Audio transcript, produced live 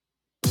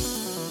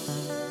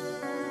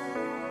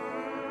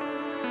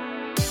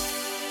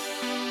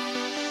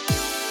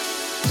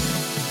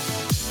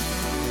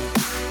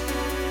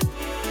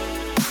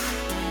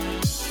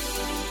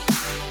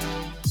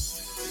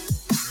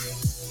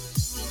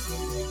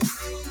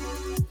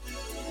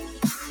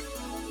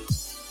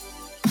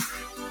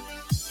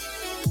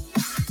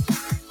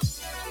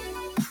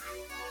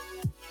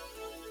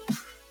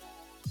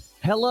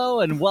Hello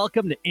and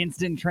welcome to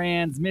Instant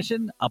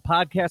Transmission, a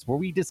podcast where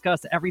we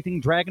discuss everything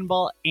Dragon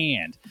Ball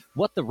and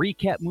what the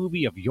recap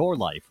movie of your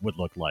life would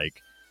look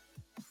like.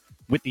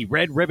 With the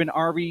Red Ribbon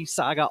Army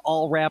saga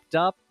all wrapped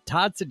up,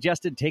 Todd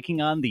suggested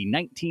taking on the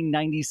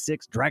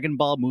 1996 Dragon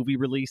Ball movie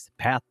release,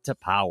 Path to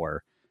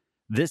Power.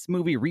 This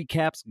movie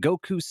recaps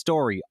Goku's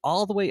story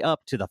all the way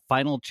up to the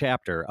final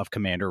chapter of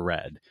Commander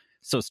Red.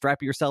 So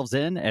strap yourselves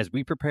in as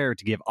we prepare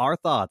to give our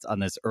thoughts on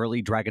this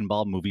early Dragon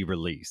Ball movie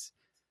release.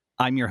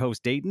 I'm your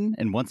host, Dayton,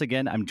 and once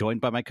again, I'm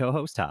joined by my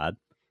co-host, Todd.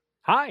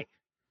 Hi.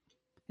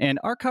 And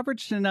our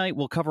coverage tonight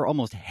will cover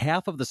almost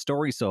half of the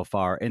story so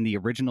far in the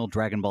original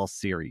Dragon Ball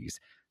series.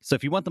 So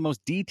if you want the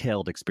most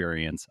detailed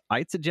experience,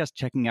 I'd suggest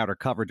checking out our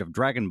coverage of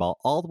Dragon Ball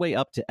all the way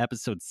up to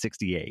episode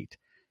 68.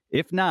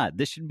 If not,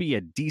 this should be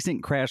a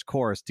decent crash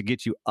course to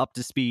get you up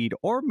to speed,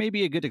 or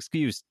maybe a good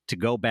excuse to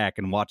go back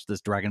and watch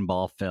this Dragon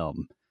Ball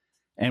film.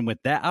 And with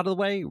that out of the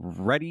way,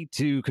 ready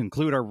to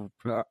conclude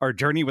our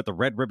journey with the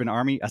Red Ribbon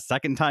Army a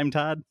second time,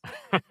 Todd?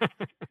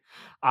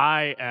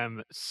 I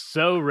am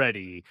so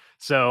ready.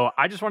 So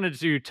I just wanted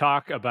to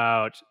talk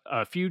about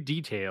a few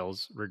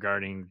details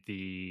regarding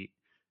the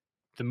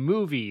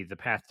movie, The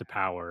Path to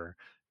Power,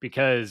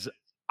 because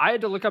I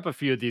had to look up a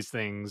few of these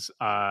things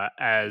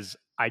as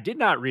I did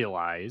not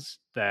realize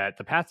that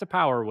The Path to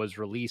Power was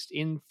released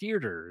in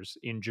theaters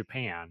in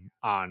Japan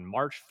on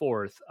March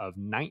 4th of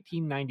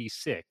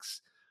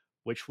 1996,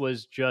 which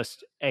was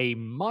just a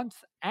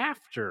month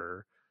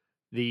after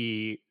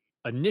the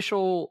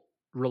initial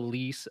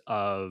release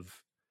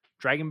of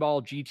Dragon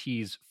Ball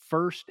GT's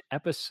first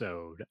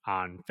episode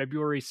on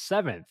February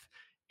 7th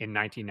in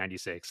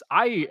 1996.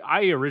 I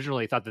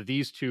originally thought that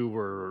these two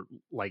were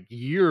like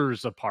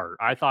years apart.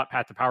 I thought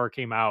Path to Power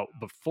came out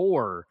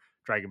before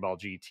Dragon Ball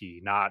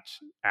GT, not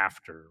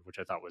after, which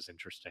I thought was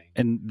interesting.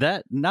 And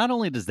that, not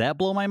only does that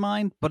blow my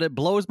mind, but it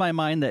blows my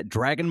mind that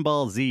Dragon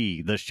Ball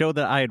Z, the show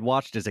that I had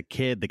watched as a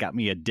kid that got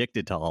me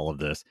addicted to all of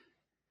this,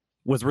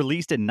 was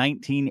released in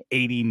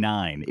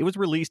 1989. It was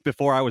released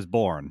before I was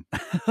born.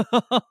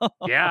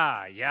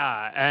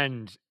 Yeah.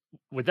 And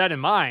with that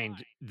in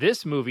mind,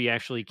 this movie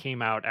actually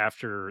came out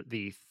after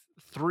the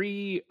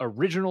three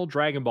original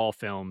Dragon Ball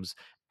films,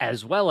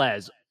 as well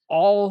as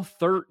all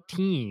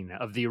 13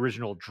 of the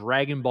original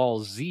Dragon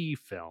Ball Z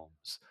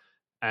films.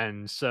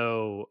 And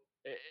so,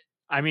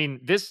 I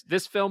mean,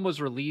 this film was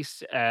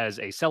released as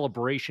a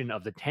celebration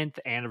of the 10th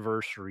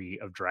anniversary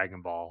of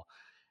Dragon Ball.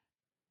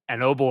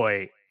 And oh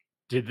boy,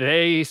 did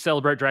they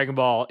celebrate Dragon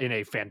Ball in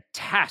a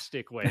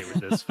fantastic way with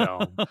this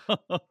film.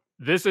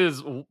 This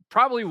is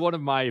probably one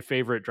of my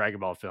favorite Dragon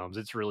Ball films.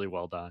 It's really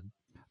well done.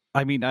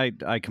 I mean,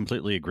 I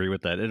completely agree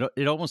with that.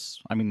 It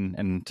almost, I mean,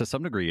 and to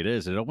some degree it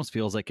is. It almost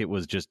feels like it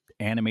was just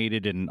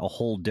animated in a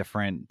whole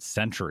different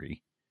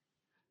century.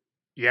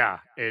 Yeah,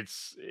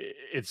 it's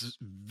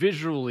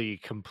visually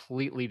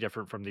completely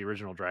different from the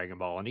original Dragon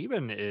Ball, and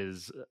even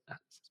is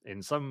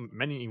in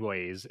many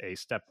ways a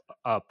step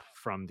up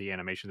from the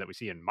animation that we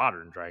see in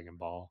modern Dragon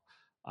Ball.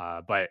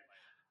 But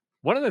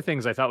one of the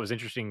things I thought was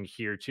interesting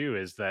here too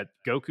is that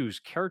Goku's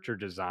character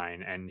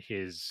design and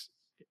his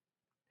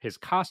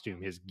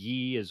costume, his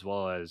gi, as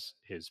well as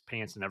his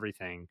pants and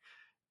everything,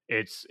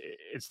 it's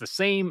the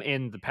same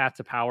in the Path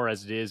to Power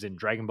as it is in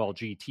Dragon Ball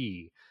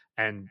GT.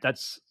 And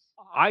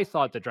I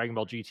thought that Dragon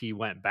Ball GT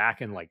went back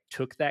and like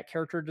took that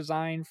character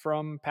design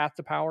from Path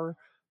to Power,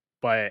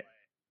 but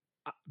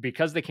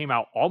because they came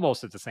out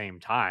almost at the same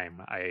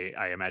time,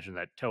 I imagine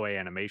that Toei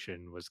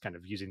Animation was kind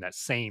of using that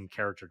same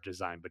character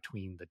design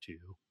between the two.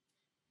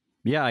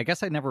 Yeah, I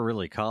guess I never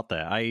really caught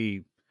that.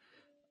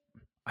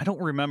 I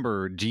don't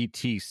remember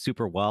GT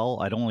super well.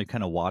 I'd only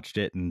kind of watched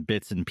it in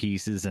bits and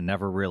pieces and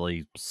never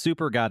really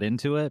super got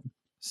into it.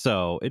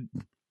 So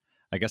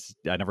I guess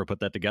I never put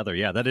that together.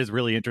 Yeah, that is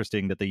really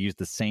interesting that they used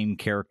the same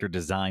character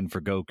design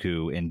for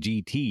Goku in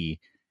GT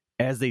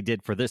as they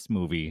did for this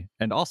movie.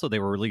 And also they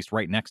were released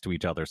right next to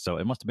each other. So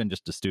it must have been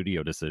just a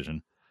studio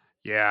decision.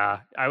 Yeah,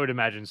 I would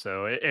imagine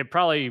so. It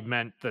probably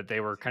meant that they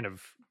were kind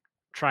of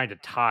trying to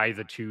tie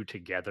the two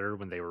together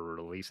when they were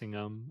releasing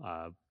them,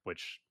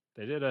 which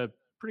they did a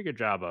pretty good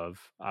job of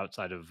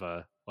outside of,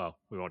 well,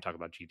 we won't talk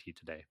about GT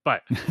today.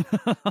 But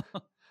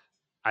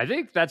I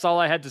think that's all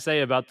I had to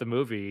say about the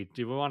movie.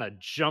 Do we want to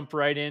jump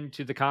right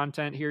into the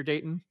content here,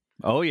 Dayton?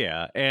 Oh,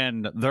 yeah.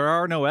 And there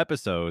are no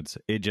episodes.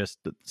 It just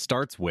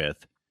starts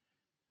with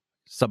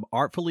some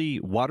artfully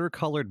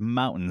watercolored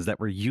mountains that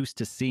we're used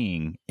to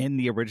seeing in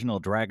the original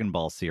Dragon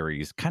Ball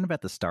series, kind of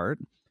at the start.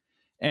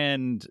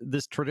 And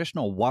this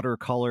traditional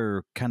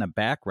watercolor kind of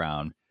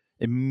background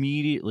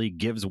immediately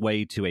gives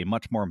way to a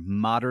much more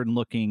modern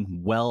looking,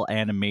 well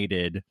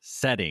animated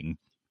setting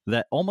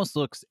that almost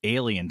looks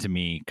alien to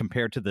me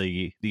compared to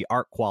the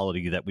art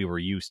quality that we were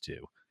used to.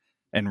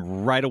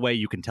 And right away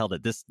you can tell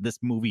that this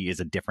movie is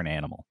a different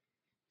animal.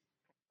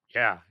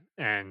 Yeah.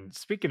 And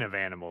speaking of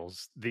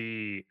animals,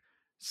 the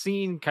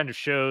scene kind of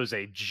shows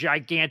a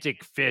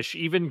gigantic fish,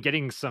 even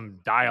getting some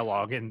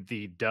dialogue in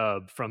the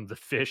dub from the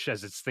fish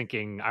as it's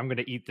thinking, I'm going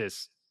to eat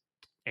this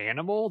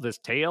animal, this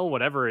tail,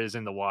 whatever is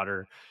in the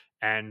water.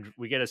 And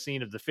we get a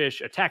scene of the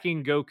fish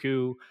attacking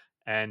Goku.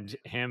 and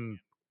him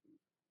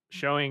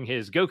showing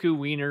his Goku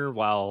wiener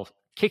while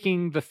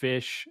kicking the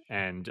fish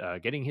and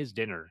getting his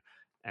dinner.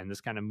 And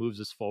this kind of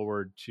moves us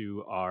forward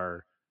to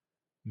our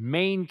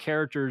main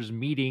characters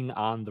meeting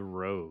on the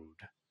road.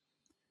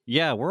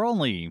 Yeah, we're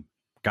only,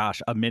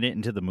 gosh, a minute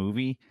into the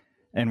movie,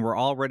 and we're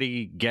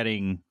already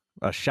getting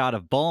a shot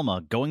of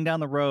Bulma going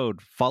down the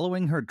road,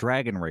 following her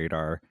dragon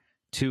radar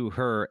to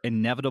her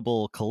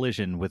inevitable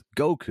collision with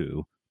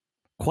Goku.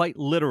 Quite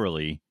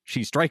literally,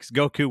 she strikes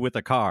Goku with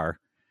a car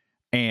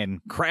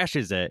and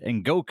crashes it,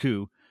 and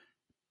Goku,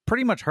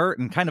 pretty much hurt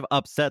and kind of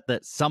upset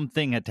that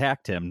something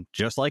attacked him,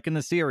 just like in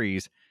the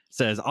series,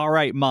 says, "All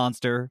right,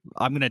 monster,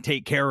 I'm going to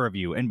take care of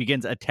you," and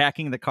begins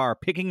attacking the car,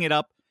 picking it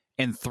up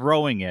and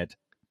throwing it.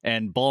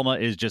 And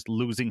Bulma is just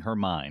losing her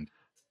mind.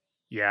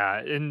 Yeah,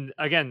 and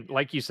again,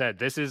 like you said,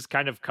 this is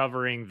kind of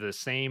covering the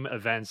same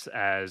events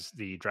as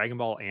the Dragon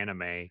Ball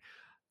anime.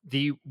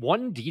 The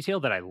one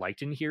detail that I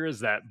liked in here is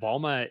that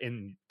Balma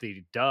in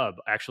the dub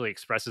actually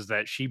expresses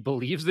that she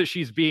believes that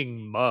she's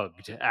being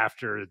mugged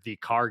after the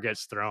car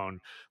gets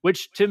thrown,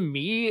 which to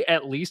me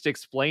at least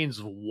explains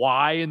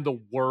why in the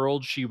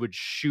world she would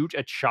shoot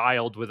a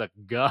child with a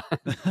gun.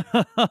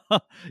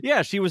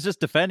 Yeah, she was just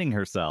defending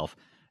herself.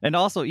 And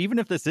also, even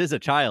if this is a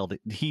child,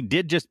 he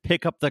did just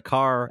pick up the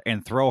car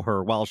and throw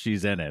her while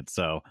she's in it.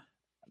 So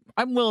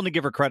I'm willing to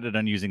give her credit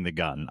on using the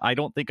gun. I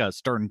don't think a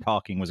stern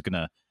talking was going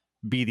to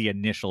be the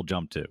initial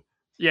jump to.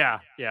 Yeah,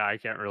 I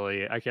can't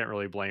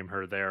really blame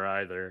her there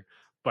either.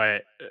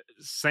 But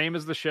same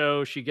as the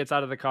show, she gets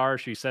out of the car.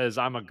 She says,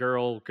 "I'm a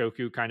girl."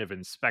 Goku kind of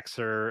inspects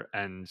her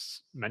and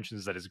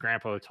mentions that his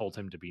grandpa told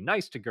him to be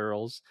nice to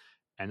girls.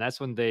 And that's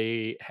when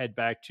they head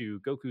back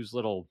to Goku's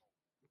little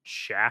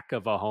shack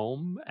of a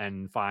home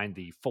and find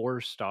the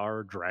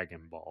 4-star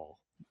Dragon Ball.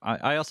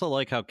 I also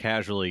like how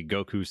casually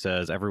Goku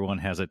says everyone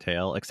has a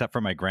tail, except for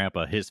my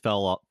grandpa. His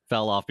fell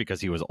off because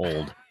he was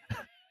old.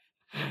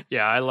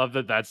 Yeah, I love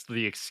that that's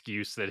the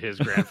excuse that his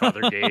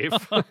grandfather gave.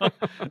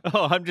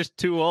 Oh, I'm just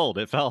too old.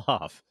 It fell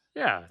off.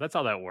 Yeah, that's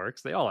how that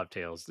works. They all have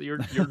tails. You're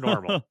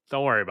normal.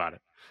 Don't worry about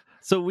it.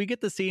 So we get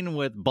the scene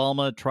with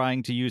Bulma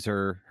trying to use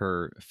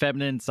her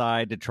feminine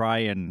side to try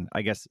and,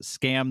 I guess,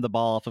 scam the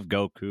ball off of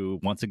Goku.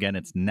 Once again,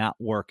 it's not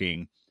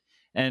working.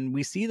 And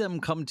we see them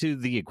come to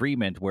the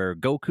agreement where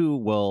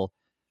Goku will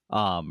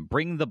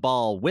bring the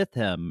ball with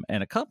him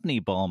and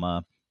accompany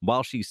Bulma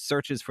while she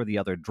searches for the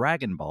other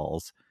Dragon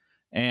Balls.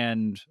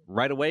 And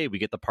right away, we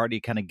get the party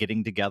kind of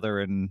getting together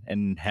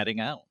and heading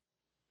out.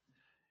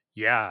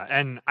 Yeah,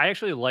 and I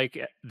actually like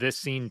this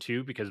scene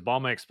too because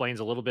Balma explains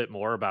a little bit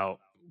more about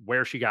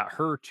where she got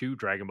her 2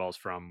 Dragon Balls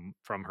from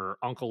her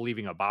uncle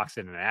leaving a box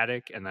in an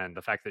attic, and then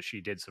the fact that she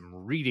did some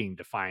reading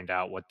to find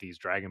out what these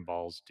Dragon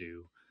Balls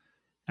do.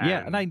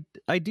 Yeah, and And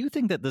I do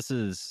think that this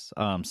is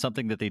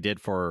something that they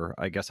did for,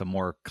 I guess, a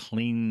more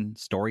clean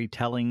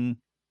storytelling,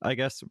 I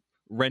guess,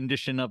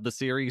 rendition of the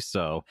series.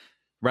 So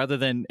rather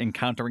than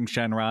encountering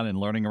Shenron and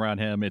learning around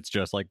him, it's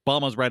just like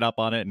Bulma's right up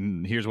on it,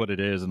 and here's what it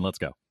is, and let's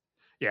go.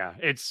 yeah,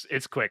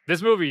 it's quick.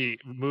 This movie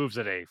moves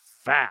at a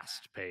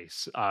fast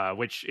pace,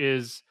 which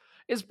is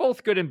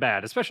both good and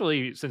bad,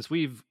 especially since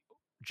we've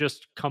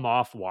just come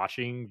off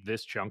watching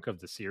this chunk of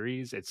the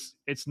series.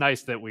 It's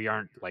nice that we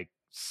aren't like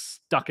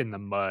stuck in the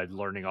mud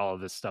learning all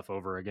of this stuff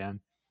over again.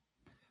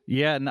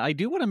 Yeah, and I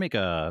do want to make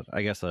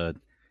I guess,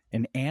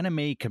 an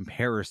anime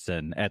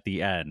comparison at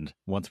the end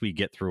once we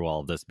get through all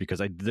of this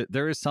because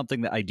there is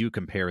something that I do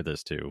compare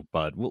this to,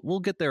 but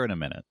we'll get there in a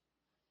minute.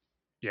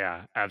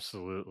 Yeah,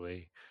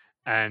 absolutely.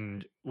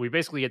 And we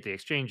basically get the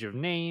exchange of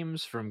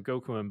names from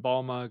Goku and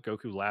Balma.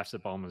 Goku laughs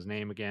at Balma's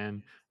name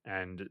again,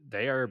 and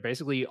they are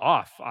basically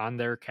off on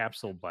their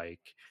capsule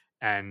bike.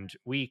 And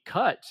we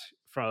cut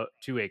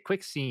to a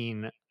quick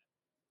scene,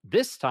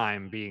 this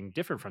time being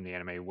different from the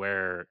anime,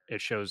 where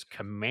it shows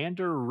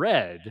Commander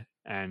Red,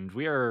 and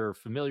we are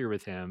familiar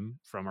with him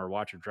from our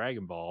watch of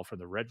Dragon Ball for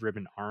the Red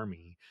Ribbon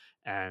Army,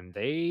 and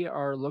they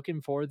are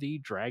looking for the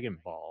Dragon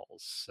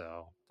Balls.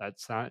 So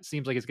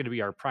seems like it's going to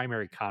be our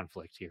primary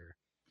conflict here.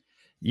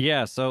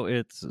 Yeah, so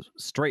it's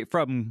straight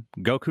from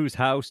Goku's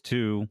house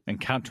to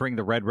encountering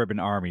the Red Ribbon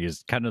Army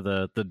is kind of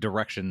the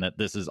direction that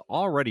this is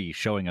already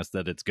showing us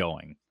that it's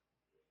going.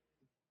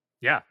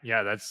 Yeah,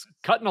 that's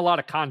cutting a lot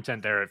of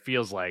content there, it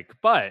feels like.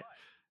 But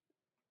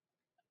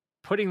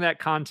putting that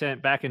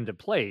content back into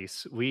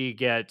place, we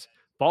get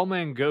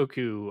Bulma and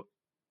Goku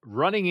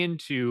running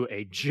into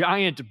a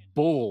giant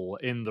bull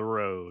in the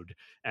road.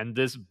 And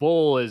this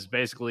bull is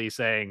basically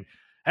saying,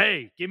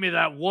 "Hey, give me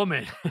that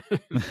woman."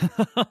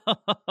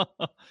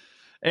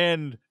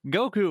 And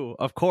Goku,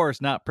 of course,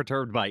 not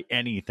perturbed by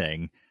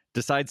anything,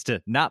 decides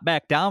to not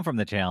back down from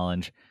the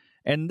challenge.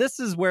 And this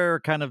is where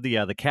kind of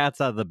the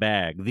cat's out of the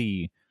bag.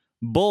 The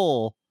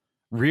bull,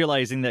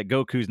 realizing that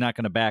Goku's not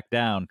going to back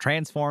down,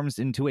 transforms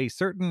into a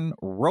certain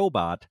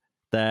robot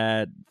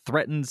that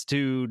threatens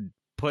to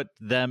put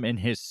them in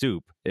his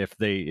soup if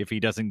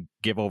he doesn't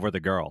give over the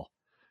girl.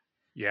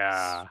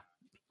 Yeah.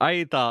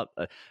 I thought,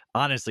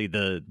 honestly,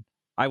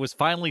 I was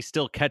finally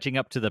still catching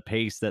up to the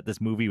pace that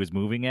this movie was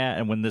moving at,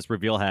 and when this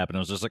reveal happened, I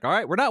was just like, "All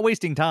right, we're not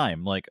wasting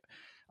time." Like,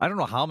 I don't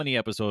know how many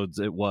episodes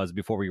it was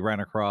before we ran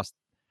across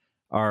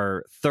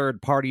our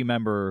third party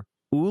member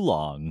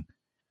Oolong,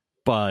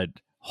 but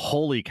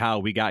holy cow,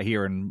 we got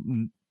here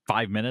in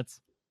 5 minutes.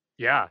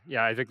 Yeah,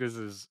 I think this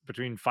is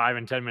between 5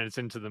 and 10 minutes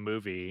into the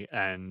movie,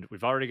 and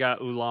we've already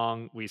got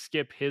Oolong. We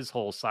skip his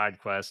whole side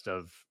quest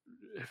of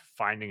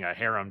finding a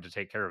harem to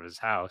take care of his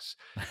house,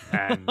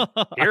 and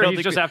I here don't he's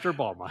think just after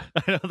Bulma.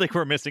 I don't think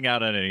we're missing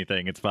out on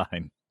anything. It's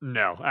fine.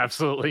 No,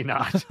 absolutely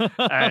not.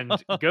 And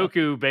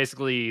Goku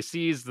basically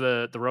sees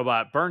the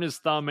robot burn his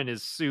thumb in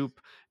his soup,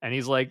 and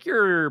he's like,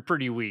 "You're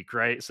pretty weak,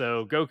 right?"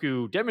 So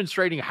Goku,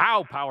 demonstrating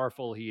how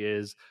powerful he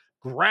is,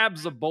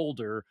 grabs a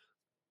boulder,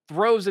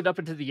 throws it up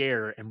into the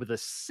air, and with a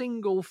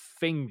single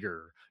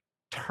finger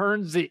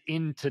turns it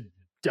into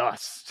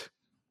dust.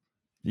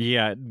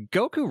 Yeah,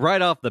 Goku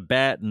right off the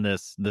bat in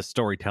this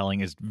storytelling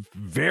is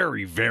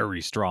very,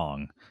 very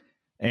strong.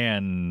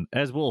 And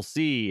as we'll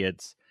see,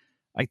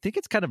 I think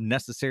it's kind of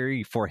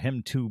necessary for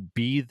him to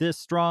be this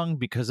strong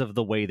because of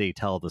the way they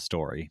tell the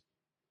story.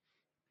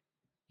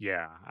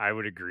 Yeah, I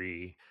would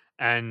agree.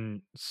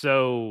 And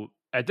so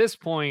at this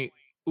point,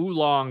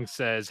 Oolong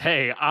says,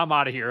 "Hey, I'm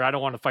out of here. I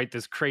don't want to fight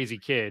this crazy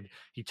kid."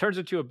 He turns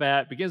into a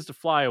bat, begins to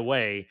fly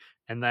away,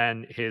 and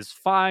then his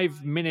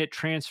 5-minute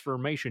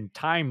transformation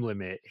time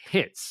limit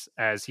hits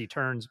as he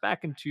turns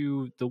back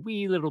into the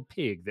wee little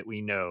pig that we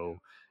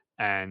know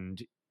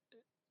and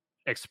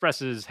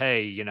expresses,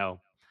 "Hey,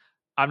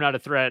 I'm not a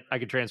threat. I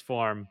can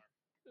transform.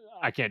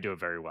 I can't do it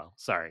very well.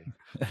 Sorry."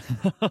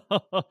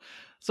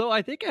 So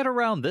I think at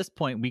around this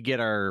point we get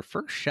our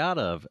first shot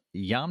of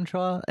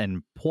Yamcha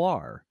and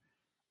Puar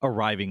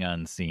arriving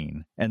on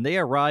scene, and they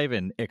arrive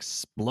in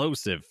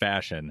explosive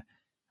fashion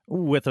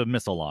with a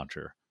missile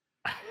launcher.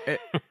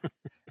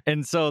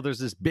 And so there's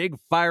this big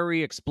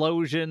fiery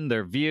explosion.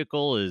 Their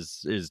vehicle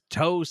is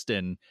toast,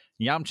 and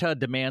Yamcha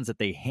demands that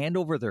they hand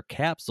over their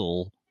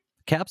capsules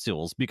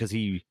because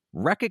he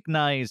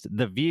recognized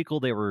the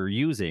vehicle they were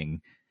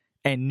using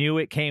and knew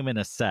it came in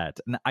a set.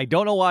 And I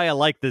don't know why I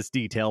like this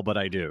detail, but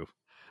I do.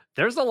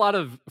 There's a lot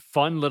of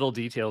fun little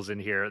details in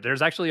here.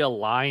 There's actually a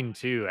line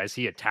too as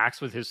he attacks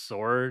with his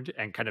sword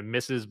and kind of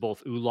misses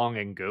both Oolong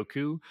and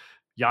Goku.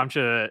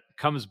 Yamcha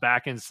comes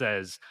back and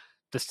says,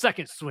 "The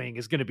second swing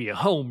is going to be a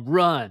home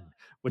run,"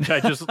 which I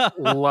just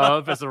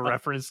love as a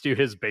reference to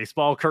his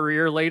baseball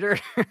career later.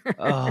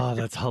 Oh,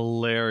 that's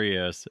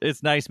hilarious.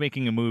 It's nice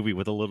making a movie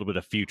with a little bit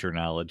of future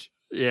knowledge.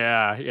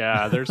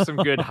 Yeah. There's some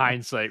good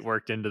hindsight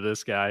worked into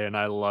this guy, and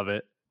I love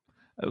it.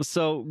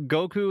 So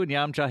Goku and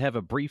Yamcha have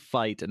a brief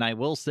fight, and I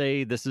will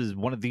say this is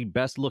one of the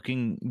best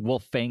looking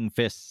Wolf Fang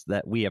fists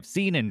that we have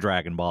seen in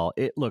Dragon Ball.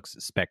 It looks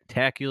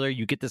spectacular.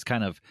 You get this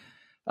kind of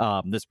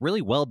this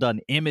really well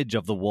done image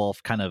of the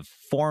wolf kind of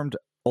formed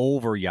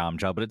over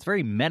Yamcha, but it's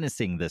very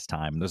menacing this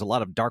time. There's a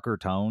lot of darker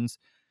tones,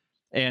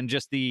 and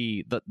just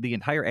the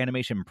entire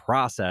animation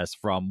process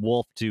from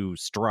wolf to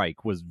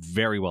strike was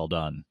very well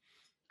done.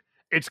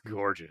 It's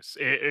gorgeous.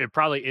 It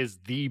probably is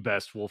the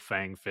best Wolf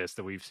Fang fist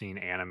that we've seen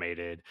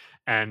animated.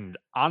 And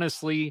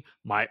honestly,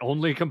 my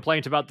only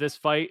complaint about this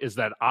fight is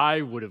that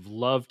I would have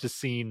loved to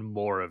seen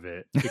more of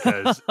it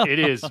because it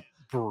is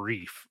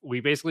brief.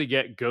 We basically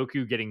get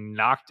Goku getting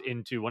knocked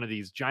into one of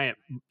these giant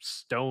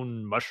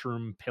stone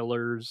mushroom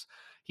pillars.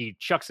 He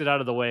chucks it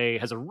out of the way,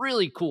 has a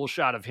really cool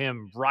shot of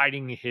him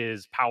riding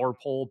his power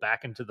pole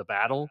back into the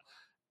battle.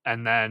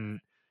 And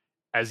then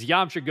as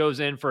Yamcha goes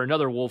in for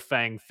another Wolf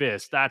Fang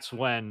fist, that's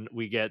when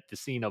we get the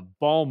scene of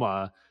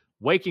Bulma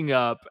waking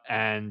up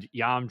and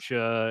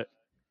Yamcha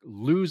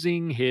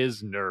losing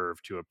his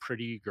nerve to a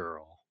pretty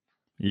girl.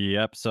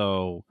 Yep.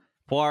 So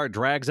Puar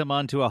drags him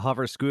onto a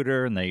hover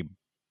scooter, and they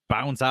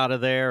bounce out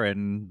of there,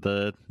 and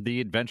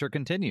the adventure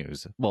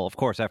continues. Well, of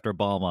course, after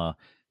Bulma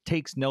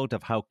takes note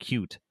of how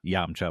cute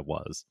Yamcha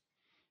was.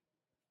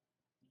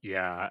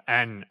 Yeah,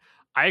 and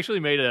I actually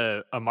made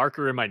a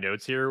marker in my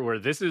notes here where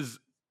this is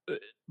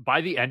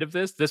by the end of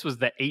this was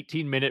the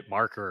 18-minute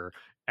marker,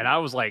 and I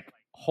was like,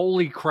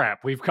 "Holy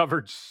crap, we've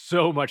covered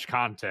so much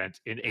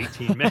content in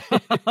 18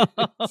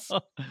 minutes."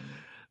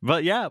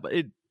 But yeah,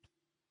 it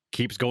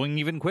keeps going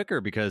even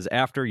quicker because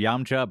after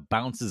Yamcha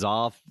bounces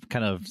off,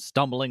 kind of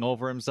stumbling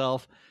over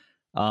himself,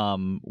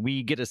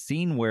 we get a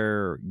scene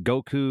where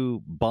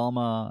Goku,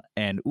 Bulma,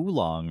 and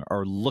Oolong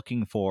are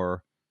looking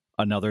for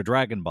another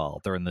Dragon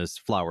Ball. They're in this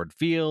flowered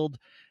field,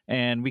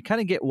 and we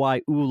kind of get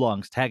why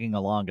Oolong's tagging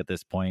along at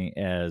this point,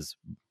 as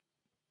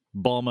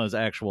Bulma's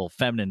actual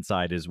feminine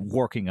side is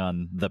working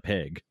on the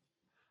pig.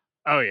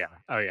 Oh yeah,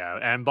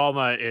 and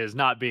Bulma is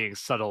not being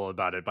subtle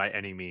about it by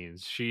any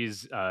means.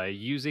 She's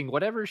using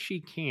whatever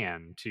she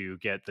can to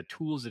get the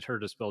tools at her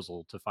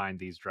disposal to find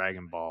these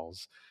Dragon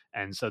Balls.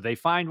 And so they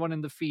find one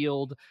in the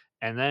field,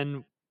 and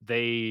then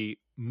they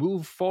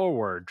move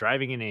forward,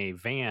 driving in a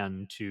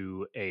van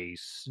to a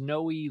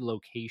snowy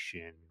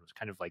location. It's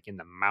kind of like in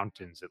the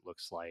mountains, it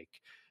looks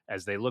like,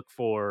 as they look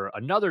for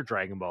another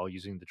Dragon Ball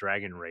using the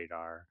Dragon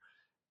Radar.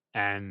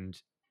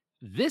 And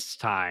this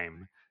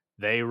time,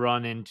 they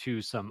run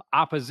into some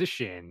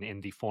opposition in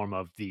the form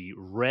of the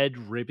Red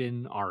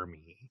Ribbon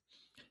Army.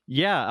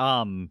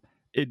 Yeah,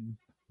 it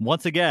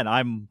once again,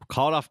 I'm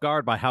caught off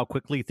guard by how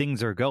quickly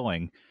things are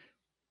going.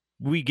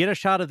 We get a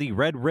shot of the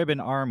Red Ribbon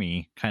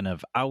Army kind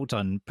of out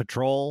on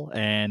patrol,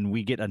 and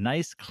we get a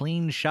nice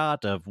clean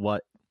shot of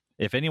what,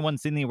 if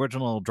anyone's seen the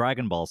original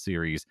Dragon Ball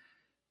series,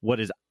 what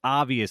is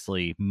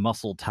obviously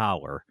Muscle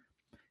Tower.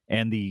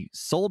 And the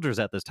soldiers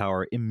at this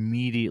tower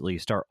immediately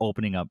start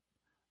opening up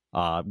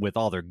with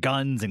all their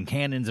guns and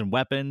cannons and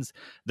weapons.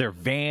 Their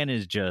van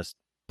is just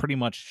pretty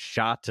much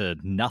shot to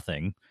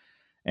nothing.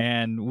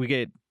 And we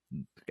get,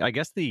 I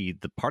guess the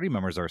party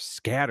members are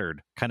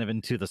scattered kind of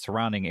into the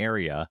surrounding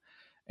area.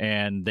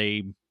 And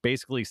they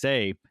basically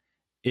say,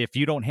 if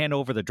you don't hand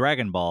over the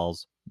Dragon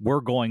Balls,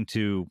 we're going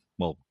to,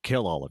 well,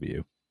 kill all of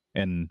you.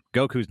 And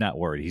Goku's not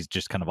worried. He's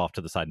just kind of off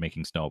to the side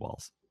making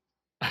snowballs.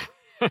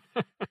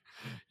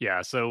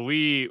 Yeah, so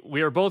we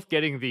are both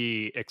getting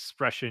the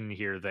expression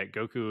here that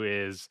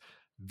Goku is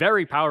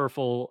very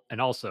powerful and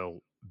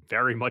also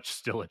very much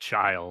still a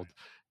child.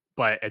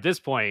 But at this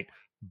point,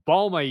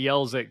 Bulma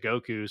yells at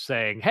Goku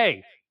saying,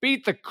 "Hey,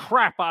 beat the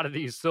crap out of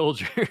these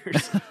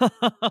soldiers."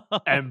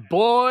 And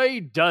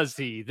boy, does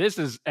he. This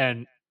is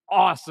an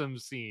awesome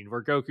scene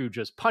where Goku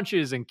just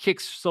punches and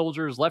kicks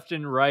soldiers left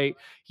and right.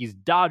 He's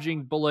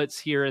dodging bullets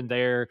here and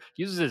there,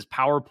 uses his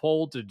power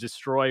pole to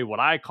destroy what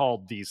I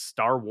called these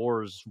Star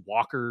Wars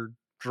walker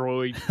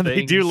droid things.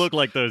 They do look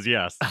like those,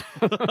 yes.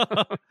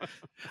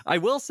 I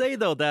will say,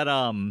 though, that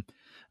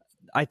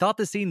I thought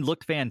the scene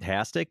looked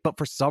fantastic, but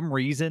for some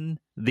reason,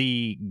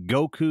 the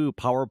Goku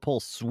power pole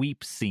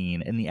sweep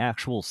scene in the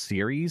actual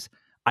series,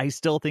 I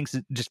still think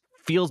it just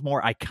feels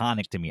more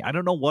iconic to me. I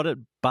don't know what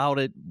about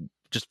it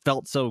just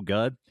felt so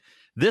good.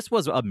 This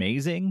was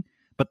amazing,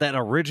 but that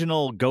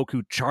original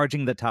Goku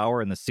charging the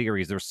tower in the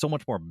series, there's so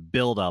much more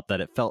build up that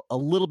it felt a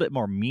little bit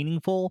more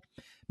meaningful.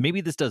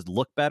 Maybe this does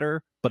look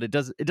better, but it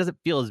doesn't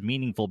feel as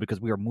meaningful because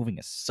we are moving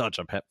at such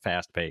a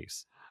fast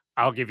pace.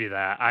 I'll give you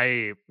that.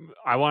 I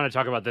want to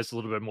talk about this a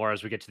little bit more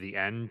as we get to the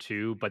end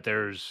too, but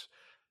there's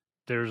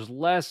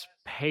less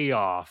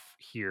payoff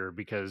here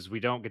because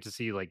we don't get to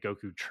see like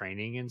Goku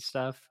training and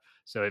stuff.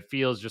 So it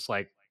feels just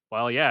like,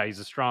 well, yeah, he's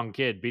a strong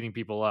kid beating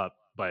people up,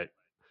 but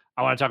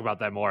I want to talk about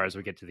that more as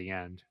we get to the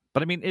end.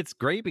 But I mean, it's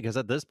great because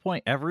at this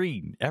point,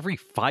 every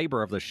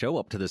fiber of the show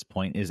up to this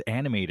point is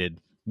animated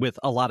with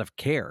a lot of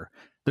care.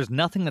 There's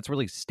nothing that's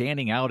really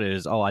standing out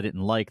as, oh, I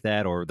didn't like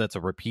that, or that's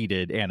a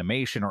repeated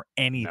animation or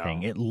anything.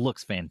 No. It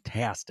looks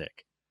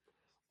fantastic.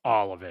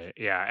 All of it.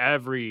 Yeah,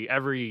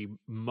 every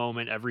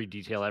moment, every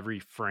detail, every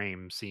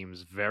frame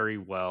seems very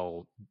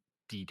well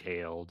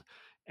detailed.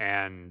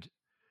 And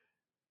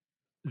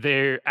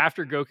there,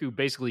 after Goku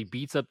basically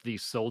beats up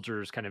these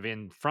soldiers kind of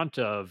in front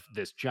of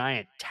this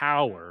giant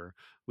tower,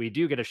 we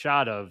do get a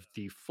shot of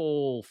the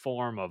full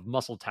form of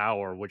Muscle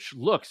Tower, which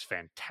looks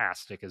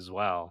fantastic as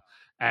well.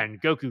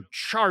 And Goku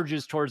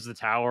charges towards the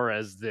tower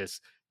as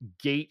this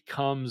gate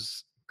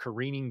comes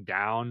careening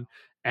down.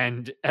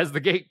 And as the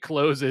gate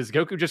closes,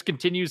 Goku just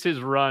continues his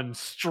run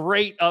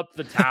straight up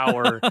the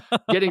tower,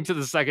 getting to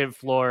the second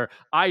floor.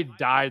 I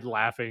died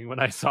laughing when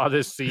I saw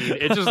this scene.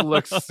 It just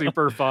looks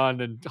super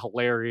fun and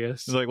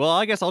hilarious. It's like, well,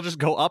 I guess I'll just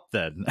go up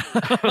then.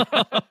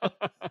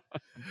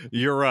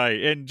 You're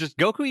right. And just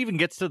Goku even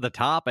gets to the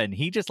top and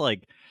he just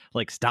like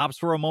stops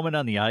for a moment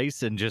on the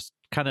ice and just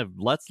kind of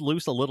lets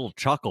loose a little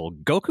chuckle.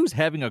 Goku's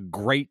having a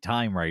great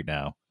time right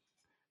now.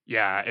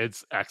 Yeah,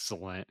 it's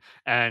excellent.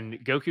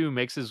 And Goku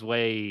makes his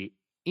way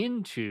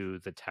into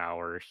the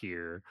tower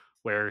here,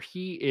 where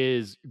he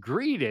is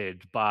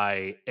greeted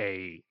by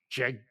a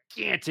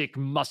gigantic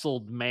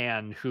muscled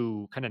man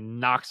who kind of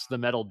knocks the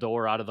metal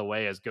door out of the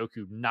way as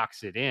Goku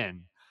knocks it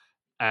in.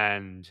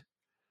 And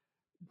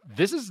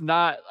this is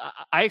not,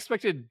 I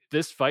expected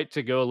this fight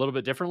to go a little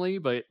bit differently,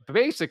 but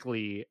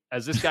basically,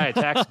 as this guy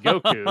attacks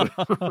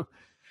Goku,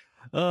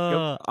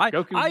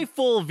 I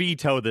full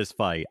veto this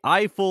fight.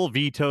 I full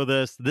veto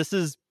this. This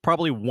is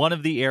probably one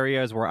of the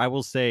areas where I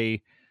will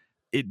say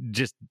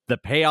the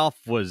payoff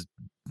was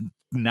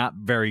not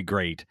very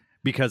great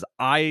because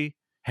I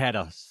had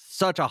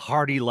such a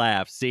hearty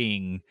laugh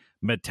seeing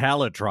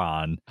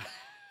Metallotron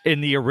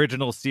in the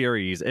original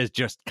series as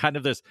just kind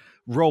of this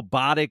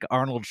robotic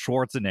Arnold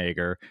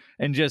Schwarzenegger,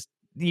 and just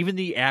even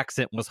the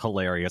accent was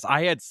hilarious.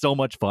 I had so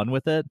much fun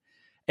with it.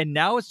 And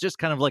now it's just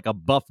kind of like a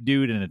buff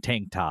dude in a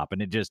tank top,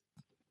 and it just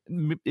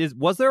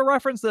was there a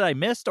reference that I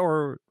missed,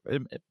 or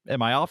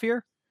am I off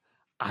here?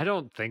 I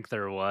don't think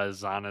there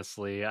was,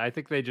 honestly. I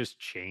think they just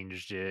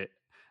changed it.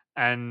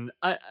 And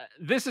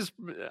this is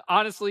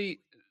honestly,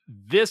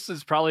 this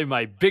is probably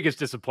my biggest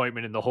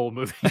disappointment in the whole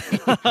movie.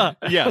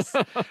 Yes.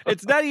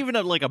 It's not even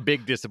like a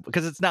big disappointment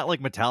because it's not like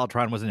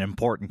Metallotron was an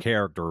important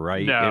character,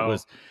 right? No. It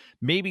was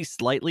maybe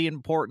slightly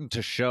important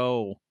to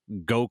show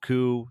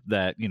Goku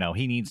that,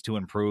 he needs to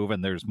improve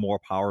and there's more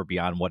power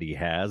beyond what he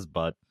has.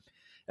 But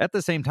at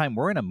the same time,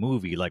 we're in a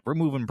movie. Like, we're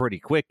moving pretty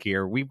quick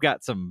here. We've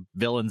got some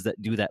villains that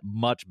do that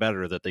much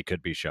better that they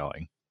could be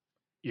showing.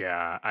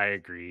 Yeah, I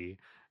agree.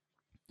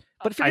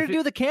 But if you're going to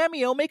do the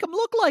cameo, make them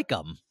look like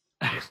them.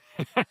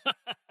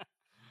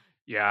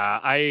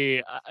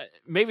 Yeah,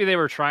 maybe they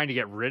were trying to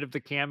get rid of the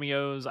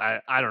cameos.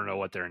 I don't know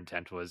what their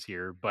intent was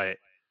here, but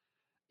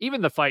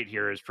even the fight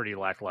here is pretty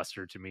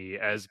lackluster to me,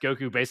 as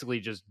Goku basically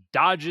just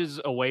dodges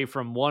away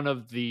from one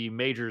of the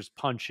Major's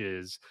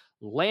punches,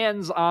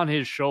 lands on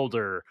his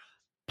shoulder,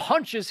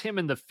 punches him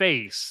in the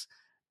face,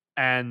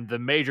 and the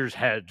Major's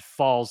head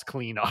falls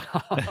clean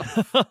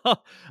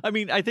off. I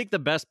mean, I think the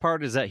best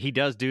part is that he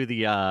does do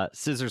the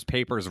scissors,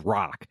 papers,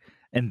 rock,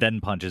 and then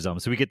punches him.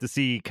 So we get to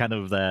see kind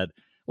of that,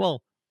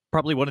 well,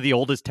 probably one of the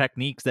oldest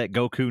techniques that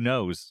Goku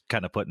knows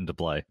kind of put into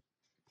play.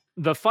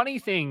 The funny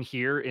thing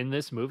here in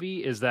this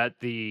movie is that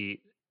the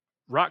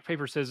rock,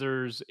 paper,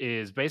 scissors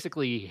is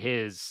basically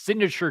his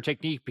signature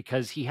technique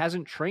because he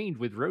hasn't trained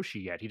with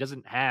Roshi yet. He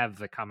doesn't have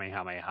the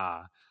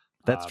Kamehameha.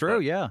 That's true,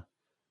 But yeah.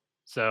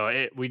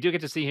 so we do get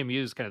to see him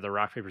use kind of the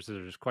rock, paper,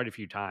 scissors quite a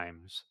few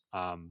times.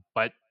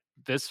 But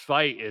this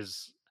fight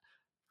is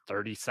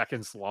 30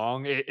 seconds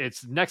long.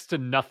 It's next to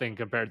nothing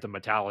compared to the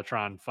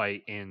Metallotron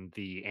fight in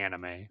the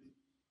anime.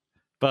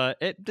 But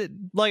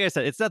like I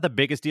said, it's not the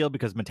biggest deal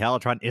because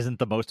Metallotron isn't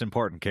the most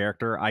important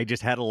character. I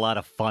just had a lot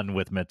of fun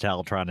with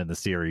Metallotron in the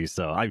series,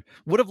 so I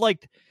would have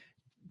liked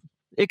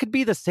it could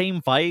be the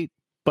same fight,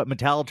 but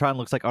Metallotron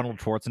looks like Arnold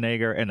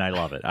Schwarzenegger, and I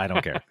love it. I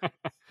don't care.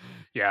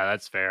 Yeah,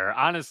 that's fair.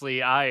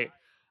 Honestly, I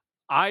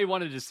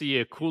wanted to see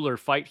a cooler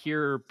fight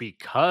here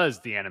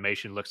because the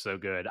animation looks so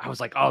good. I was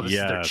like, oh, this is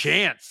their Yes.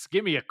 chance.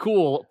 Give me a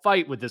cool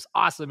fight with this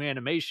awesome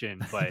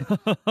animation.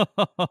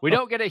 But we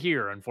don't get it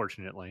here,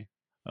 unfortunately.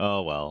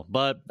 Oh, well.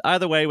 But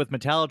either way, with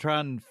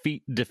Metallotron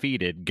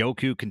defeated,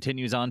 Goku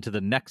continues on to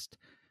the next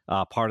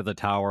part of the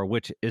tower,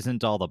 which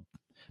isn't all the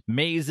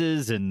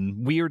mazes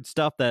and weird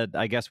stuff that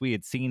I guess we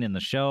had seen in the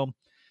show.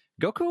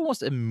 Goku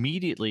almost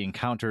immediately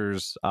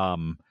encounters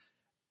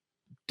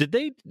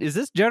is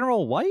this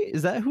General White?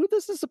 Is that who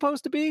this is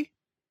supposed to be?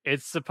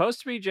 It's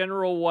supposed to be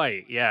General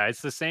White. Yeah,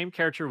 it's the same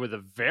character with a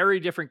very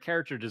different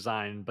character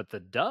design, but the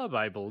dub,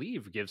 I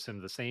believe, gives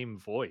him the same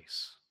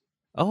voice.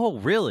 Oh,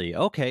 really?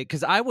 Okay,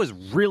 because I was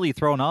really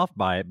thrown off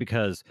by it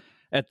because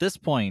at this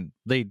point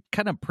they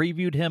kind of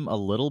previewed him a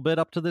little bit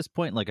up to this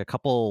point, like a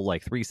couple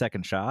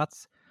 3-second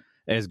shots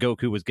as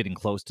Goku was getting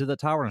close to the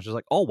tower, and it's just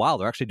like, oh wow,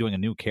 they're actually doing a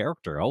new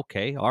character.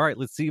 Okay, all right,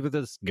 let's see where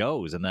this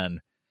goes. And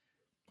then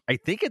I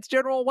think it's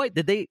General White.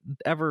 Did they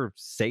ever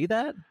say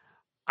that?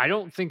 I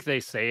don't think they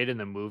say it in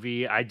the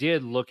movie. I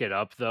did look it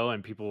up though,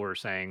 and people were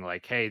saying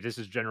like, "Hey, this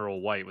is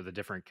General White with a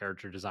different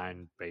character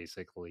design,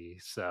 basically."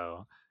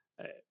 So,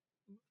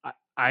 uh,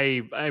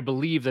 I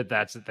believe that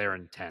that's their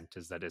intent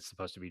is that it's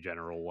supposed to be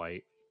General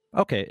White.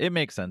 Okay, it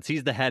makes sense.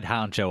 He's the head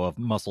honcho of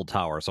Muscle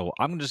Tower, so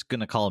I'm just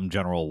gonna call him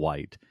General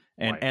White.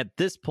 And White. at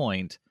this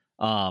point,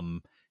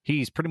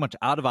 he's pretty much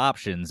out of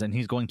options, and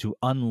he's going to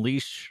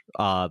unleash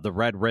the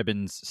Red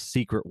Ribbon's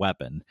secret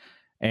weapon.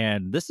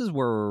 And this is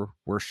where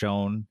we're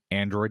shown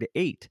Android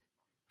 8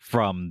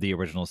 from the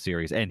original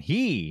series, and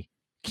he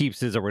keeps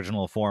his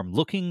original form,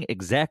 looking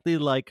exactly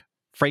like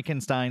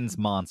Frankenstein's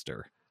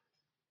monster.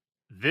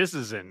 This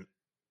is an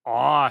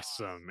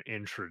awesome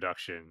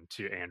introduction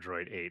to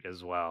Android 8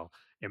 as well.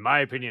 In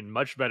my opinion,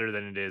 much better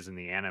than it is in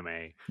the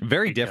anime.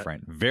 Very Because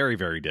different. Very,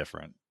 very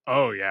different.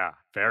 Oh yeah,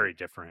 very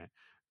different.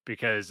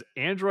 Because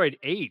Android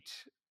 8,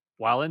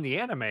 while in the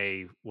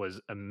anime was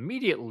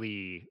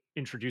immediately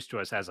introduced to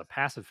us as a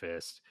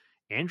pacifist,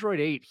 Android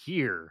 8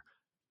 here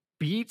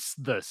beats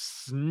the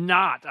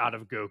snot out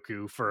of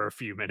Goku for a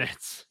few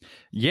minutes.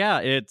 Yeah,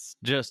 it's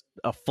just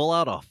a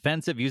full-out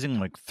offensive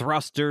using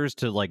thrusters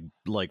to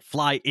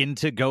fly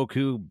into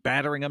Goku,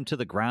 battering him to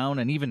the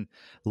ground, and even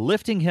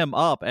lifting him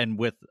up, and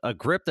with a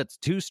grip that's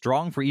too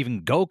strong for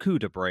even Goku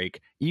to break,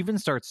 even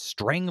starts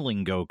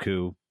strangling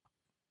Goku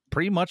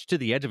pretty much to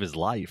the edge of his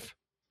life.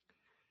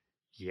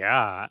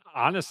 Yeah,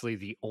 honestly,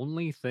 the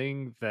only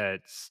thing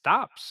that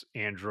stops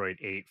Android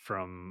 8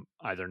 from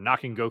either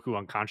knocking Goku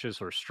unconscious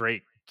or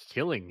straight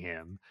killing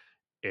him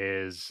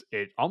is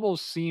it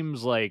almost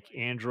seems like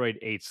Android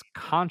 8's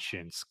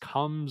conscience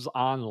comes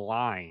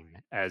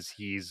online as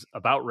he's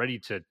about ready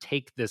to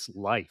take this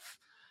life.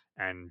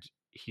 And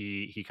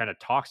he kind of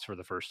talks for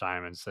the first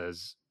time and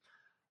says,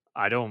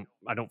 I don't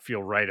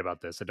feel right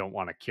about this. I don't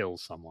want to kill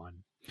someone.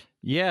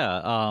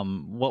 Yeah,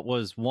 what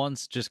was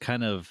once just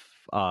kind of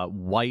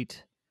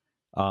white,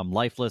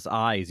 lifeless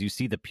eyes, you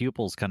see the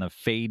pupils kind of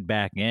fade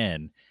back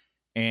in.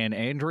 And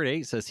Android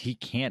 8 says he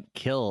can't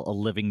kill a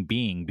living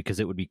being because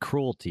it would be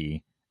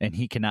cruelty, and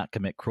he cannot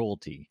commit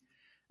cruelty.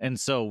 And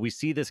so we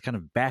see this kind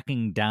of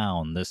backing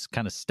down, this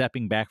kind of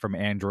stepping back from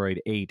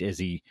Android 8 as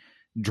he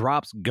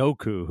drops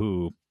Goku,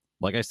 who,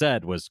 like I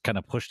said, was kind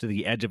of pushed to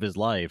the edge of his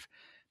life.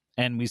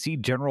 And we see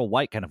General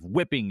White kind of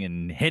whipping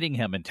and hitting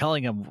him and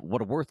telling him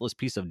what a worthless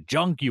piece of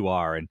junk you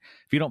are. And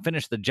if you don't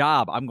finish the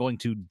job, I'm going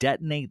to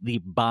detonate the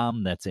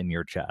bomb that's in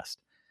your chest.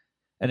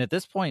 And at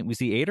this point, we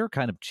see Ader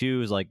kind of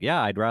choose,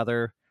 yeah, I'd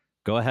rather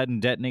go ahead and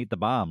detonate the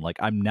bomb.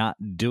 I'm not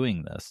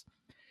doing this.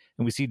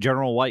 And we see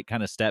General White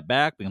kind of step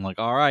back, being like,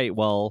 all right,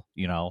 well,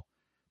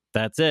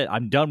 That's it.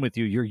 I'm done with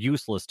you. You're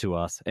useless to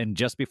us. And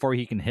just before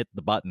he can hit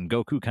the button,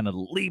 Goku kind of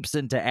leaps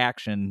into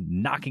action,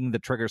 knocking the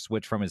trigger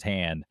switch from his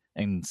hand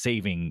and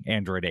saving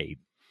Android 8.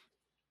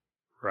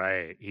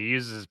 Right. He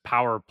uses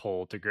power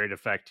pull to great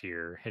effect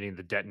here, hitting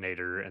the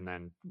detonator and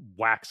then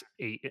whacks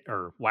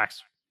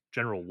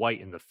General White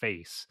in the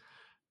face.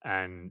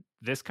 And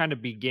this kind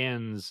of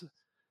begins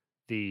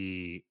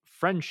the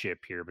friendship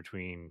here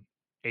between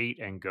 8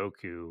 and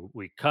Goku.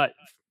 We cut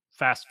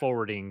fast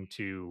forwarding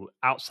to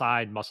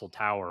outside Muscle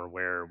Tower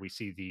where we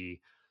see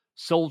the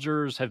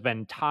soldiers have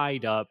been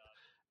tied up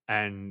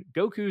and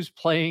Goku's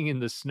playing in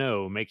the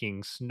snow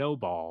making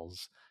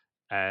snowballs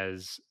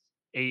as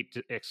 8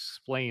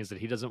 explains that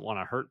he doesn't want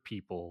to hurt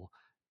people,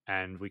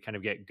 and we kind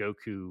of get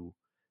Goku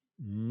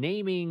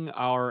naming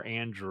our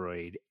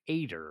android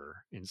Aider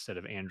instead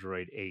of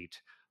Android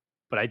 8.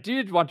 But I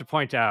did want to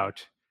point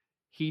out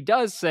he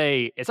does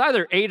say it's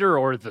either Aider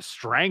or the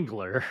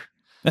Strangler.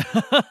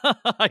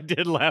 I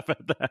did laugh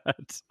at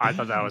that. I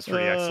thought that was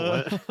pretty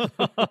excellent.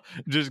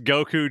 Just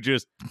Goku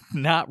just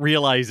not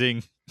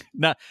realizing,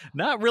 not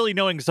really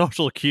knowing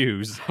social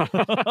cues.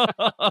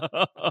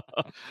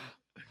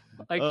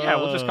 Like, yeah,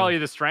 we'll just call you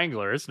the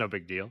Strangler. It's no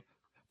big deal.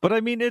 But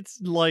I mean,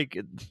 it's like,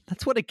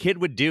 that's what a kid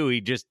would do.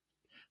 He just,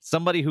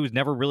 somebody who's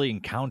never really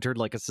encountered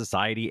like a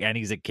society and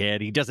he's a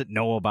kid, he doesn't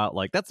know about,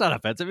 like, that's not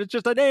offensive. It's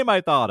just a name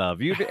I thought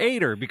of. You're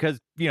Aider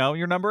because, you know,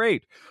 you're number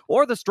 8.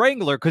 Or the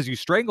Strangler because you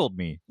strangled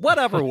me.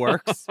 Whatever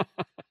works.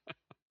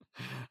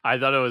 I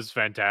thought it was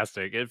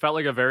fantastic. It felt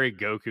like a very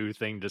Goku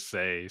thing to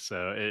say.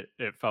 So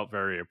it felt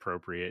very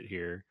appropriate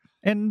here.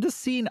 And this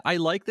scene, I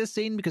like this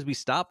scene because we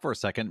stop for a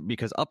second,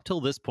 because up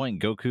till this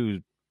point,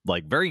 Goku,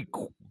 like, very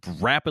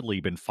rapidly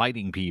been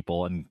fighting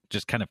people and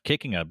just kind of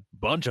kicking a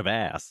bunch of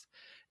ass.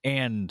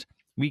 And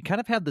we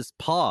kind of have this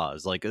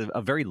pause, like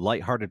a very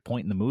lighthearted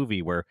point in the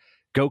movie where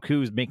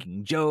Goku's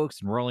making jokes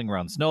and rolling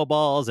around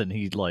snowballs, and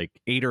he's like,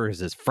 Aider is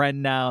his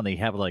friend now, and they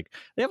have like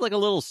a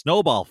little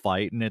snowball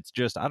fight, and it's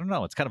just, I don't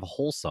know, it's kind of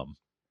wholesome.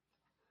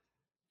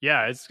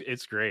 Yeah,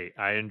 it's great.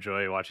 I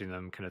enjoy watching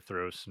them kind of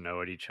throw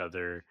snow at each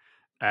other.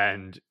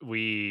 And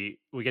we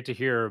get to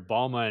hear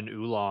Balma and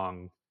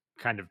Oolong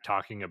kind of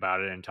talking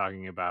about it and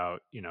talking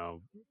about, you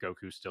know,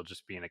 Goku still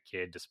just being a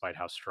kid despite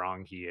how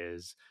strong he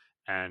is.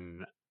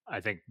 And I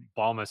think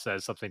Balma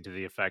says something to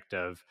the effect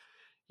of,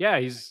 yeah,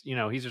 he's, you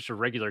know, he's just a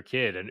regular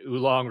kid. And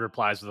Oolong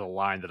replies with a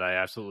line that I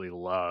absolutely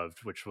loved,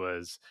 which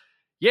was,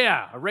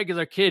 yeah, a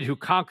regular kid who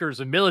conquers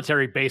a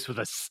military base with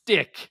a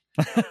stick.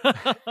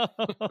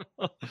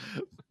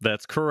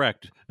 That's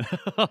correct.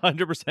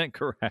 100%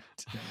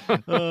 correct.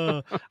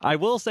 I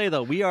will say,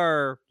 though, we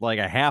are like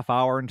a half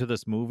hour into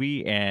this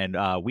movie, and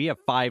we have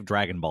 5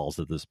 Dragon Balls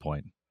at this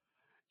point.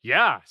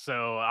 Yeah,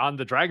 so on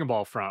the Dragon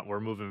Ball front, we're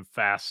moving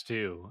fast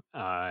too.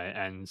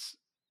 As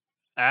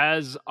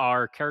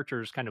our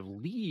characters kind of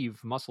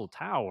leave Muscle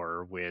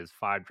Tower with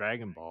 5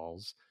 Dragon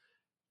Balls,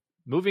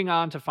 moving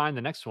on to find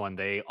the next one,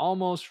 they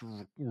almost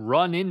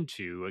run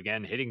into,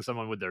 again, hitting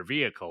someone with their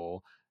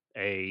vehicle,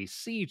 a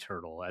sea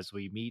turtle as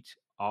we meet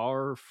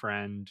our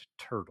friend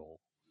Turtle.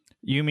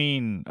 You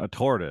mean a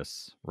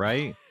tortoise,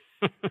 right?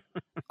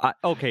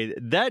 Okay,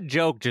 that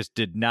joke just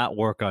did not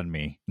work on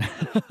me.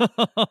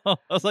 I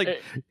was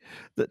like,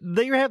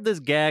 they have this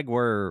gag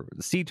where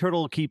Sea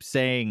Turtle keeps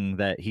saying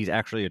that he's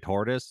actually a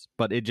tortoise,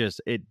 but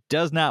it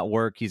does not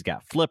work. He's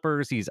got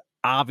flippers. He's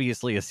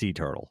obviously a sea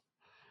turtle.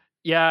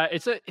 Yeah,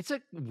 it's a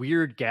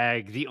weird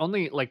gag. The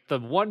only, like, the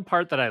one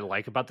part that I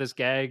like about this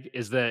gag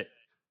is that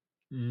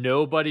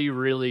nobody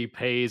really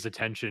pays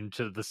attention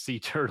to the sea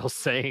turtle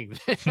saying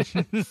this.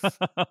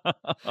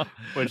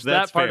 Which,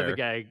 that part of the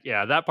gag,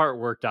 yeah, that part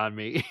worked on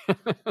me.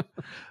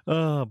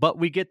 But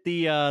we get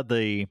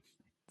the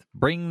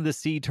bring the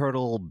sea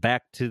turtle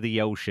back to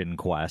the ocean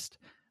quest,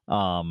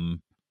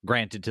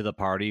 granted to the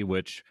party,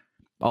 which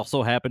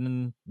also happened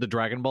in the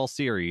Dragon Ball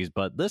series,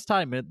 but this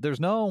time there's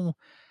no,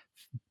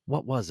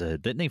 what was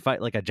it? Didn't they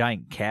fight like a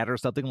giant cat or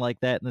something like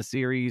that in the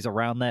series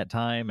around that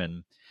time?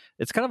 And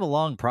it's kind of a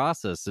long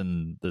process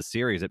in the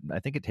series. I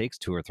think it takes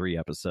 2 or 3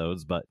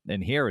 episodes, but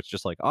in here it's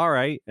just like, all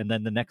right. And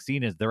then the next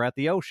scene is they're at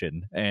the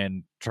ocean,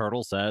 and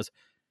Turtle says,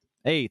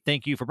 hey,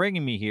 thank you for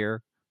bringing me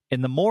here.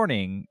 In the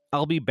morning,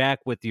 I'll be back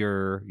with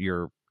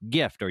your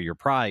gift or your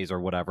prize or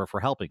whatever for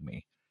helping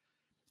me.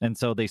 And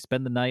so they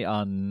spend the night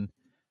on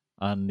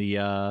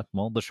the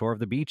the shore of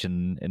the beach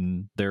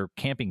in their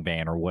camping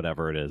van or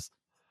whatever it is.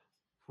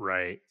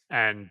 Right.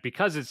 And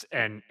because it's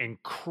an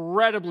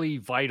incredibly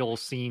vital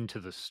scene to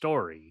the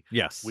story,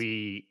 yes,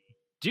 we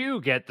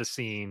do get the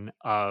scene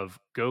of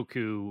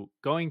Goku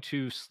going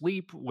to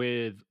sleep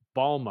with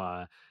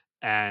Balma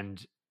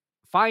and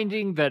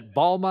finding that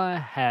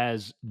Balma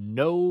has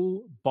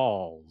no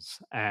balls,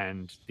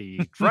 and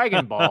the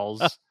Dragon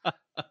Balls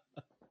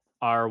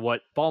are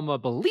what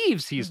Balma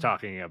believes he's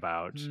talking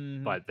about,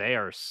 but they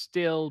are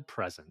still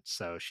present.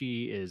 So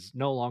she is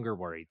no longer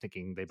worried,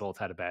 thinking they both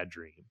had a bad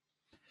dream.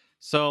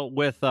 So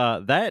with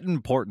that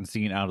important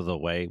scene out of the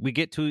way, we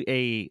get to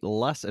a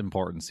less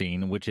important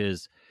scene, which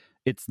is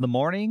It's the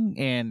morning,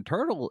 and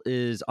Turtle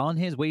is on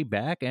his way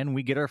back, and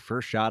we get our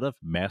first shot of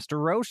Master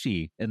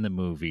Roshi in the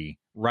movie,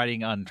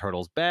 riding on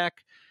Turtle's back.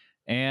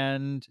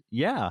 And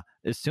yeah,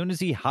 as soon as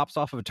he hops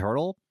off of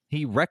Turtle,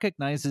 he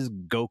recognizes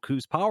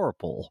Goku's power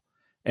pole.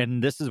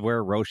 And this is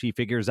where Roshi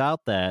figures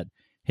out that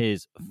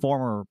his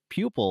former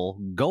pupil,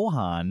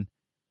 Gohan,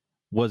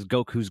 was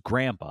Goku's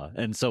grandpa.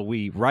 And so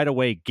we right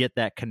away get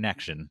that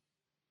connection.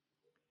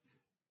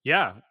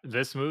 Yeah,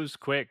 this moves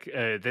quick.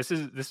 This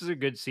is a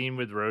good scene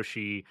with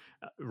Roshi.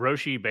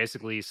 Roshi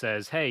basically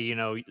says, "Hey,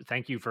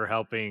 thank you for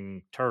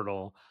helping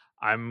Turtle.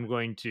 I'm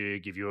going to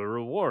give you a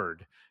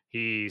reward."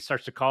 He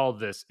starts to call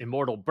this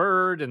immortal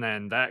bird, and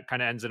then that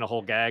kind of ends in a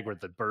whole gag where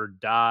the bird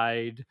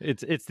died.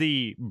 It's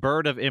the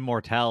bird of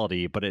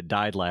immortality, but it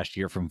died last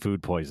year from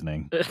food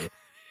poisoning.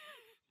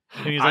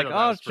 And he's like,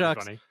 "Oh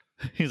shucks."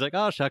 He's like,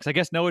 "Oh shucks, I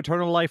guess no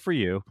eternal life for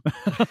you."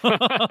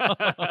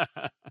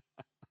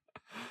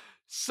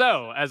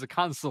 So, as a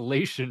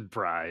consolation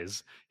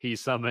prize, he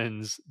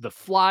summons the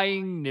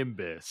flying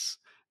Nimbus,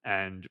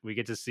 and we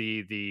get to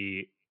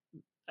see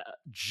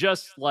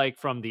just like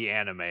from the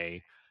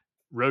anime,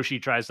 Roshi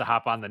tries to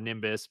hop on the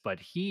Nimbus, but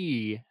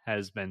he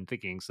has been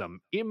thinking some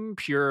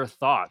impure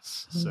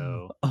thoughts.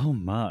 So, oh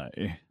my.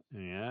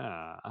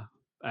 yeah.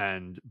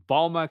 And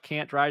Bulma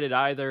can't ride it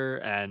either,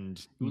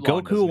 and Oolong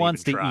Goku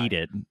wants to eat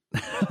it.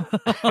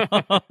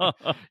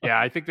 Yeah,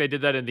 I think they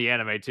did that in the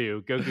anime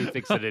too. Goku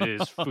thinks that it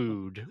is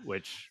food,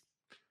 which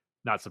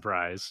not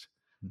surprised.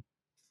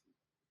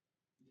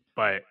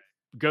 But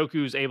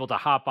Goku's able to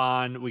hop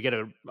on. We get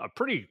a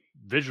pretty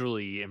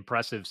visually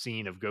impressive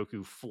scene of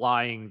Goku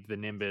flying the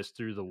Nimbus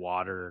through the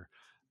water.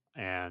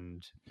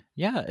 And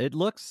yeah, it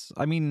looks,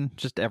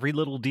 just every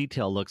little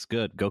detail looks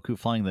good. Goku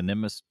flying the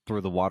Nimbus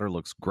through the water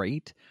looks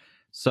great.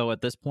 So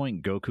at this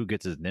point, Goku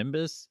gets his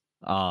Nimbus.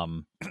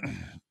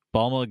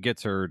 Bulma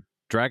gets her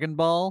Dragon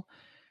Ball,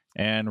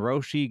 and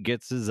Roshi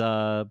gets his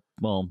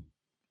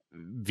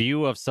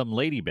view of some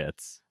lady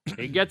bits.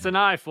 He gets an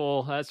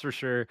eyeful, that's for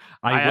sure.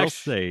 I will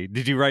say,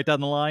 did you write down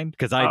the line?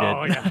 Because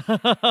I did.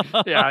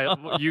 Yeah.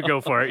 Yeah, you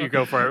go for it.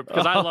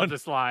 Because I love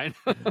this line.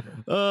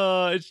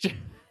 It's just...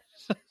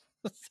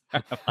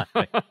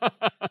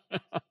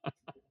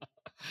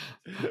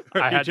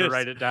 I had to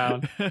write it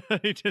down.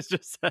 He just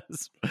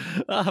says,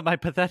 my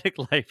pathetic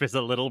life is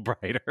a little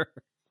brighter.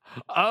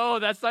 Oh,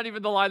 that's not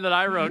even the line that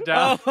I wrote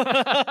down.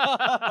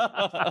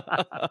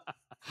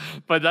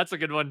 But that's a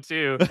good one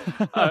too.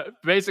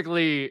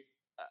 Basically,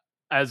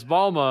 as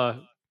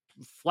Bulma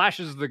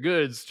flashes the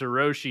goods to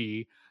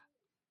Roshi,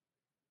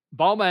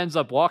 Bulma ends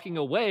up walking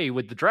away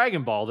with the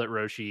Dragon Ball that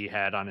Roshi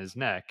had on his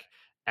neck,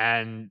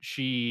 and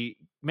she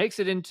makes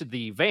it into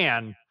the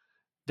van.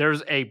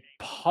 There's a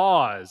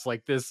pause,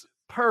 like this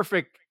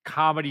perfect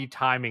comedy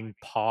timing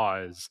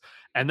pause,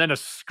 and then a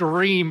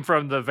scream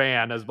from the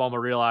van as Bulma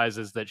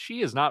realizes that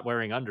she is not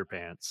wearing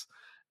underpants.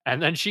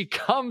 And then she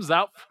comes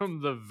out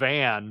from the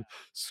van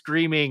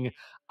screaming,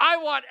 "I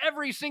want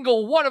every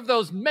single one of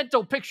those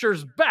mental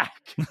pictures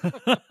back."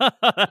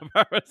 That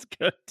part was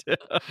good too.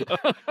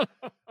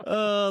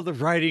 The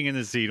writing in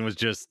the scene was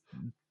just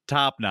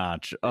top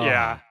notch. Oh.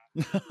 Yeah.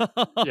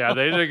 Yeah,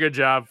 they did a good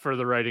job for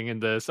the writing in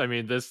this. I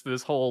mean, this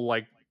whole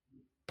like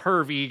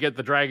pervy get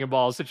the Dragon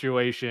Ball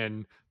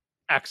situation,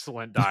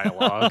 excellent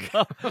dialogue.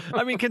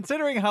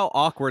 Considering how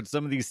awkward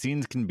some of these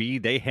scenes can be,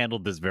 they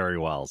handled this very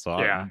well. So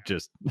yeah.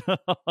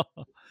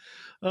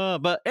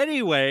 But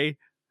anyway,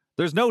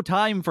 there's no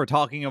time for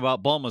talking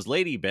about Bulma's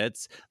lady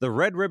bits. The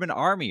Red Ribbon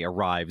Army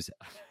arrives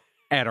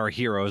at our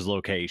hero's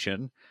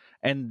location,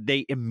 and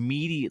they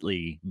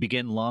immediately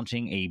begin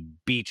launching a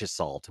beach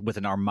assault with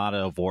an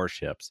armada of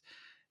warships.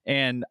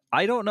 And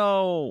I don't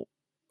know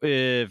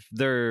if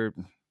they're...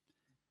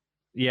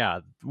 Yeah,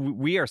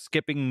 we are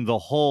skipping the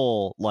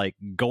whole, like,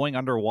 going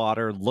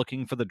underwater,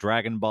 looking for the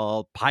Dragon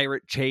Ball,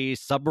 pirate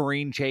chase,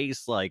 submarine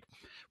chase. Like,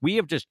 we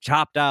have just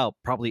chopped out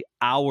probably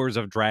hours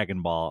of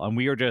Dragon Ball, and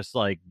we are just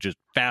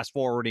fast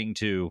forwarding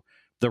to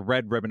the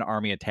Red Ribbon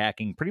Army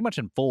attacking pretty much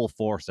in full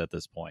force at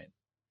this point.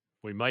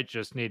 We might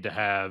just need to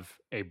have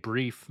a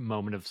brief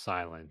moment of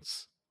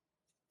silence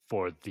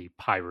for the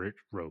pirate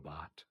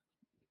robot.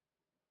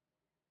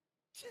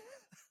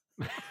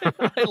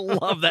 I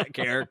love that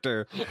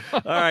character.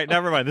 All right,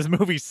 never mind. This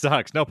movie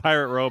sucks. No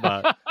pirate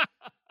robot.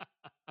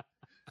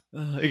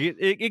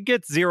 It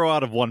gets 0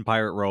 out of 1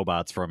 pirate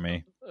robots from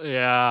me.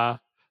 Yeah,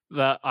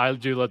 that I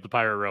do love the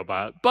pirate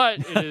robot, but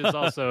it is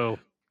also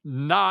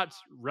not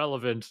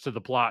relevant to the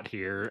plot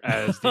here,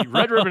 as the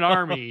Red Ribbon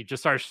Army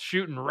just starts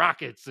shooting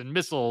rockets and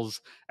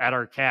missiles at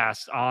our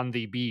cast on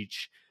the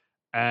beach,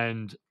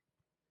 and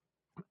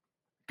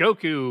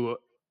Goku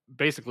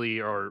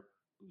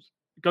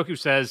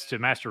says to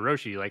Master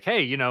Roshi, like,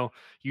 "Hey,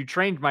 you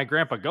trained my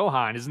grandpa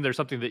Gohan. Isn't there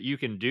something that you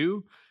can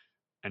do?"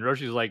 And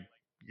Roshi's like,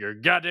 "You're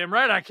goddamn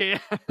right I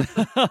can."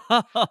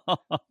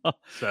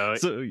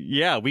 So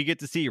yeah, we get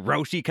to see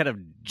Roshi kind of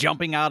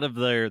jumping out of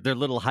their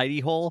little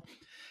hidey hole,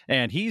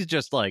 and he's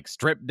just like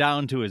stripped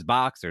down to his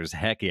boxers.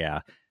 Heck yeah.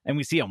 And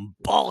we see him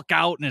bulk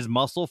out in his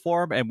muscle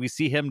form, and we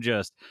see him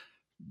just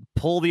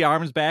pull the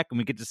arms back, and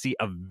we get to see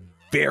a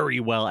very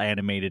well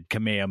animated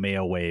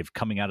Kamehameha wave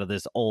coming out of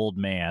this old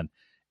man.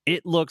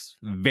 It looks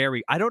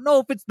very, I don't know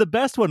if it's the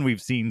best one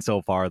we've seen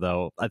so far,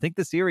 though. I think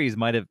the series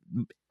might have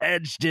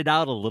edged it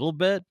out a little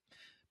bit,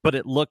 but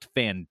it looked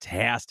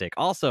fantastic.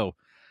 Also,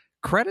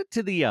 credit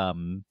to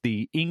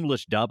the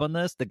English dub on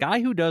this. The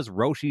guy who does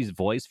Roshi's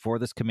voice for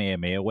this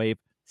Kamehameha wave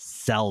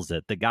sells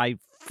it. The guy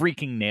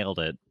freaking nailed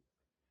it.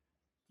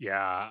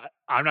 Yeah,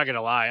 I'm not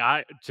gonna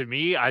lie. To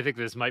me, I think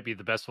this might be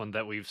the best one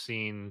that we've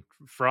seen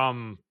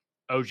from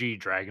OG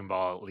Dragon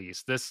Ball. At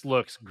least this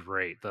looks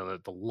great.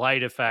 The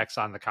light effects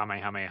on the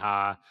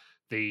Kamehameha,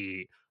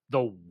 the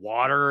the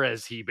water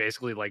as he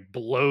basically like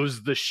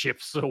blows the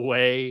ships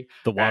away,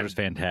 The water's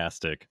and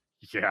fantastic.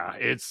 yeah,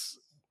 it's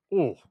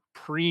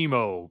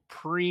primo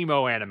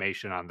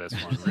animation on this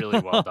one. Really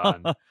well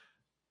done.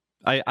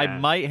 I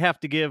And might have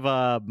to give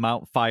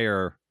Mount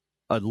Fire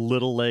a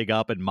little leg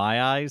up in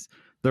my eyes.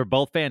 They're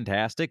both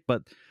fantastic,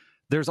 but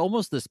there's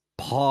almost this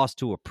pause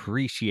to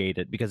appreciate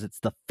it because it's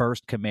the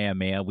first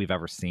Kamehameha we've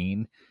ever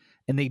seen,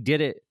 and they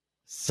did it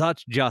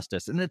such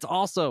justice. And it's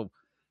also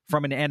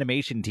from an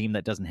animation team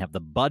that doesn't have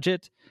the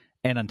budget,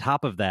 and on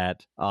top of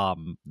that,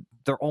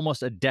 they're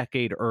almost a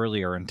decade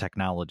earlier in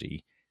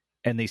technology,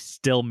 and they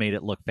still made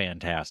it look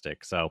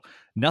fantastic. So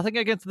nothing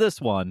against this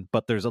one,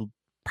 but there's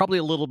probably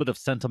a little bit of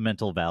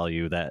sentimental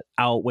value that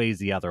outweighs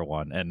the other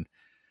one. And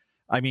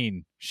I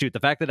mean, shoot, the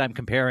fact that I'm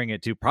comparing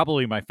it to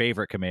probably my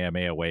favorite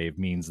Kamehameha wave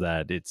means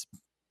that it's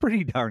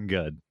pretty darn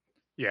good.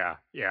 yeah,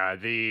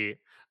 the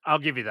I'll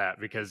give you that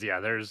because yeah,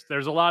 there's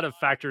a lot of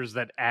factors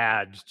that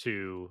add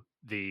to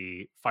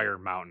the Fire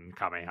Mountain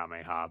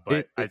Kamehameha,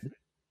 but It,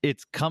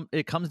 it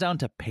it comes down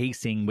to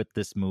pacing with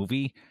this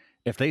movie.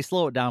 If they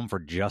slow it down for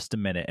just a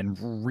minute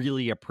and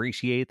really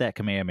appreciate that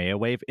Kamehameha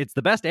wave, it's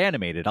the best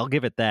animated. I'll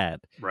give it that.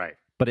 right.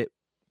 But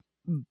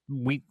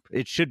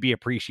it should be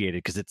appreciated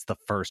because it's the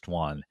first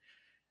one.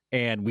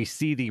 And we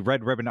see the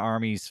Red Ribbon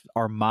Army's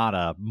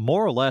armada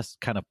more or less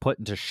kind of put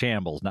into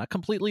shambles, not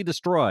completely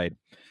destroyed,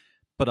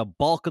 but a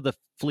bulk of the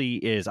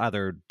fleet is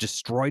either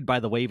destroyed by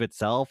the wave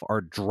itself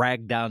or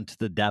dragged down to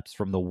the depths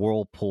from the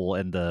whirlpool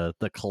and the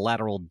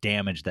collateral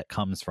damage that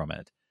comes from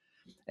it.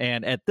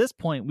 And at this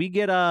point, we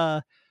get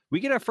our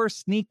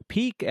first sneak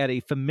peek at a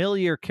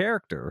familiar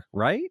character,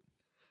 right?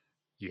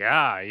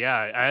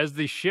 Yeah. As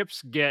the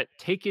ships get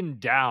taken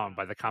down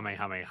by the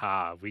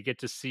Kamehameha, we get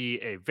to see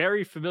a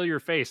very familiar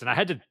face. And I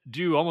had to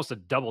do almost a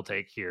double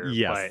take here, but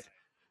Yes.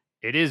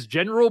 it is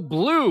General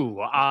Blue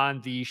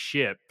on the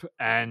ship.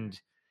 And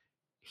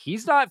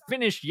he's not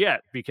finished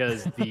yet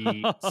because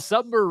the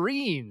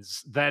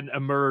submarines then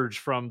emerge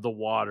from the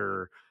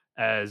water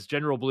as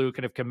General Blue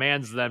kind of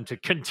commands them to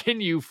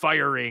continue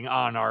firing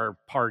on our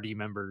party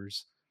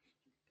members.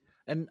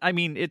 And I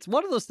mean, it's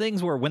one of those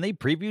things where when they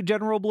previewed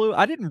General Blue,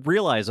 I didn't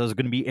realize I was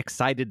going to be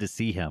excited to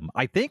see him.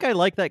 I think I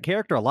like that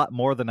character a lot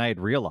more than I had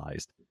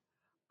realized.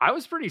 I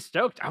was pretty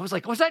stoked. I was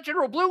like, was that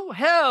General Blue?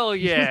 Hell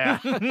yeah.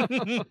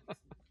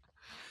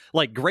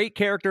 Like, great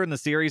character in the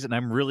series, and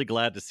I'm really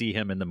glad to see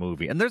him in the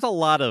movie. And there's a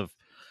lot of,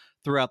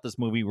 throughout this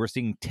movie, we're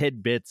seeing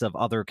tidbits of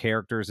other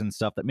characters and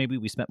stuff that maybe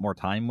we spent more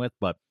time with,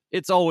 but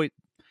it's always,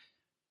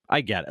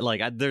 I get it.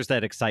 Like, there's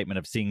that excitement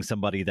of seeing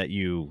somebody that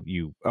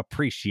you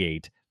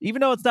appreciate, even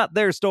though it's not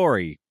their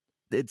story.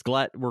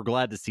 We're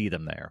glad to see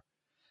them there.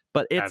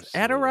 But it's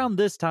at Absolutely. around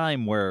this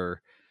time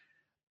where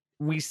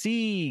we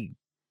see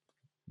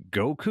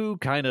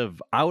Goku kind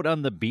of out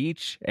on the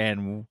beach,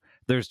 and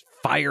there's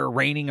fire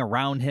raining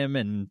around him,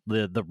 and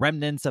the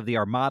remnants of the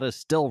armada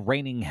still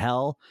raining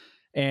hell,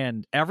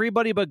 and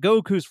everybody but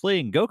Goku's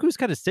fleeing. Goku's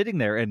kind of sitting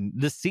there, and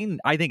this scene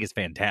I think is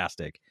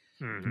fantastic.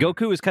 Mhm.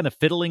 Goku is kind of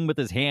fiddling with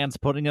his hands,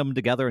 putting them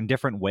together in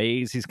different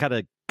ways. He's kind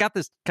of got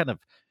this kind of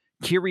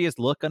curious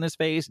look on his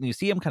face, and you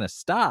see him kind of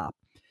stop,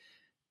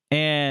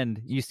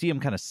 and you see him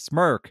kind of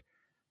smirk,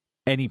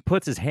 and he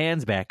puts his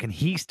hands back, and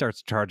he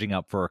starts charging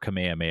up for a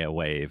Kamehameha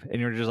wave.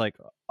 And you're just like,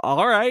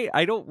 all right,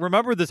 I don't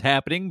remember this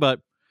happening,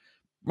 but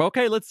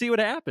okay, let's see what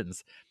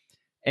happens.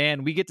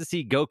 And we get to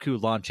see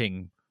Goku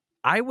launching,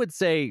 I would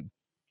say,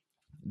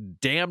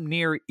 damn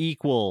near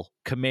equal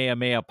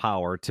Kamehameha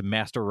power to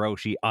Master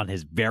Roshi on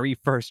his very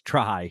first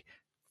try,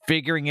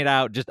 figuring it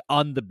out just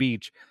on the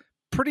beach,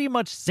 pretty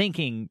much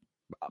sinking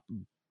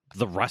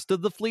the rest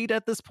of the fleet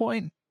at this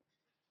point.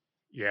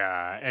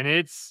 Yeah, and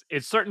it's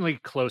certainly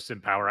close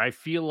in power. I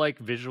feel like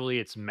visually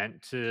it's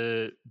meant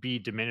to be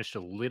diminished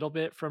a little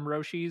bit from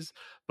Roshi's,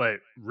 but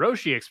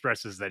Roshi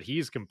expresses that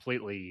he's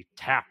completely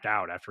tapped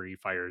out after he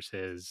fires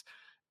his,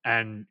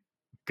 and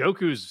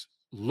Goku's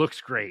looks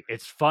great.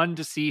 It's fun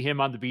to see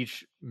him on the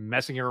beach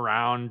messing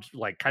around,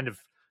 like kind of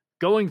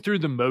going through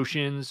the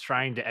motions,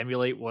 trying to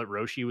emulate what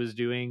Roshi was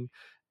doing,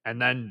 and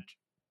then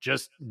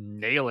just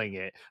nailing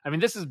it. I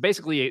mean, this is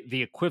basically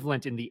the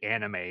equivalent in the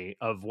anime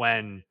of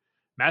when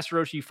Master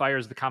Roshi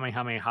fires the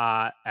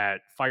Kamehameha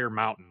at Fire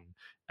Mountain,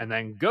 and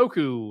then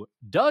Goku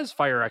does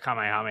fire a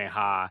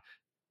Kamehameha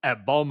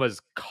at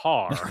Bulma's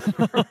car.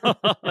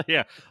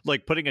 Yeah,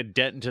 like putting a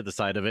dent into the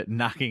side of it,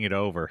 knocking it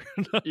over.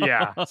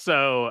 Yeah,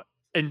 so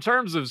in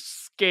terms of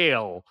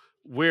scale,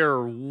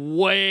 we're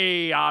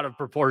way out of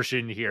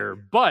proportion here,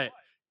 but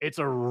it's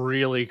a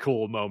really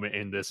cool moment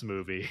in this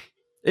movie.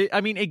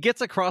 It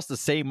gets across the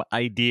same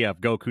idea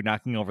of Goku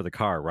knocking over the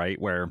car, right?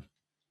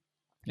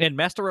 And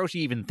Master Roshi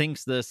even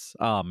thinks this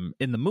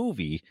in the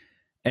movie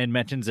and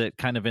mentions it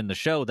kind of in the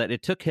show that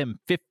it took him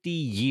 50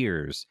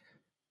 years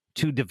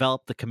to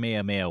develop the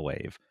Kamehameha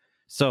wave.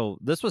 So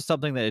this was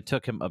something that it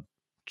took him a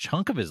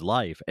chunk of his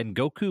life, and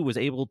Goku was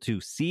able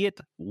to see it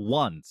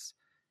once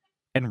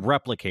and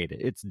replicate it.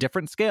 It's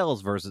different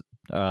scales versus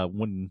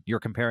when you're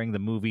comparing the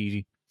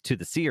movie to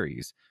the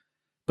series,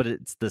 but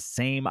it's the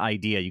same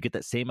idea. You get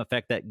that same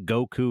effect that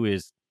Goku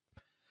is,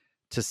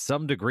 to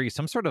some degree,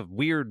 some sort of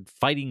weird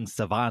fighting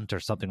savant or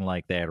something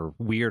like that, or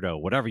weirdo,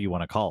 whatever you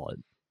want to call it.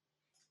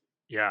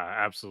 Yeah,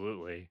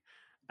 absolutely.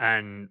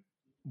 And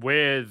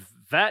with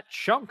that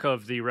chunk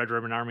of the Red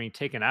Ribbon Army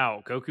taken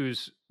out,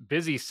 Goku's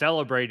busy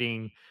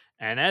celebrating.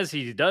 And as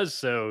he does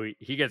so,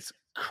 he gets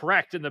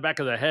cracked in the back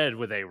of the head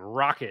with a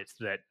rocket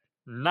that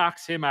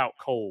knocks him out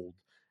cold.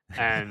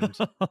 And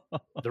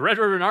the Red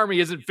Ribbon Army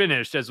isn't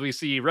finished as we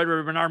see Red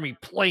Ribbon Army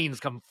planes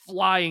come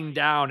flying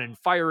down and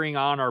firing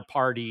on our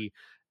party.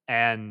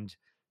 And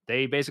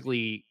they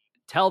basically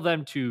tell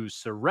them to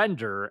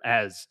surrender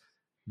as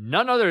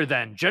none other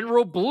than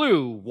General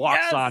Blue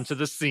walks onto Yes!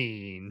 the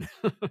scene.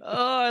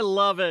 Oh, I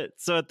love it.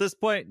 So at this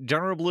point,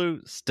 General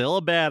Blue, still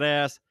a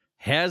badass,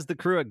 has the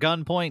crew at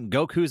gunpoint.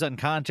 Goku's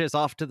unconscious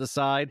off to the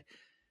side.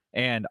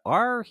 And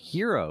our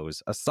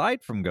heroes,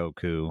 aside from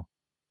Goku,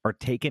 are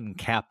taken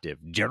captive.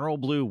 General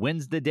Blue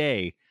wins the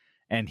day,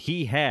 and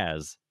he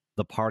has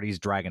the party's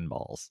Dragon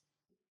Balls.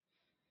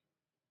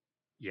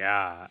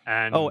 Yeah,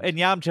 Oh, and and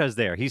Yamcha's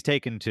there. He's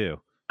taken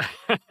too.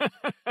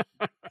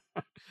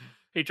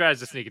 he tries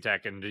to sneak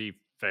attack and he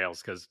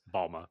fails because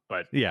Balma.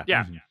 But Yeah.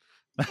 yeah,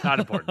 not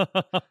important.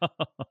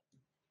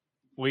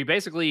 We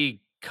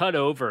basically cut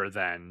over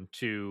then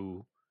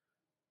to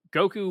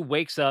Goku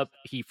wakes up,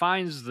 he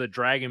finds the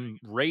dragon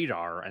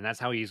radar, and that's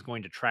how he's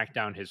going to track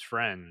down his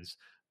friends.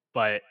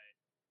 But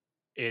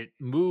it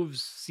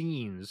moves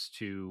scenes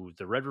to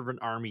the Red Ribbon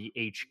Army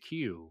HQ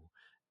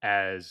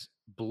as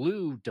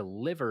Blue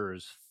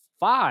delivers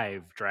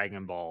 5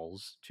 Dragon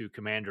Balls to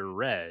Commander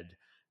Red,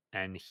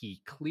 and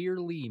he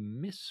clearly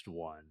missed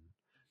one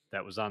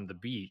that was on the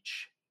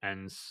beach.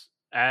 And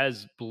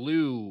as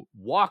Blue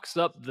walks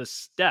up the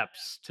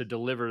steps to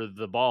deliver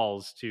the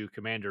balls to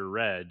Commander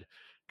Red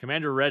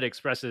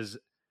expresses,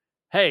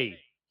 "Hey,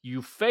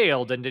 you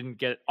failed and didn't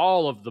get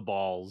all of the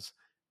balls.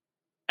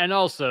 And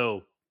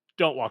also,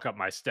 don't walk up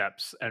my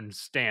steps and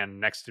stand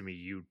next to me,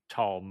 you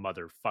tall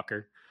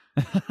motherfucker."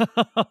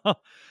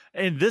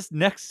 And this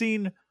next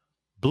scene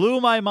blew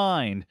my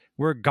mind,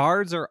 where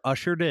guards are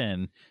ushered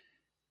in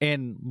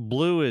and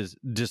Blue is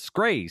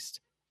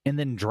disgraced and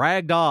then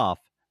dragged off.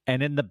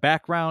 And in the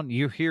background,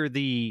 you hear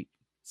the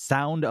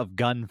sound of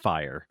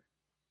gunfire.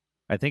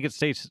 I think it's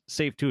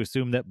safe to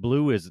assume that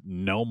Blue is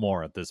no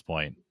more at this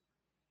point.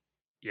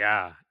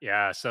 Yeah,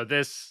 yeah. So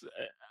this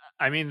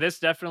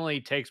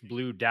definitely takes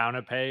Blue down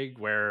a peg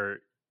where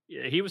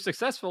he was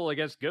successful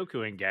against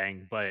Goku and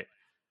gang, but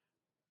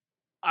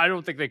I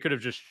don't think they could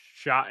have just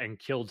shot and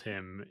killed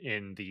him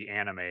in the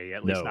anime,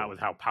 at least not No. with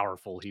how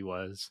powerful he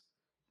was.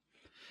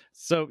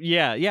 So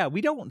yeah,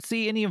 we don't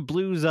see any of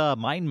Blue's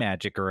mind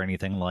magic or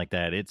anything like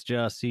that. It's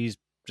just he's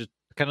just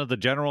kind of the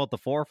general at the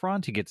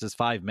forefront. He gets his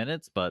 5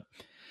 minutes, but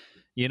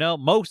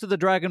most of the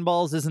Dragon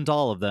Balls isn't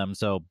all of them.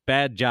 So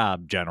bad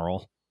job,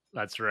 General.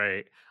 That's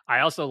right. I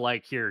also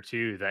like here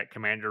too that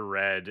Commander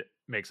Red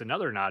makes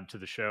another nod to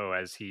the show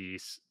as he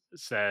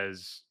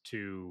says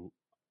to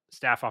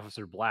Staff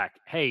Officer Black,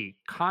 "Hey,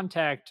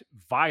 contact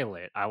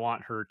Violet. I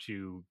want her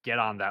to get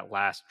on that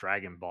last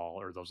Dragon Ball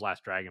or those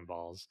last Dragon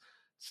Balls."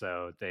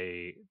 So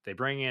they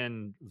bring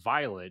in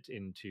Violet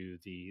into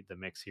the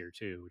mix here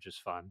too, which is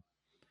fun.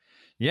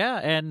 Yeah,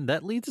 and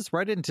that leads us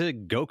right into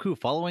Goku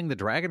following the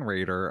Dragon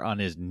Raider on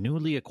his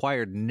newly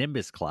acquired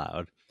Nimbus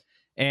Cloud.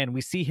 And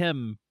we see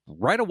him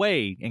right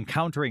away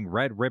encountering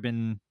Red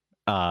Ribbon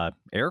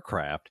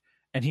aircraft,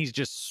 and he's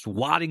just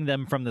swatting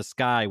them from the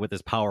sky with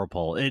his power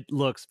pole. It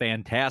looks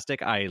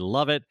fantastic. I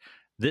love it.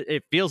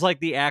 It feels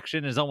like the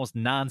action is almost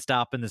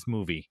nonstop in this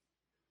movie.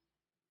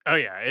 Oh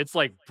yeah, it's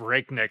like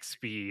breakneck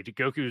speed.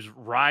 Goku's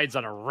rides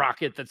on a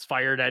rocket that's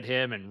fired at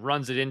him and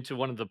runs it into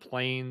one of the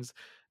planes,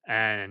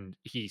 and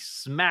he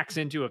smacks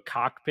into a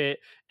cockpit.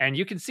 And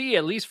you can see,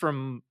 at least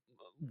from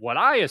what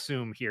I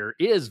assume here,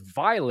 is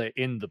Violet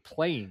in the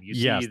plane. You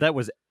Yes, see, that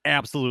was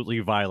absolutely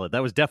Violet.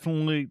 That was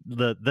definitely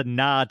the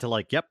nod to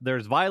like, yep,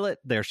 there's Violet,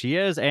 there she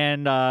is,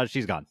 and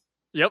she's gone.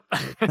 yep,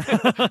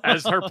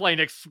 as her plane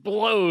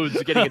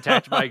explodes, getting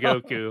attacked by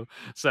Goku.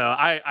 So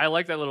I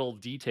like that little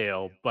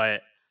detail,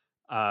 but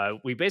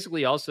we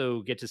basically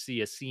also get to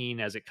see a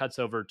scene as it cuts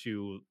over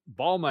to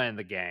Balma and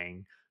the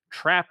gang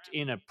trapped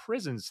in a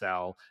prison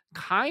cell,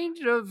 kind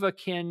of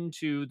akin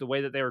to the way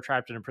that they were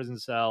trapped in a prison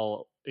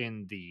cell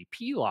in the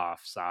Pilaf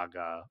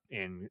saga,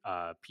 in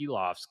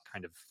Pilaf's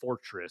kind of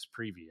fortress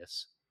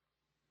previous.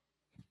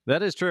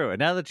 That is true. And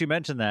now that you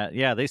mention that,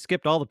 yeah, they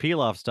skipped all the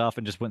peel off stuff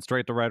and just went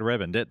straight to Red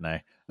Ribbon, didn't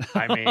they?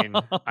 I mean,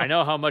 I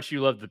know how much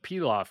you love the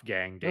Peel Off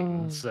Gang,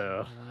 Dayton, Uh,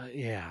 so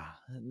yeah,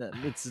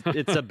 it's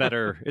a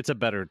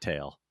better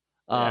tale.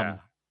 yeah. Um,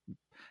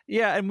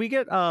 yeah, and we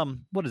get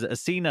what is it? A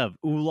scene of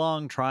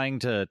Oolong trying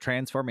to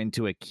transform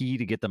into a key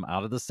to get them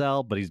out of the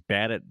cell, but he's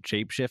bad at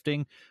shape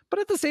shifting. But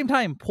at the same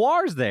time,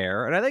 Poir's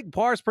there, and I think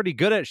Poir's pretty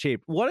good at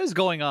shape. What is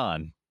going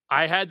on?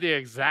 I had the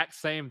exact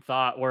same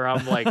thought where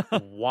I'm like,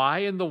 why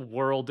in the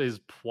world is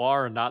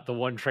Poir not the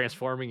one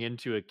transforming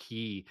into a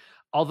key?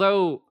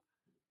 Although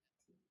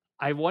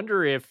I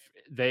wonder if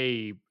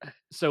they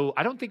so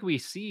I don't think we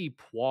see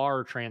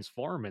Poir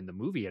transform in the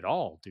movie at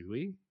all, do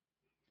we?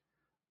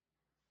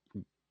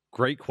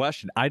 Great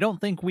question. I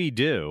don't think we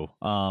do.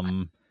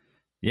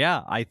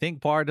 Yeah, I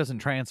think Poir doesn't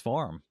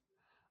transform.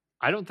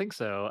 I don't think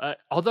so.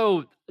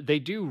 Although they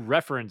do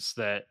reference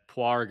that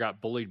Poir got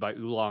bullied by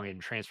Oolong in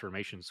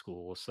transformation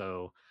school.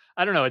 So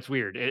I don't know. It's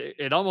weird.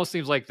 It almost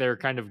seems like they're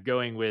kind of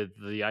going with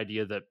the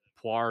idea that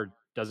Poir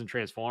doesn't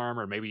transform,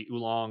 or maybe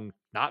Oolong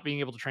not being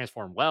able to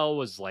transform well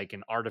was like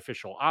an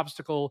artificial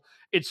obstacle.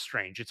 It's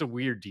strange. It's a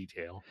weird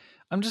detail.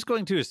 I'm just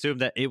going to assume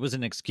that it was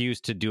an excuse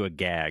to do a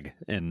gag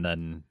and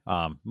then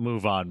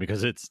move on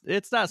because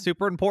it's not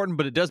super important,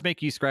 but it does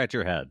make you scratch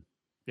your head.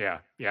 Yeah,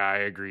 I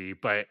agree.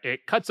 But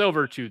it cuts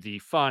over to the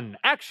fun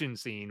action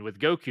scene with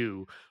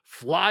Goku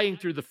flying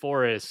through the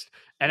forest.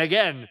 And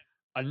again,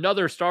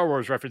 another Star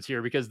Wars reference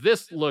here because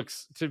this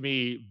looks to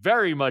me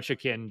very much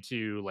akin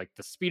to like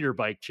the speeder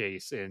bike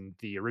chase in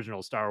the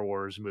original Star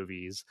Wars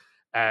movies,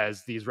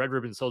 as these Red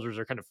Ribbon soldiers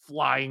are kind of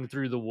flying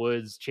through the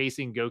woods,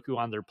 chasing Goku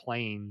on their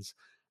planes.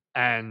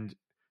 And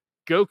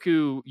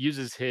Goku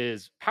uses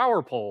his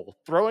power pole,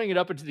 throwing it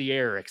up into the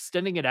air,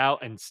 extending it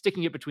out, and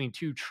sticking it between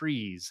two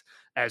trees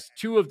as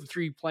two of the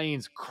three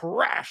planes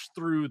crash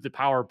through the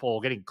power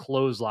pole, getting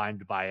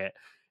clotheslined by it.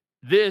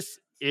 This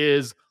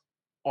is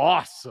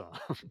awesome.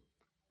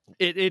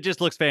 It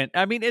just looks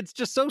I mean, it's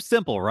just so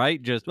simple, right?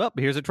 Just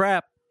here's a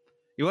trap.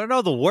 You want to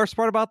know the worst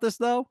part about this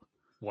though?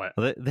 What?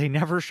 They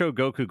never show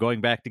Goku going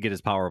back to get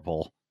his power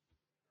pole.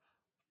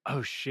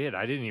 Oh shit,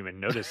 I didn't even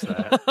notice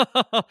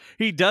that.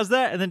 He does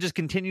that and then just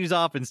continues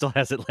off and still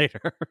has it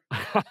later.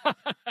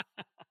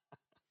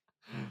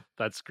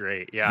 That's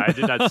great. Yeah, I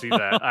did not see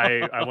that.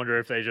 I wonder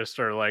if they just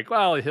are like,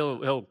 well,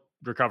 he'll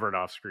recover it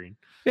off screen.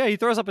 Yeah, he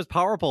throws up his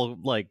power pole,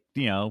 like,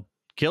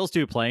 kills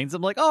two planes.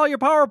 I'm like, oh, your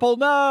power pole,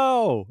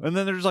 no. And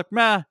then they're just like,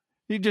 nah,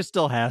 he just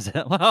still has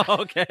it.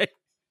 Okay.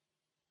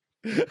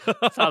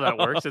 That's how that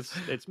works.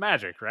 It's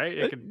magic, right?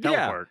 It can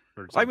teleport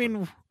or something. I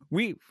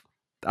mean,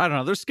 I don't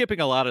know. They're skipping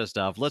a lot of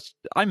stuff.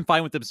 I'm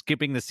fine with them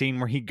skipping the scene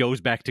where he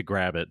goes back to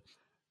grab it.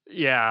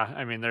 Yeah,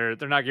 I mean they're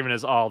not giving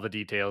us all the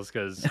details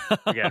because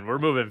again we're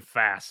moving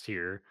fast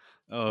here.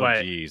 Oh,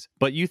 But geez.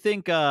 But you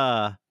think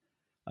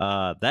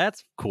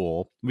that's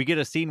cool. We get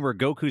a scene where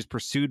Goku's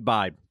pursued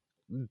by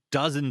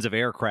dozens of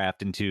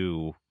aircraft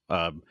into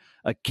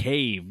a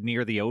cave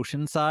near the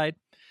ocean side.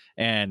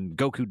 And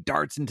Goku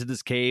darts into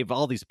this cave.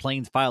 All these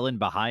planes file in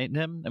behind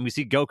him. And we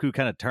see Goku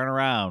kind of turn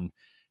around,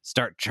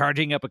 start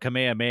charging up a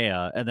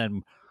Kamehameha. And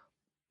then,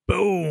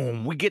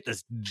 boom, we get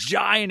this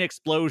giant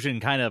explosion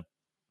kind of,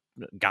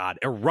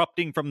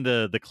 erupting from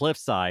the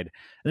cliffside.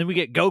 And then we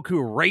get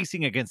Goku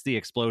racing against the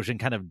explosion,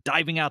 kind of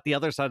diving out the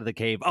other side of the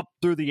cave, up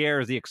through the air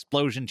as the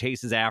explosion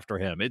chases after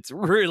him. It's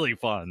really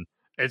fun.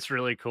 it's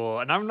really cool.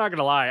 And I'm not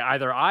gonna lie,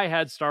 either I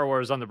had Star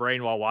Wars on the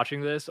brain while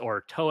watching this,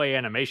 or Toei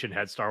Animation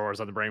had Star Wars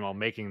on the brain while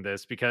making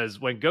this, because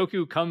when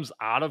Goku comes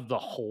out of the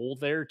hole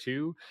there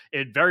too,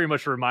 it very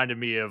much reminded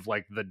me of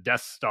like the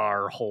Death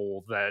Star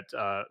hole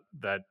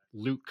that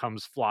Luke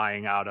comes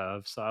flying out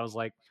of. So I was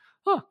like,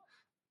 huh.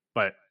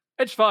 But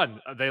it's fun.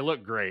 They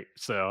look great,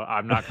 so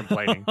I'm not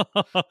complaining.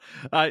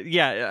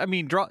 Yeah, I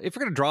mean, if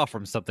you're gonna draw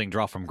from something,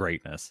 draw from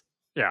greatness.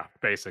 Yeah,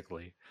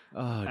 basically. Oh,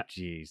 Uh,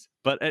 geez.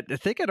 But I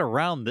think at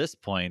around this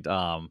point,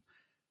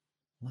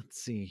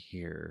 let's see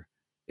here.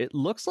 It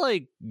looks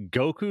like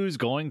Goku's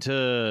going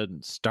to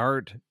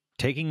start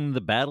taking the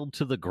battle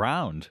to the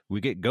ground. We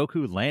get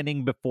Goku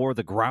landing before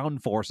the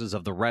ground forces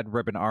of the Red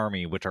Ribbon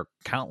Army, which are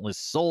countless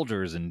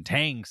soldiers and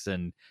tanks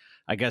and,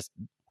 I guess,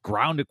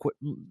 ground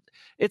equipment.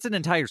 It's an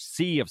entire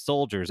sea of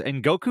soldiers.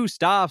 And Goku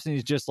stops and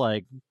he's just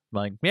like,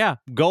 yeah,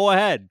 go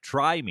ahead,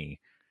 try me.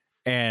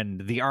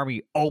 And the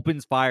army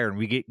opens fire, and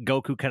we get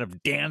Goku kind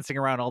of dancing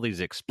around all these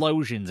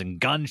explosions and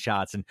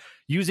gunshots and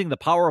using the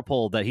power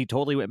pole that he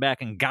totally went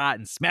back and got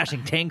and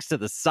smashing tanks to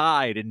the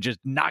side and just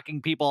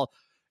knocking people.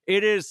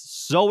 It is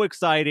so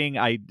exciting.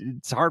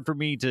 It's hard for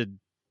me to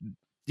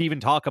even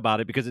talk about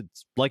it because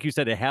it's, like you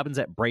said, it happens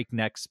at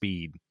breakneck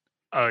speed.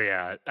 Oh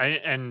yeah,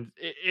 and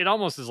it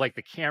almost is like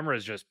the camera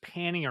is just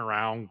panning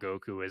around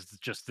Goku as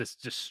just this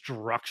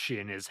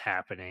destruction is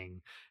happening,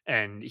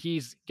 and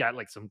he's got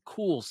like some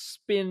cool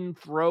spin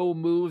throw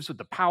moves with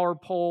the power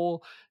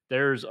pole.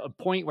 There's a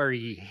point where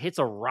he hits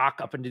a rock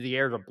up into the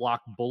air to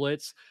block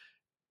bullets.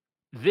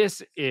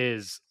 This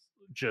is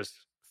just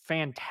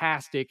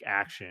fantastic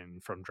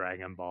action from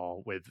Dragon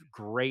Ball with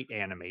great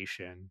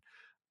animation,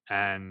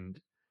 and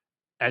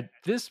At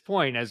this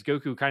point, as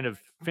Goku kind of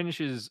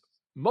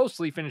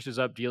mostly finishes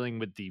up dealing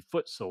with the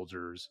foot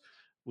soldiers,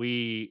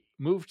 we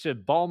move to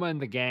Bulma and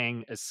the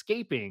gang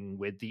escaping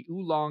with the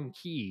Oolong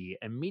Key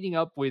and meeting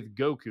up with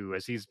Goku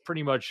as he's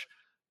pretty much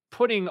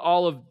putting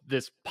all of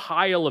this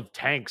pile of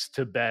tanks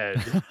to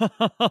bed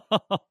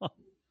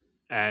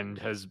and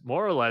has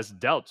more or less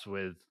dealt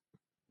with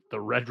the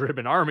Red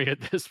Ribbon Army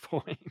at this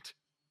point.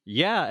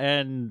 Yeah,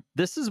 and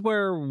this is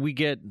where we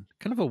get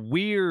kind of a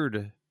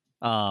weird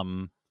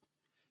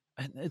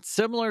it's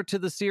similar to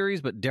the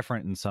series but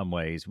different in some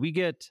ways. We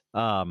get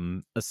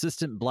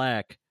Assistant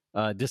Black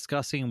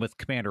discussing with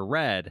Commander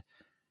Red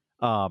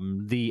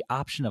the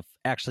option of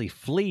actually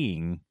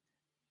fleeing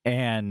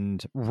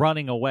and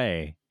running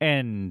away.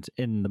 And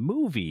in the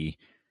movie,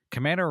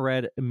 Commander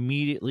Red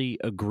immediately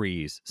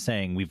agrees,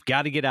 saying, "We've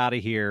got to get out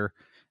of here,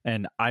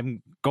 and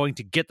I'm going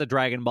to get the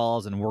Dragon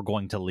Balls, and we're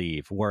going to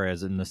leave."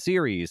 Whereas in the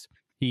series,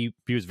 he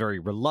was very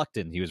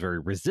reluctant. He was very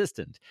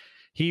resistant.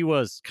 He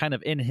was kind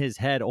of in his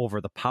head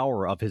over the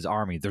power of his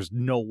army. There's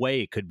no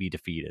way it could be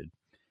defeated.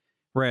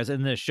 Whereas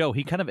in this show,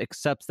 he kind of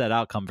accepts that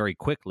outcome very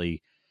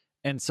quickly.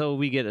 And so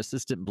we get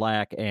Assistant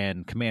Black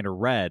and Commander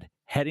Red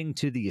heading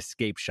to the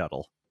escape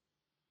shuttle.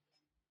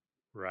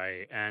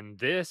 Right. And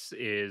this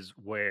is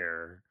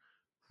where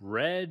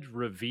Red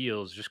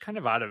reveals, just kind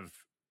of out of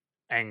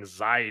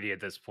anxiety at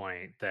this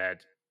point,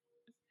 that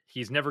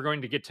he's never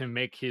going to get to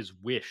make his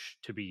wish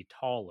to be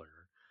taller.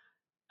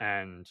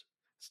 And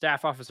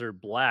Staff Officer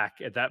Black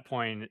at that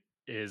point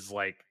is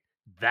like,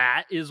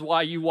 that is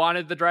why you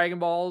wanted the Dragon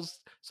Balls,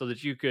 so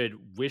that you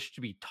could wish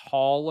to be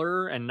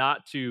taller and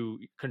not to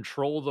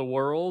control the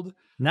world.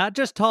 Not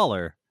just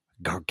taller,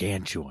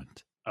 gargantuan.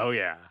 Oh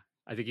yeah.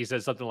 I think he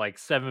said something like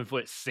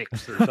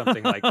 7'6" or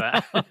something like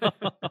that.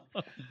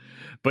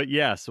 But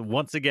yes,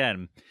 once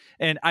again,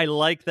 and I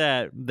like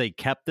that they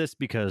kept this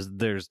because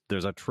there's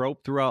a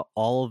trope throughout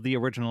all of the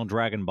original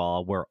Dragon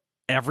Ball where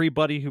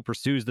everybody who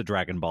pursues the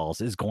Dragon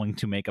Balls is going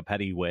to make a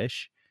petty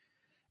wish.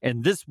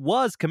 And this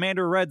was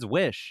Commander Red's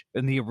wish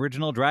in the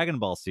original Dragon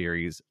Ball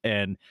series,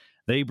 and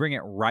they bring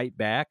it right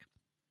back,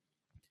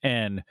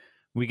 and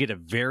we get a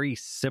very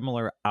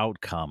similar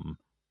outcome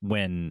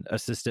when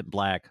Assistant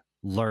Black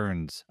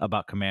learns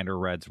about Commander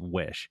Red's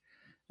wish,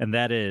 and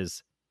that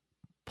is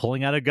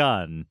pulling out a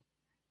gun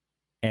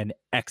and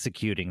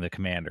executing the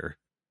commander.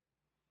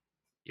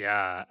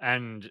 Yeah,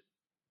 and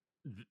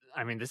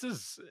I mean, this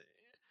is,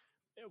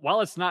 while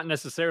it's not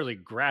necessarily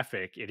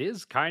graphic, it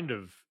is kind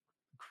of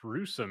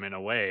gruesome in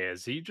a way,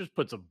 as he just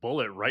puts a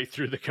bullet right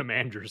through the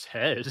commander's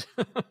head.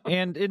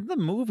 And in the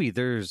movie,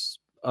 there's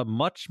a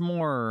much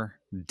more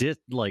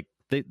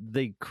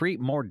they create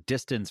more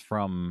distance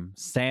from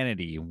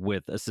sanity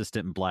with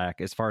Assistant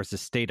Black as far as the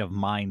state of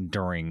mind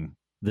during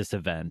this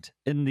event.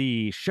 In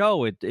the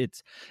show,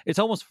 it's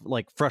almost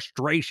like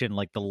frustration,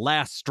 like the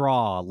last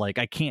straw, like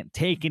I can't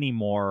take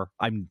anymore,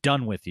 I'm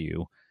done with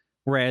you.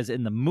 Whereas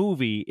in the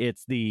movie,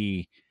 it's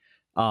the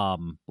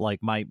like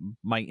my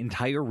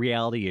entire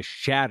reality is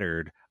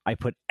shattered, I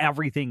put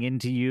everything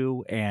into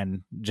you,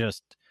 and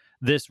just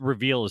this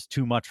reveal is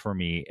too much for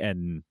me,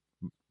 and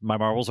my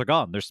marbles are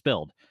gone, they're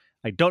spilled.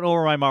 I don't know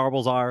where my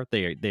marbles are.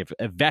 They've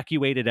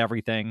evacuated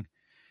everything,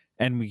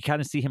 and we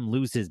kind of see him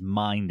lose his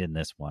mind in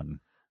this one.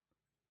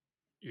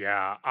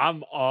 Yeah,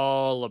 I'm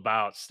all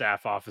about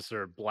Staff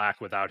Officer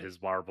Black without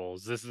his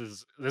marbles. This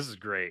is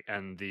great,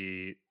 and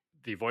the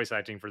voice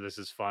acting for this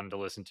is fun to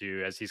listen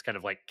to, as he's kind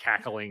of like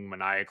cackling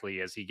maniacally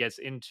as he gets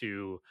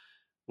into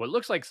what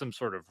looks like some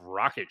sort of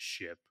rocket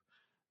ship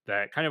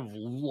that kind of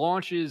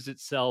launches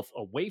itself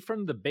away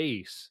from the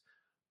base,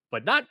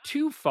 but not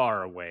too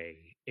far away.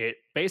 It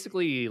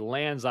basically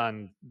lands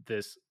on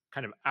this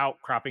kind of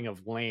outcropping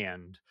of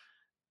land.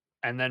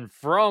 And then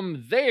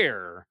from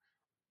there,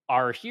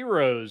 our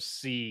heroes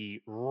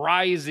see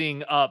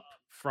rising up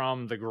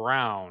from the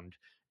ground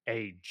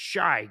a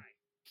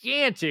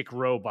gigantic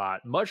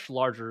robot, much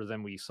larger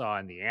than we saw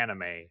in the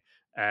anime,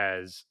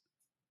 as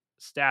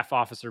Staff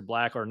Officer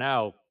Black, or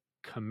now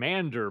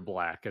Commander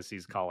Black, as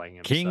he's calling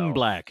himself. King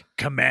Black,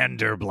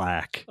 Commander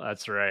Black.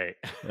 That's right.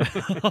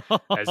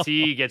 As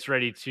he gets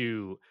ready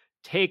to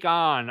take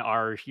on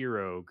our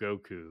hero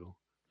Goku.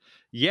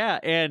 Yeah,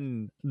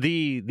 and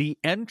the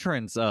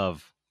entrance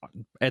of,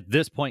 at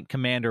this point,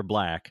 Commander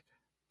Black,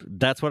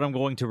 that's what I'm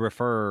going to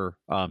refer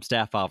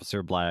Staff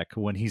Officer Black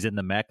when he's in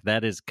the mech.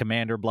 That is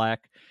Commander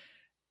Black.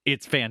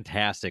 It's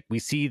fantastic. We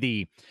see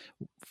the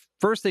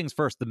first things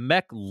first, the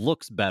mech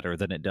looks better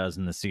than it does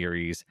in the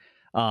series.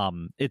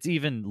 It's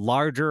even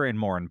larger and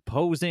more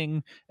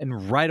imposing,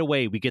 and right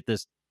away we get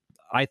this,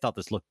 I thought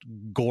this looked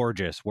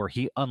gorgeous, where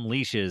he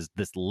unleashes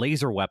this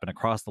laser weapon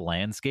across the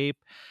landscape,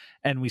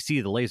 and we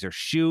see the laser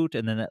shoot,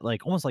 and then that,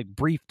 like, almost like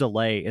brief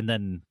delay, and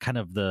then kind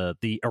of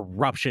the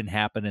eruption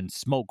happen and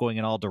smoke going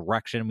in all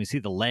direction. We see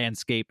the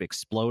landscape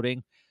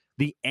exploding.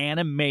 The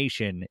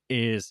animation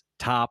is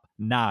top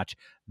notch.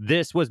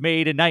 This was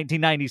made in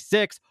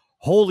 1996.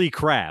 Holy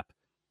crap.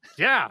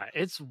 Yeah,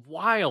 it's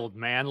wild,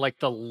 man. Like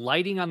the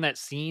lighting on that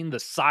scene, the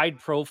side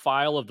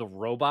profile of the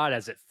robot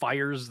as it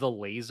fires the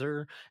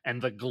laser,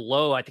 and the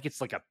glow. I think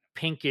it's like a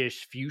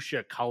pinkish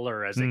fuchsia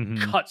color as it Hmm.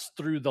 cuts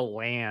through the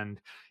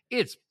land.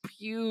 It's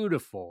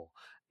beautiful.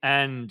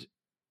 And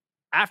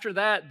after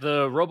that,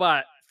 the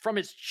robot from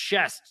its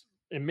chest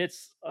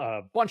emits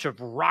a bunch of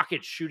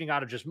rockets shooting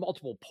out of just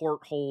multiple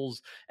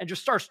portholes and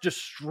just starts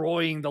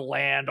destroying the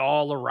land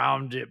all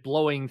around it,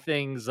 blowing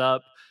things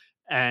up.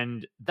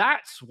 And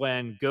that's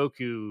when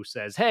Goku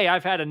says, "Hey,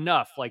 I've had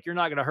enough. Like, you're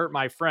not going to hurt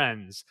my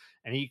friends."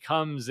 And he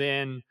comes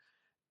in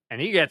and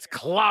he gets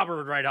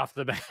clobbered right off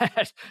the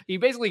bat. He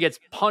basically gets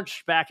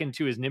punched back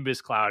into his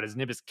Nimbus cloud as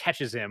Nimbus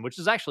catches him, which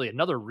is actually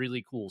another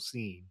really cool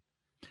scene.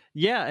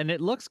 Yeah, and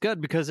it looks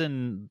good because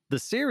in the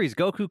series,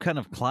 Goku kind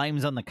of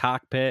climbs on the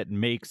cockpit and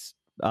makes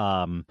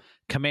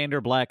Commander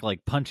Black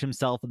like punch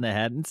himself in the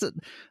head. And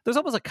there's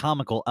almost a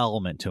comical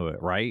element to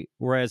it, right?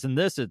 Whereas in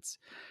this,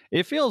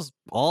 it feels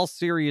all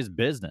serious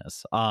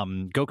business.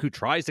 Goku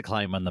tries to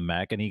climb on the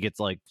mech and he gets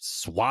like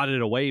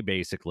swatted away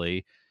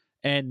basically.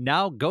 And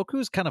now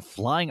Goku's kind of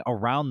flying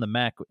around the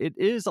mech. It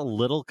is a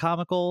little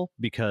comical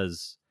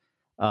because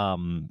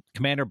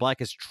Commander Black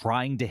is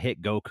trying to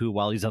hit Goku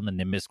while he's on the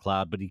Nimbus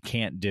cloud, but he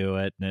can't do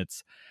it, and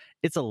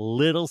it's a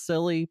little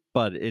silly,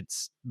 but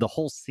it's the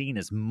whole scene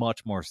is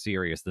much more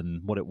serious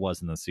than what it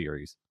was in the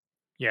series.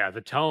 Yeah,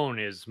 the tone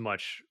is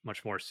much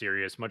more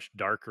serious, much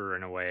darker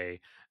in a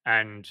way,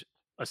 and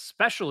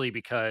especially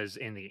because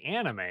in the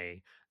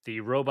anime,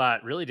 the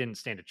robot really didn't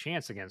stand a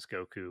chance against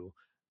Goku.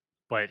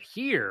 But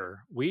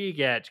here we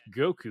get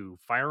Goku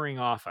firing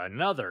off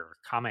another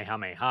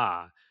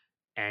Kamehameha,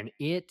 and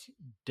it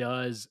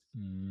does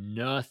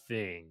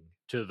nothing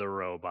to the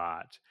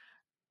robot.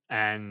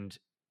 And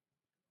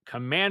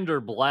Commander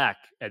Black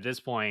at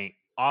this point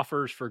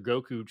offers for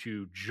Goku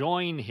to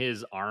join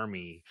his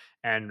army.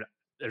 And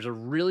there's a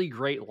really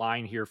great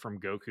line here from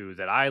Goku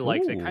that I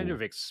like that kind Ooh.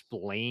 of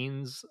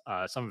explains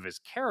some of his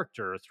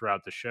character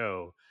throughout the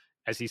show.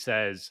 As he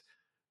says,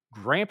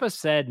 "Grandpa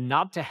said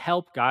not to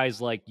help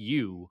guys like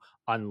you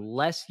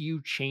unless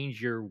you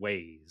change your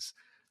ways."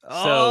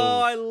 Oh, So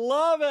I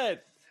love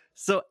it.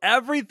 So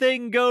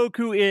everything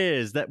Goku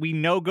is that we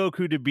know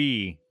Goku to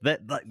be,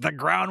 that the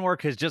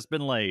groundwork has just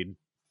been laid.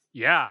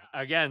 yeah,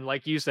 again,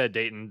 like you said,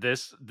 Dayton,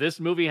 this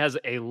movie has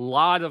a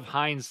lot of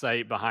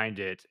hindsight behind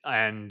it,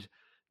 and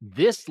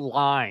this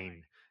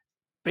line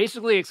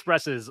basically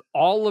expresses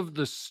all of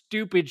the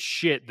stupid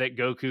shit that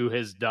Goku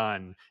has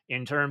done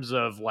in terms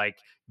of like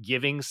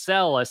giving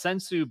Cell a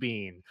sensu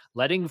bean,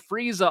 letting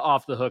Frieza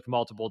off the hook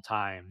multiple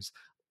times,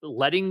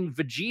 letting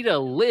Vegeta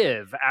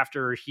live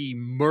after he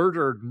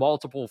murdered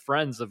multiple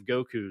friends of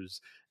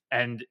Goku's.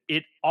 And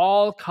it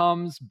all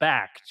comes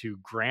back to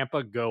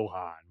Grandpa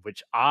Gohan,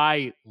 which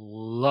I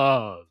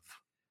love.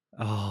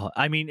 Oh,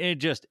 I mean,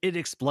 it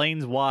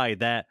explains why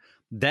that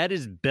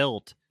is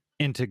built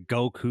into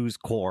Goku's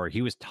core.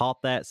 He was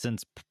taught that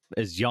since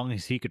as young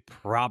as he could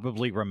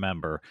probably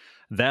remember.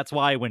 That's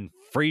why when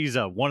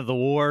Frieza, one of the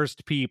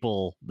worst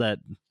people that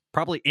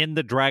probably in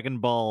the Dragon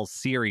Ball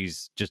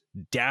series, just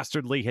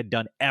dastardly had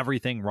done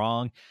everything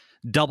wrong,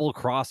 double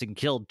crossing,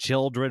 killed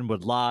children,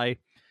 would lie.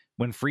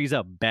 When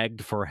Frieza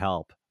begged for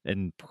help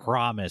and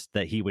promised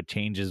that he would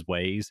change his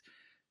ways,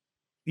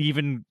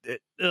 even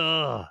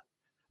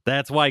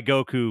that's why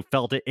Goku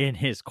felt it in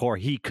his core.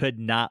 He could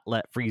not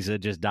let Frieza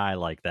just die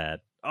like that.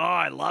 Oh,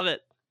 I love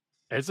it.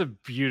 It's a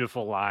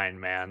beautiful line,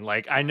 man.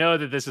 Like, I know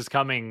that this is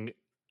coming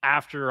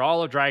after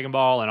all of Dragon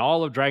Ball and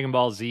all of Dragon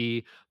Ball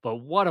Z, but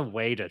what a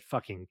way to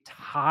fucking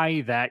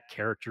tie that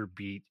character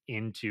beat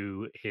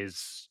into his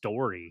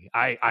story.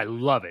 I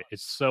love it.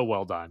 It's so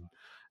well done.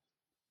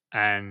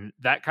 And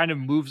that kind of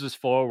moves us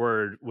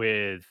forward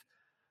with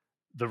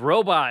the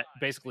robot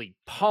basically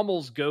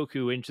pummels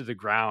Goku into the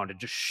ground and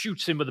just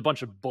shoots him with a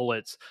bunch of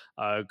bullets.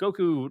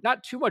 Goku,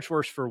 not too much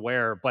worse for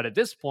wear, but at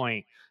this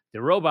point,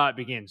 the robot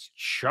begins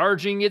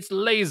charging its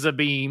laser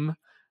beam,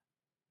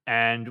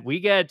 and we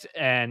get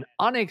an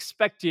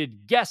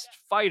unexpected guest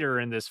fighter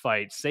in this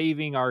fight,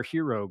 saving our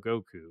hero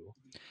Goku.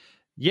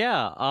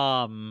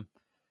 Yeah,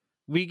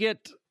 we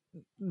get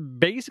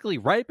basically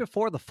right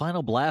before the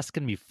final blast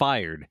can be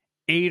fired,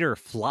 Ader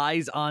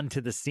flies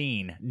onto the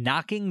scene,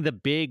 knocking the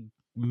big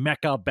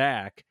mecha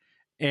back.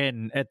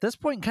 And at this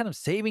point, kind of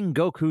saving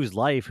Goku's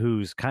life,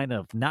 who's kind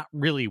of not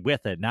really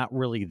with it, not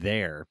really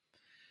there.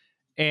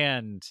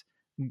 And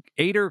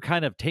Ader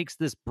kind of takes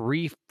this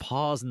brief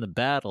pause in the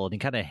battle and he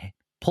kind of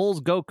pulls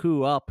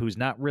Goku up, who's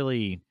not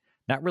really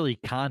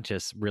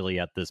conscious really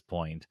at this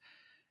point.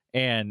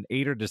 And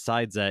Ader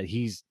decides that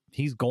he's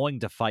going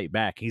to fight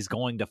back. He's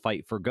going to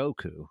fight for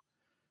Goku.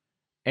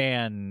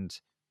 And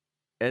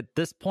at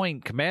this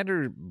point,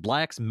 Commander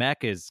Black's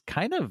mech is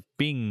kind of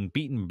being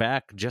beaten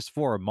back just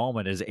for a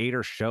moment as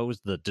Ader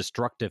shows the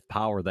destructive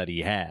power that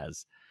he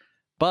has.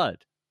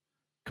 But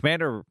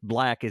Commander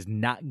Black is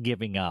not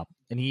giving up,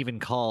 and he even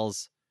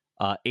calls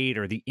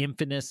Ader the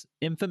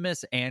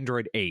infamous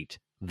Android 8,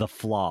 the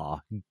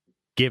Flaw,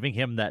 giving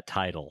him that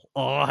title.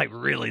 Oh, I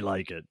really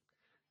like it.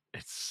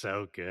 It's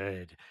so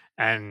good.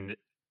 And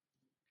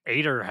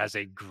Ader has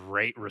a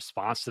great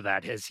response to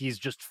that as he's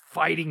just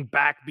fighting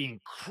back,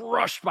 being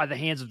crushed by the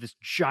hands of this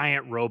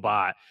giant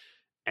robot.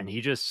 And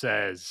he just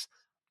says,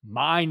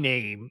 "My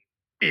name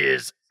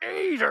is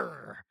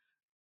Ader."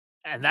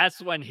 And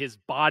that's when his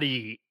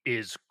body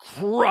is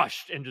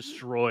crushed and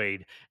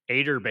destroyed.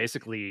 Ader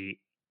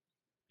basically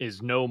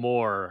is no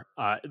more.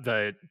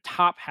 The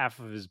top half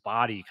of his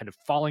body kind of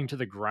falling to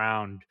the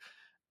ground,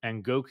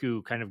 and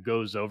Goku kind of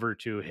goes over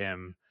to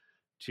him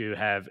to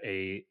have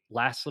a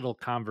last little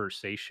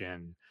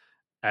conversation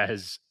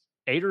as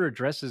Ader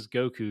addresses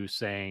Goku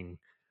saying,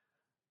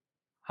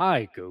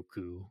 "Hi,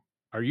 Goku.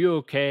 Are you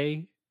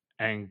okay?"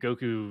 And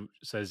Goku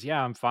says,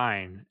 "Yeah, I'm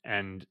fine."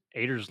 And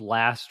Ader's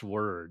last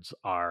words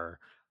are,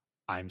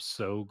 "I'm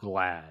so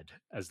glad,"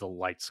 as the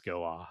lights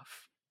go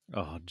off.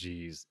 Oh,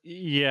 geez.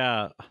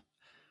 Yeah.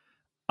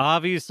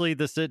 Obviously,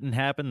 this didn't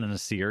happen in a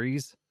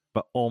series,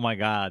 but oh my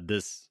god,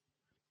 this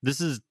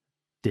is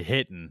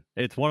hitting.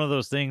 It's one of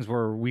those things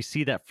where we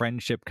see that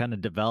friendship kind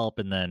of develop,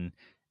 and then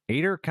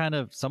Ader, kind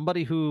of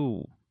somebody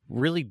who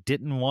really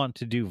didn't want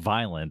to do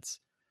violence,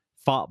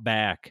 fought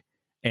back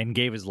and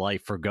gave his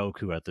life for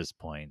Goku at this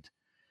point.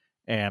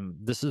 And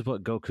this is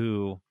what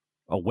Goku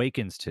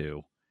awakens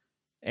to.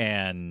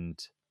 And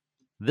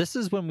this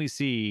is when we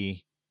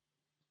see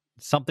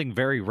something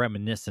very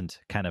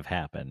reminiscent kind of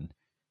happen.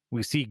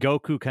 We see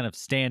Goku kind of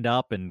stand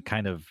up and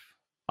kind of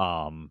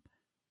um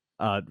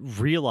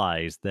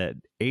realize that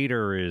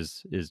Ader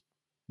is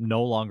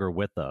no longer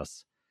with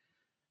us.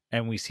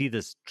 And we see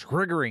this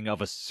triggering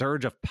of a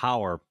surge of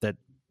power that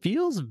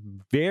feels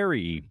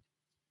very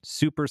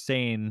Super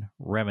Saiyan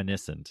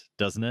reminiscent,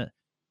 doesn't it?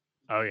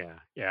 Oh yeah.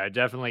 Yeah, it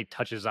definitely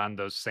touches on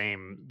those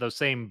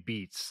same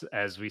beats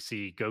as we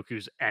see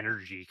Goku's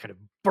energy kind of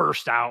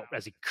burst out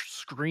as he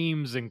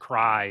screams and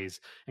cries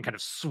and kind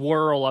of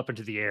swirl up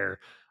into the air.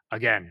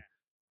 Again,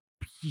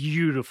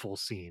 beautiful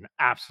scene,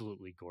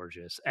 absolutely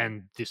gorgeous.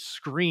 And the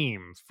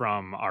scream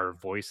from our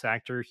voice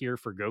actor here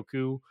for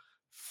Goku,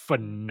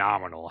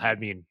 phenomenal. Had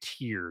me in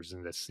tears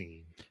in this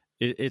scene.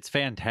 It's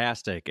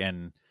fantastic,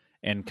 and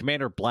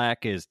Commander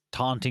Black is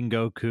taunting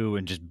Goku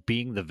and just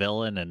being the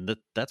villain, and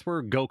that's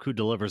where Goku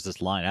delivers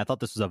this line. I thought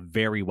this was a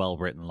very well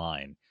written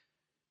line.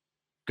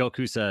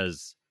 Goku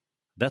says,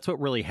 "That's what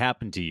really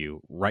happened to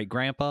you, right,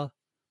 Grandpa?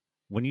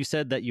 When you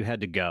said that you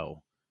had to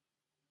go.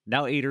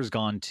 Now Ader's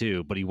gone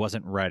too, but he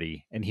wasn't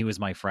ready, and he was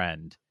my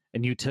friend,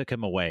 and you took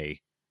him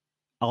away.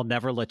 I'll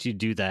never let you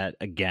do that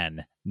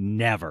again.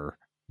 Never."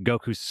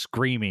 Goku's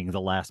screaming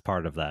the last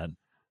part of that.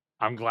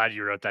 I'm glad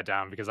you wrote that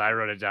down because I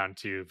wrote it down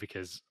too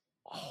because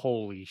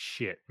holy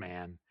shit,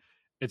 man.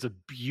 It's a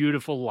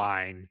beautiful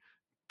line,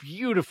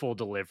 beautiful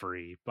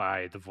delivery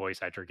by the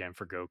voice actor again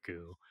for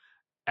Goku.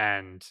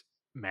 And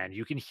man,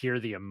 you can hear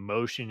the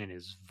emotion in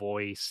his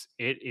voice.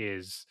 It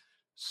is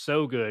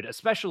so good,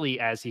 especially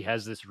as he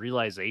has this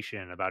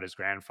realization about his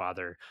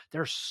grandfather.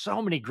 There are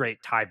so many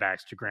great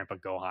tiebacks to Grandpa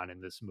Gohan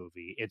in this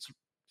movie. It's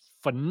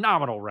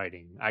phenomenal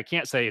writing. I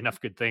can't say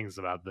enough good things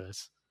about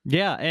this.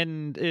 Yeah,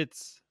 and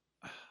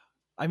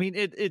I mean,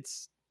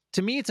 it's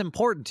to me, it's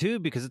important too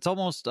because it's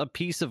almost a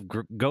piece of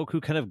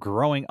Goku kind of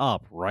growing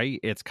up, right?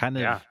 It's kind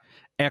Yeah, of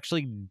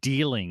actually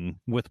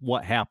dealing with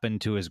what happened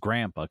to his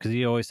grandpa because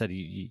he always said,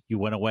 "You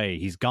went away,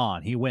 he's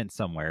gone, he went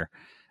somewhere,"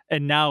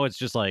 and now it's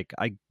just like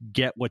I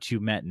get what you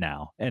meant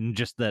now, and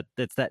just that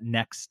it's that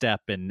next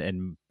step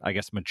and I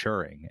guess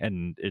maturing,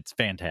 and it's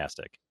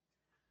fantastic.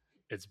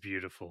 it's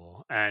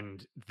beautiful.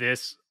 And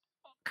this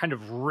kind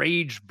of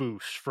rage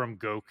boost from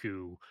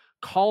Goku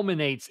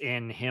culminates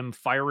in him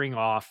firing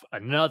off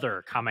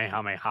another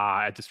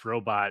Kamehameha at this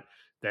robot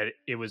that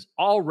it was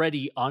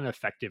already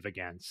ineffective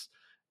against.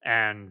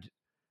 And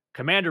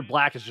Commander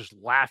Black is just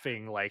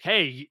laughing, like,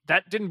 "Hey,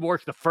 that didn't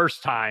work the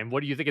first time.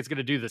 What do you think it's going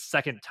to do the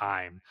second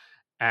time?"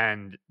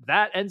 And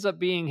that ends up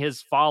being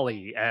his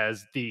folly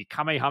as the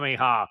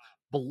Kamehameha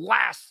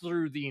blasts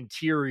through the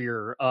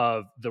interior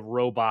of the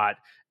robot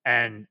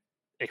and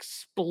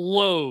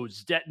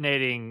explodes,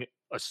 detonating,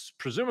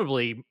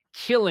 presumably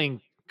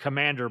killing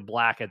Commander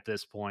Black at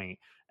this point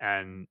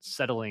and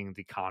settling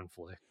the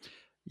conflict.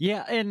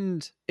 Yeah,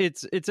 and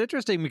it's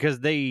interesting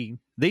because they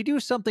do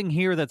something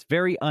here that's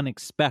very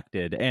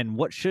unexpected, and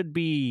what should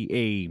be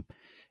a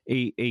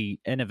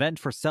an event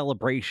for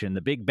celebration.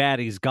 The big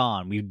baddie's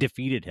gone. We've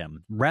defeated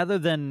him. Rather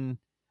than,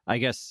 I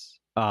guess,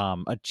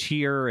 a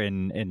cheer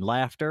and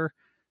laughter,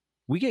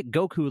 we get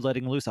Goku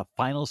letting loose a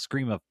final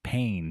scream of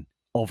pain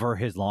over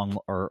his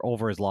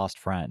lost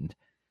friend.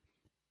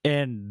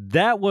 And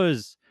that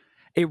was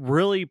it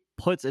really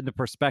puts into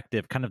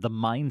perspective kind of the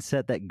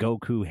mindset that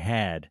Goku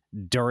had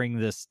during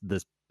this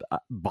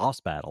boss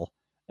battle.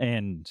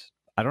 And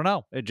I don't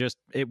know,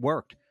 it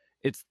worked.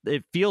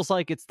 It feels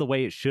like it's the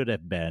way it should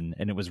have been,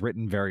 and it was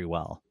written very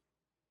well.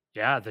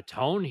 Yeah, the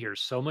tone here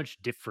is so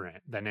much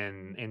different than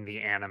in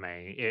the anime.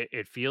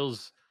 It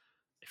feels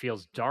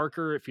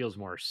darker, it feels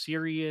more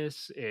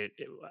serious.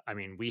 I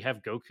mean, we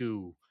have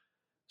Goku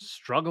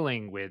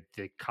struggling with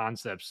the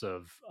concepts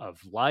of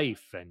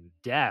life and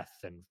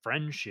death and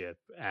friendship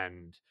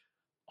and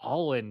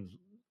all in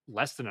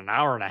less than an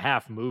hour and a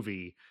half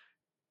movie.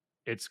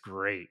 It's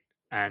great.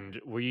 And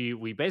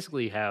we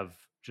basically have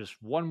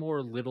just one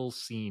more little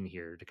scene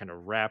here to kind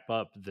of wrap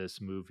up this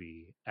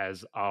movie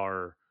as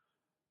our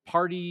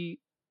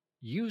party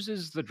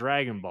uses the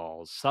Dragon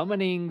Balls,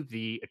 summoning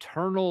the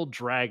eternal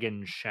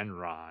dragon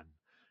Shenron,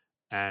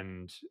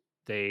 and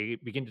they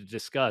begin to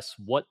discuss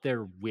what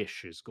their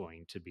wish is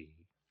going to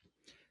be.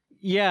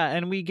 Yeah,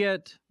 and we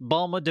get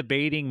Bulma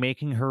debating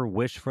making her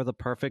wish for the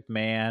perfect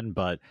man,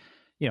 but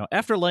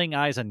after laying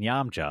eyes on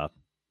Yamcha,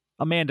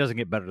 a man doesn't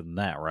get better than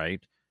that,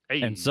 right?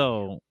 And Hey,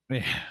 so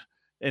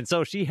and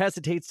so she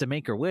hesitates to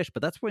make her wish,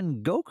 but that's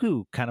when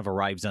Goku kind of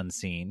arrives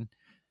unseen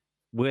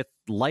with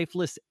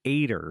lifeless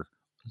Ader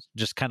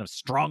just kind of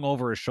strung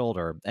over his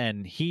shoulder,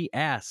 and he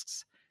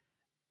asks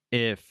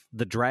if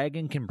the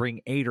dragon can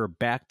bring Ader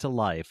back to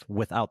life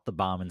without the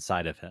bomb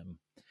inside of him.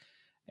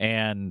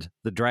 And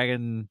the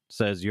dragon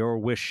says, "Your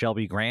wish shall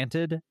be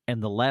granted."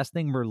 And the last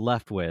thing we're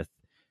left with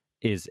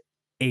is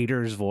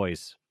Ader's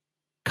voice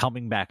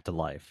coming back to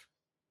life.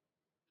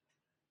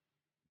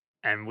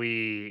 and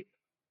we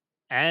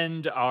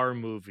end our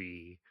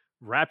movie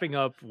wrapping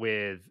up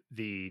with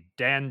the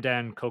Dan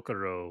Dan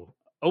Kokoro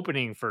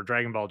opening for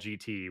Dragon Ball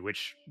GT,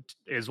 which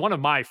is one of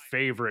my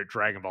favorite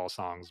Dragon Ball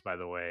songs, by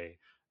the way.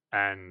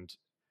 And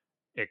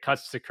it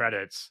cuts to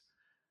credits.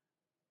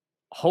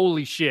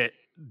 Holy shit,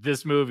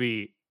 this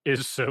movie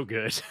is so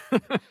good.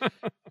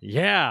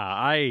 Yeah,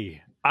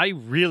 I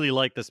really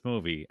like this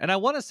movie. And I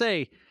want to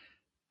say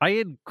I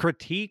had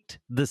critiqued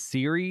the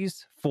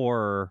series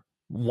for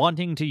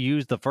wanting to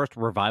use the first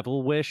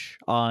revival wish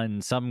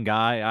on some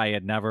guy I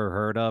had never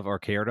heard of or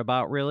cared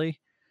about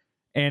really.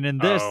 And in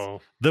this,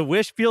 Oh, the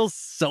wish feels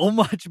so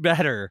much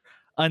better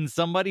on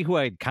somebody who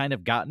I'd kind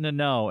of gotten to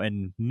know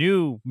and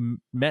knew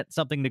meant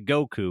something to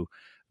Goku.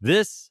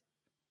 This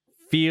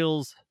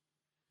feels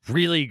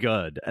really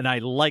good, and I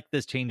like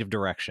this change of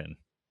direction.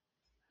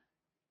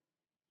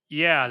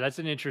 yeah, that's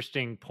an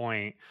interesting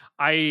point.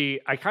 I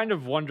kind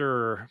of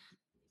wonder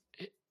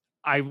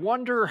I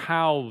wonder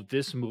how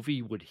this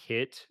movie would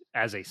hit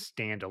as a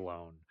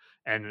standalone.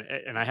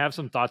 And I have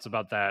some thoughts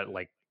about that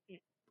like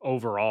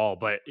overall,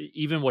 but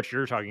even what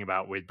you're talking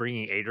about with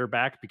bringing Ader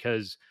back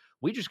because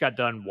we just got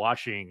done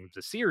watching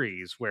the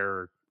series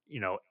where,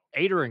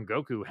 Ader and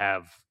Goku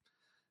have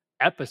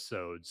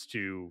episodes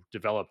to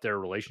develop their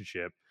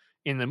relationship.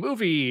 In the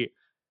movie,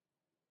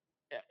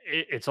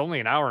 it's only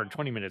an hour and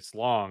 20 minutes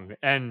long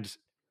and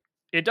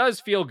it does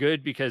feel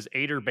good because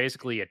Ader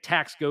basically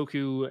attacks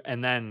Goku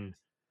and then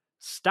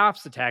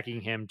stops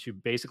attacking him to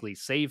basically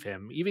save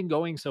him, even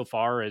going so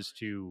far as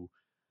to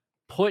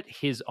put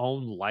his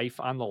own life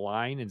on the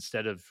line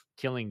instead of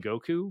killing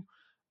Goku.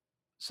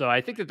 So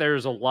I think that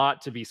there's a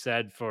lot to be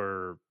said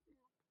for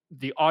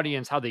the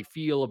audience, how they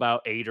feel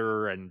about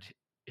Ader and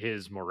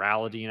his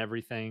morality and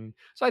everything.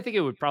 So I think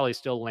it would probably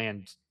still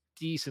land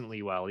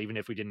decently well, even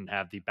if we didn't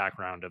have the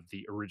background of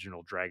the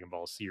original Dragon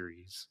Ball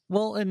series.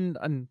 Well,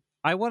 and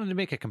I wanted to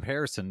make a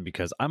comparison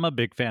because I'm a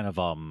big fan of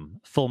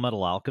Full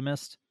Metal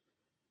Alchemist.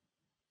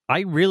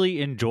 I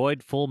really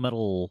enjoyed Full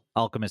Metal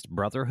Alchemist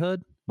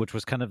Brotherhood, which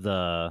was kind of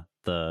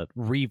the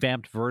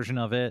revamped version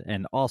of it.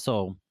 And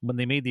also, when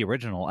they made the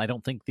original, I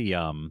don't think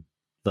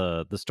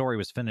the story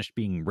was finished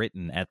being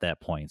written at that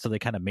point, so they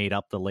kind of made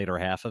up the later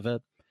half of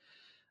it.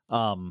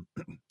 Um,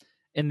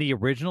 in the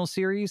original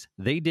series,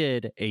 they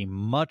did a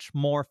much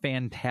more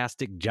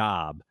fantastic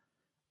job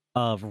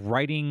of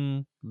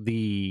writing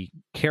the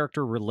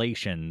character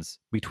relations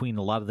between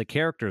a lot of the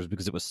characters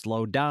because it was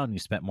slowed down. You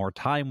spent more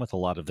time with a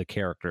lot of the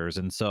characters.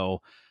 And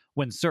so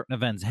when certain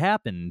events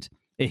happened,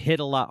 it hit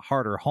a lot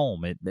harder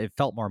home. It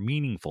felt more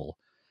meaningful.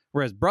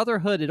 Whereas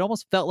Brotherhood, it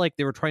almost felt like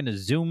they were trying to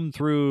zoom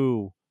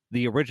through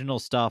the original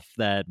stuff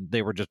that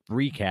they were just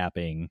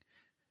recapping.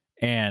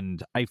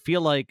 And I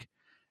feel like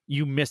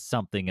you miss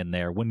something in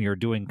there when you're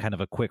doing kind of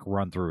a quick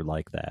run through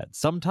like that.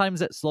 Sometimes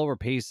that slower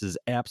pace is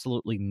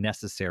absolutely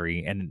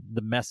necessary, and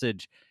the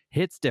message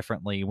hits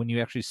differently when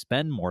you actually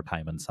spend more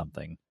time on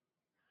something.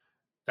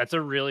 That's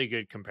a really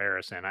good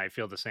comparison. I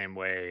feel the same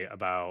way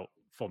about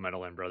Full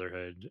Metal and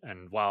Brotherhood.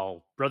 And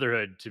while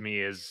Brotherhood to me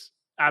is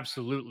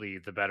absolutely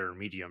the better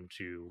medium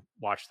to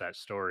watch that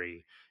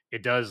story,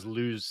 it does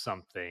lose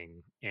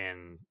something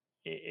in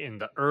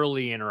the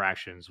early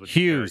interactions with the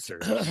Hughes.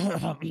 characters.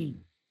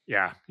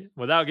 Yeah,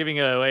 without giving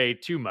away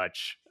too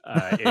much,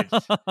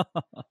 it's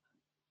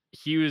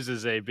Hughes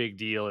is a big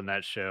deal in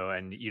that show,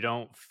 and you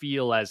don't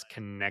feel as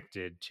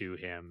connected to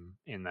him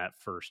in that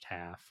first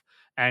half.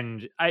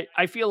 And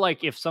I feel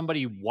like if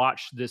somebody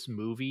watched this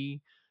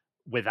movie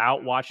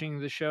without watching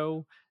the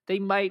show, they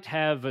might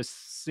have a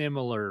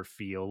similar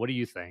feel. What do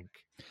you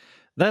think?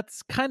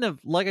 That's kind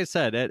of like I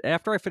said,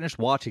 after I finished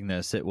watching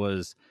this, it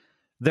was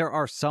there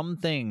are some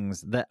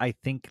things that I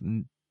think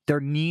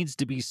there needs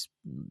to be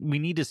we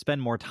need to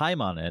spend more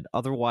time on it,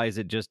 otherwise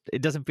it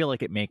doesn't feel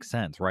like it makes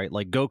sense, right?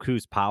 Like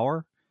Goku's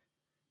power,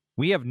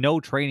 we have no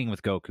training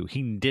with Goku.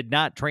 He did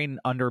not train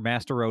under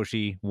Master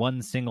Roshi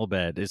one single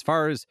bit. As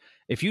far as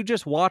if you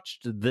just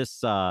watched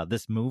this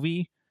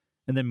movie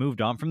and then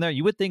moved on from there,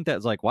 you would think that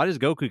it's like, why does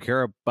Goku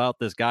care about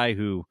this guy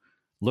who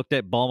looked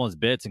at Bulma's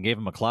bits and gave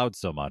him a cloud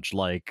so much.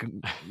 Like,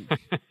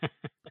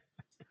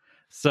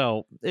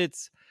 so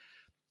it's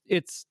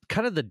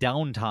kind of the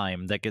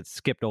downtime that gets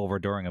skipped over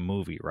during a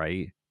movie,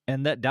 right?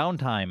 And that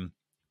downtime,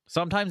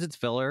 sometimes it's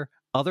filler,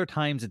 other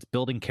times it's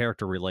building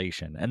character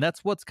relation, and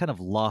that's what's kind of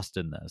lost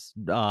in this.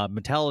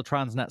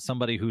 Metallotron's not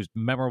somebody who's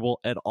memorable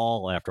at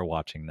all after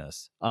watching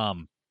this.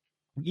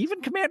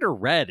 Even Commander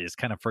Red is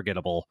kind of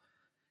forgettable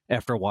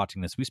after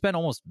watching this. We spent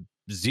almost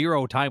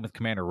zero time with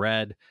Commander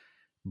Red.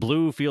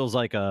 Blue feels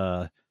like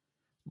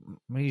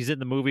he's in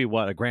the movie,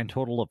 a grand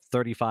total of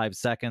 35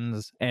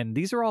 seconds. And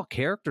these are all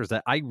characters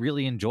that I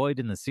really enjoyed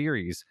in the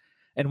series.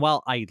 And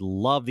while I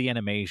love the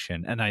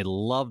animation and I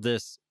love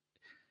this,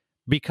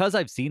 because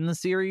I've seen the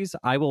series,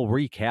 I will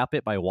recap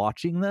it by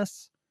watching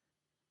this.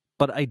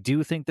 But I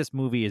do think this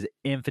movie is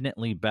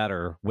infinitely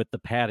better with the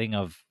padding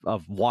of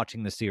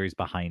watching the series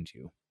behind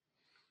you.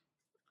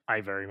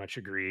 I very much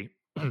agree.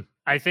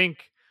 I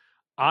think,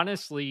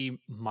 honestly,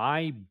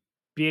 my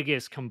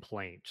biggest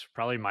complaint,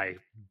 probably my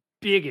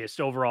biggest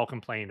overall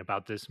complaint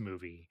about this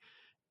movie,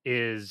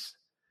 is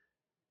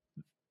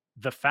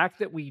the fact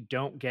that we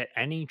don't get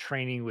any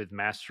training with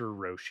Master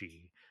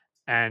Roshi.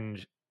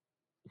 And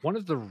one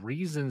of the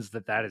reasons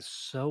that that is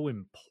so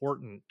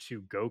important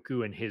to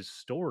Goku and his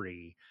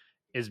story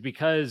is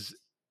because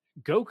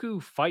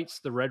Goku fights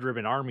the Red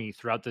Ribbon Army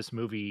throughout this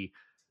movie,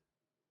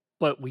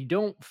 but we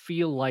don't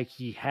feel like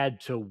he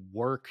had to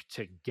work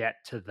to get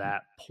to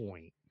that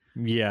point.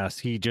 Yes,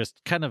 he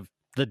just kind of,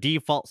 the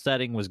default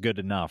setting was good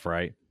enough,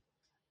 right?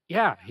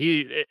 Yeah,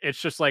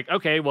 it's just like,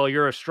 okay, well,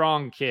 you're a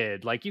strong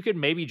kid. Like, you could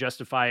maybe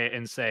justify it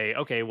and say,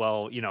 okay,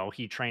 well,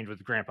 he trained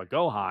with Grandpa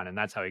Gohan and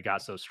that's how he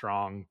got so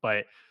strong.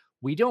 But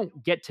we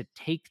don't get to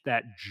take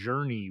that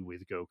journey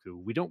with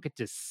Goku. We don't get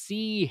to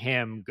see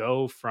him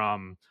go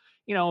from,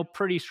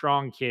 pretty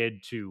strong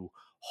kid to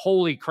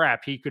holy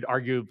crap, he could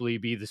arguably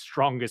be the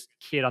strongest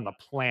kid on the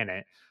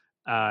planet.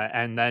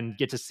 And then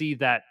get to see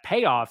that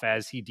payoff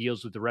as he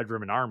deals with the Red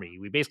Ribbon Army.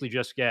 We basically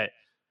just get,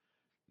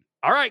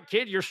 all right,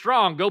 kid, you're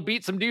strong. Go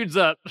beat some dudes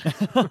up.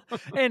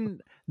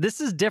 And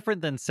this is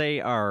different than, say,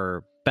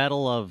 our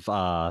Battle of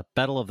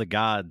the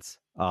Gods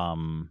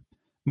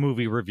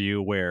movie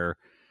review, where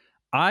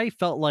I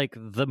felt like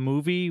the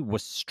movie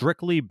was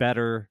strictly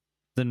better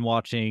than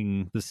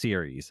watching the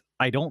series.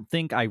 I don't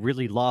think I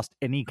really lost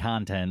any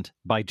content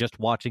by just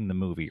watching the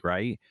movie,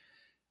 right?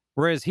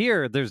 Whereas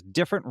here, there's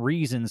different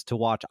reasons to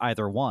watch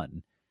either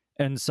one.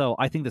 And so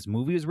I think this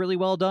movie is really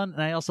well done.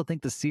 And I also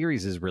think the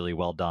series is really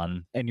well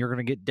done. And you're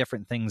going to get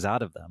different things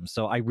out of them.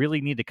 So I really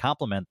need to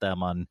compliment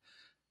them on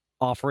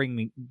offering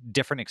me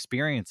different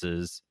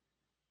experiences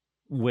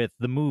with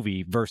the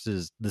movie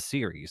versus the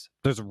series.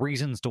 There's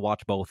reasons to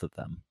watch both of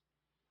them.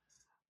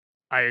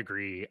 I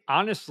agree.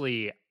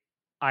 Honestly,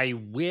 I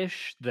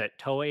wish that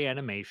Toei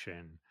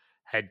Animation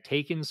had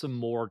taken some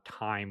more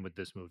time with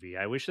this movie.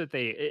 I wish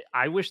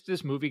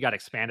this movie got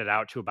expanded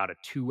out to about a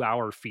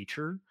 2-hour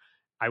feature.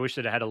 I wish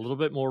that it had a little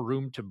bit more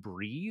room to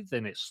breathe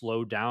and it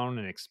slowed down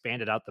and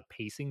expanded out the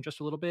pacing just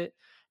a little bit.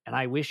 And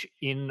I wish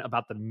in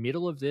about the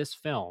middle of this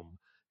film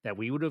that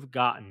we would have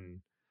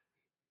gotten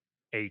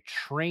a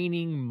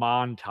training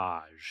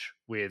montage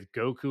with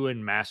Goku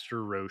and Master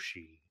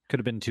Roshi. Could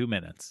have been 2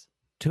 minutes.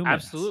 2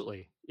 minutes.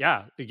 Absolutely.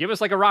 Yeah. Give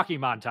us like a Rocky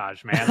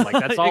montage, man. Like,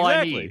 that's all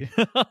I need.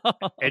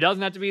 It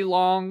doesn't have to be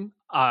long.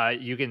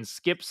 You can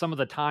skip some of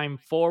the time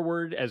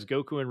forward as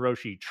Goku and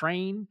Roshi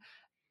train,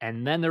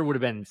 and then there would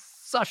have been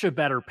such a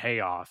better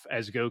payoff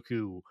as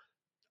Goku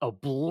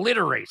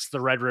obliterates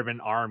the Red Ribbon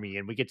Army,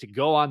 and we get to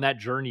go on that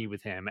journey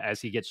with him as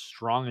he gets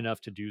strong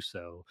enough to do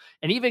so.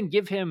 And even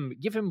give him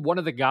one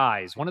of the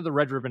guys, one of the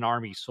Red Ribbon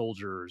Army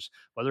soldiers,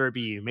 whether it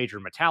be Major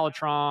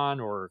Metallotron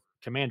or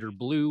Commander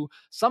Blue,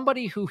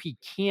 somebody who he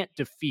can't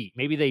defeat.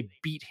 Maybe they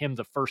beat him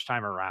the first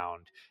time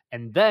around,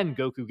 and then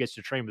Goku gets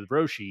to train with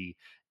Roshi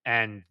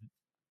and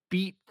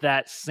beat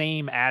that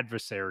same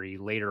adversary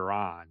later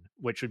on,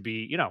 which would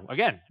be,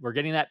 again, we're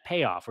getting that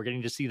payoff. We're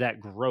getting to see that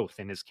growth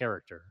in his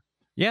character.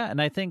 Yeah,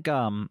 and I think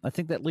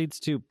that leads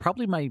to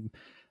probably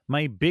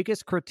my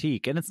biggest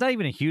critique, and it's not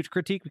even a huge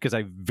critique because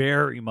I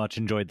very much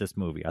enjoyed this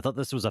movie. I thought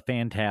this was a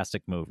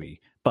fantastic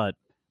movie, but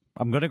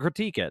I'm going to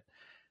critique it.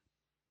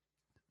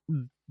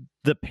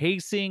 The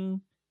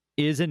pacing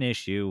is an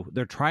issue.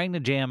 They're trying to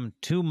jam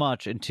too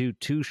much into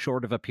too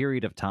short of a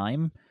period of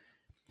time.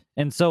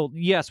 And so,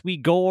 yes, we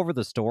go over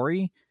the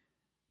story,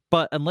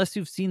 but unless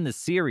you've seen the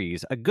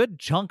series, a good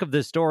chunk of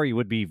this story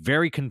would be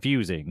very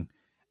confusing.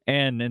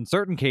 And in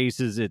certain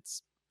cases,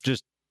 it's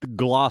just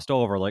glossed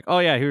over, like, oh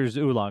yeah, here's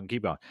Oolong,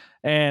 keep going.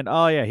 And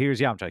oh yeah, here's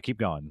Yamcha, keep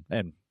going.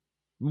 And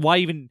why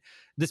even,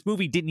 this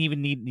movie didn't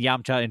even need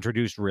Yamcha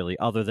introduced really,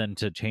 other than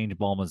to change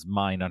Bulma's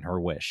mind on her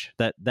wish.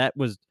 That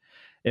was,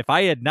 if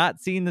I had not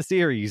seen the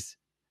series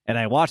and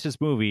I watched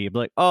this movie, I'd be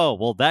like, oh,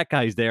 well, that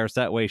guy's there,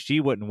 so that way she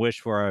wouldn't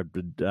wish for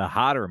a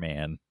hotter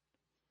man.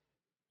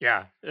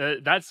 Yeah,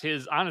 that's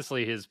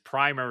honestly his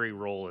primary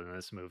role in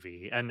this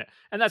movie, and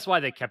that's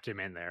why they kept him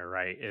in there,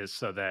 right? Is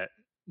so that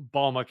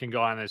Bulma can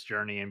go on this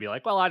journey and be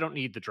like, well, I don't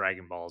need the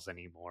Dragon Balls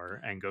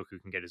anymore, and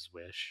Goku can get his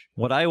wish.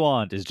 What I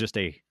want is just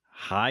a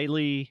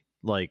highly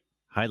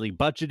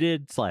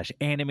budgeted slash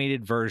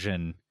animated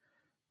version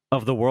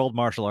of the World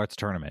Martial Arts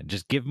Tournament.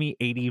 Just give me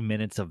 80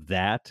 minutes of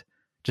that.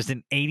 Just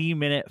an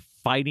 80-minute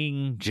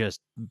fighting,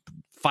 just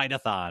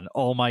fight-a-thon.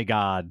 Oh my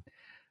god.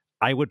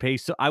 I would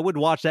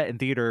watch that in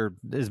theater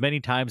as many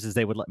times as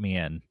they would let me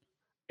in.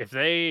 If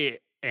they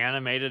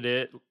animated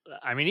it,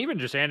 I mean, even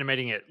just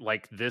animating it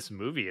like this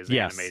movie is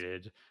Yes.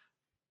 animated,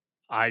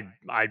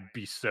 I'd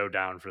be so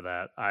down for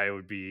that. I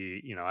would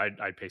be,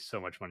 I'd pay so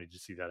much money to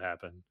see that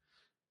happen.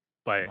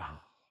 But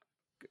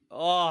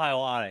Oh, I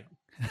want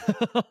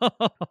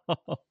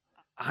it.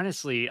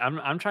 honestly,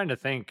 I'm trying to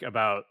think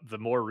about the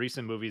more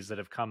recent movies that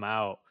have come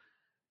out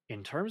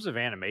in terms of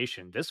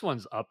animation. This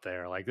one's up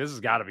there. Like this has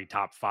got to be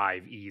top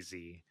 5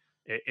 easy.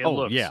 It Oh,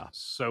 looks yeah.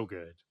 so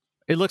good.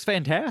 It looks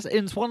fantastic.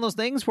 And it's one of those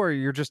things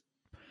where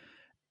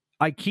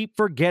I keep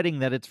forgetting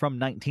that it's from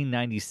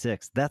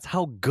 1996. That's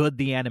how good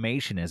the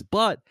animation is.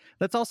 But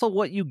that's also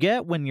what you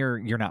get when you're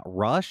not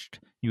rushed.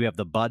 You have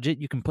the budget.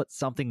 You can put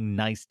something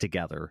nice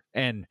together.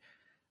 And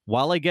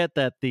while I get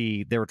that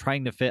they were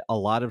trying to fit a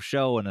lot of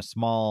show in a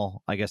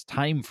small, I guess,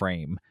 time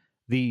frame,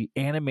 the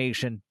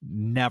animation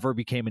never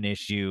became an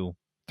issue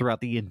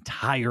throughout the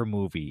entire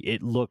movie.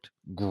 It looked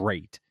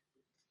great.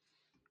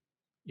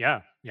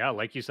 Yeah, yeah,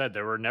 like you said,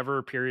 there were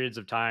never periods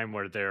of time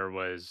where there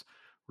was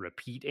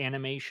repeat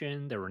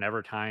animation. There were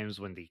never times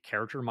when the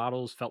character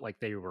models felt like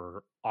they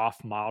were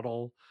off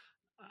model.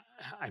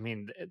 I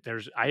mean,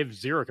 I have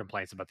zero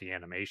complaints about the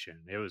animation.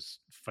 It was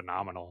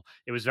phenomenal.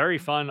 It was very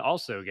fun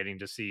also getting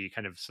to see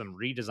kind of some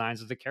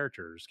redesigns of the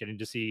characters, getting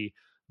to see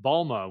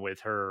Balma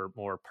with her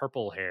more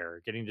purple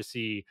hair, getting to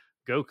see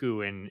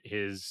Goku in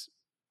his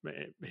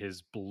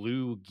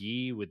blue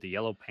gi with the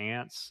yellow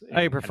pants I and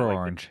kind prefer of like the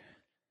orange.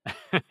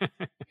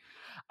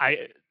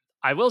 I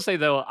I will say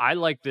though, I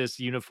like this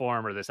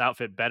uniform or this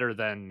outfit better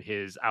than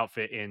his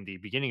outfit in the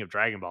beginning of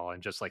Dragon Ball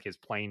and just like his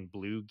plain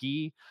blue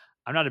gi.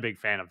 I'm not a big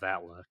fan of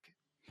that look.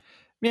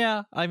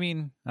 Yeah, I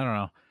mean, I don't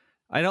know.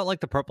 I don't like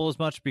the purple as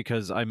much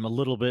because I'm a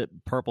little bit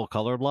purple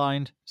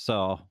colorblind,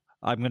 so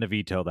I'm going to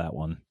veto that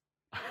one.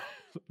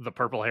 The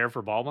purple hair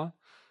for Balma?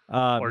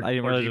 I didn't Or do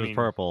realize it you was mean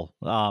purple.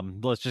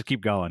 Let's just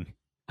keep going.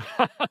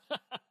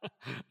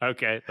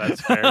 Okay,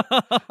 that's fair.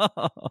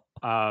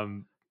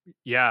 Um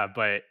yeah,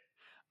 but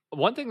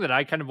one thing that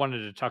I kind of wanted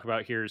to talk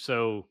about here,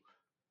 so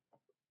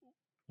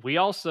we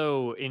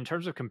also in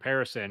terms of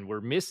comparison, we're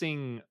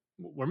missing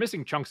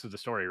chunks of the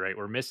story, right?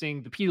 We're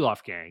missing the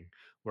Pilaf gang,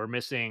 we're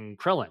missing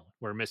Krillin,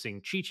 we're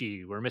missing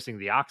Chi-Chi, we're missing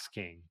the Ox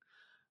King.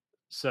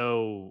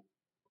 So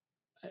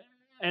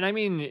and I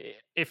mean,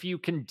 if you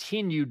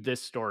continued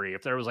this story,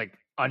 if there was like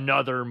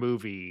another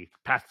movie,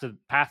 Path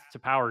to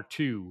Power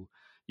 2,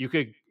 you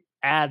could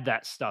add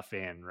that stuff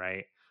in,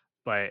 right?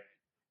 But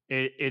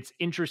it's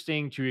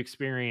interesting to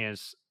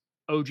experience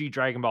OG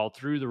Dragon Ball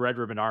through the Red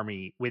Ribbon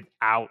Army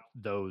without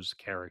those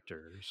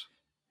characters.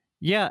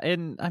 Yeah,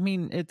 and I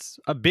mean, it's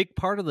a big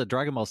part of the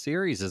Dragon Ball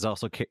series is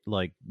also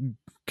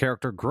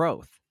character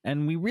growth,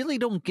 and we really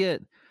don't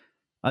get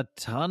a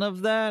ton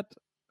of that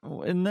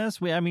in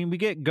this. We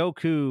get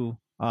Goku,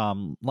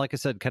 like I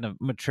said, kind of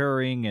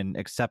maturing and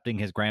accepting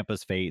his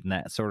grandpa's fate and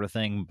that sort of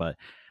thing. But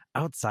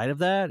outside of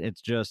that,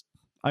 it's just,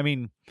 I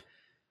mean,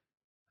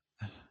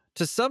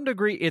 to some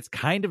degree, it's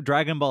kind of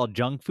Dragon Ball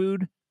junk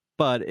food,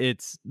 but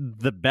it's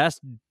the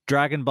best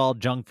Dragon Ball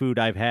junk food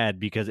I've had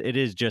because it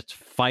is just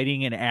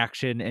fighting and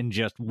action and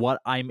just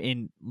what I'm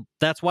in.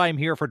 That's why I'm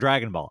here for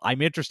Dragon Ball.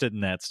 I'm interested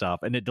in that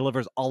stuff, and it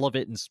delivers all of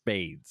it in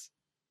spades.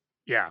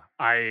 Yeah,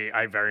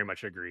 I very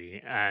much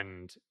agree,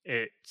 and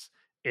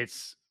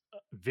it's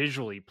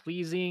visually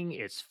pleasing.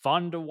 It's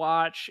fun to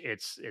watch.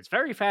 It's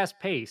very fast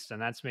paced, and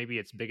that's maybe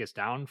its biggest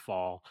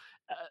downfall.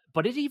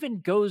 But it even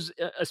goes,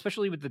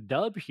 especially with the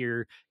dub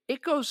here,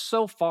 it goes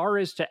so far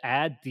as to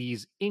add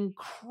these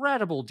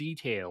incredible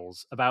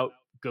details about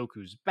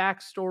Goku's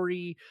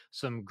backstory,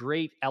 some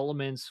great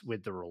elements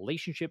with the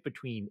relationship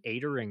between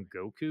Ader and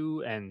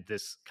Goku, and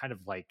this kind of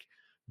like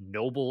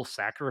noble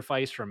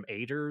sacrifice from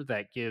Ader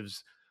that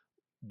gives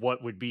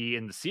what would be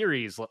in the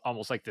series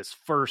almost like this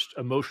first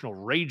emotional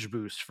rage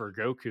boost for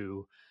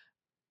Goku.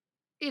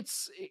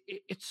 It's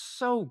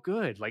so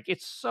good. Like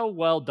it's so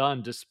well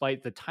done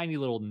despite the tiny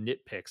little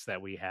nitpicks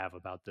that we have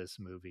about this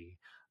movie.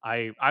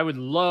 I would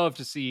love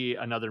to see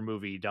another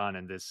movie done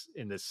in this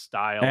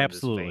style, in this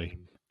Absolutely.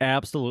 vein.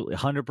 Absolutely.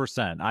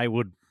 100%. I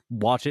would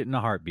watch it in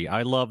a heartbeat.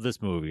 I love this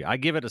movie. I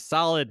give it a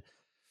solid.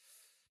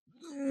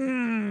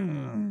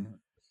 Mm,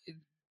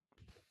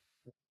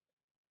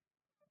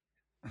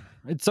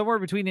 It's somewhere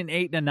between an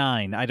 8 and a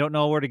 9. I don't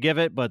know where to give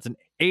it, but it's an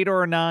 8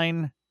 or a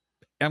 9.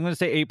 I'm going to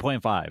say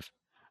 8.5.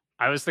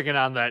 I was thinking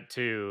on that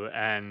too,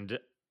 and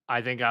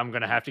I think I'm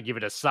gonna have to give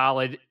it a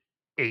solid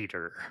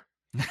eighter.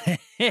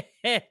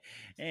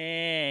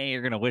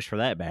 You're going to wish for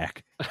that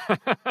back.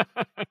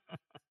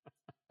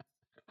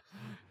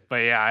 But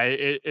yeah,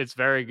 it's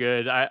very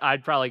good.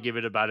 I'd probably give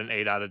it about an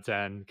 8 out of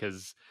 10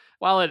 because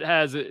while it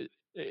has,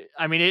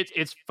 I mean,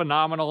 it's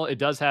phenomenal. It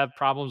does have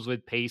problems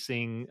with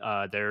pacing.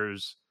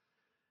 There's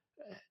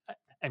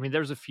I mean,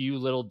 there's a few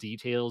little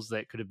details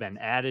that could have been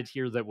added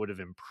here that would have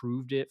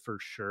improved it for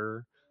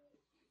sure.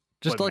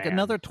 Just But like man,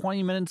 another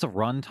 20 minutes of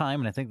runtime,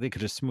 and I think they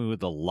could have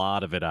smoothed a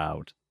lot of it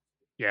out.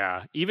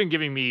 yeah, even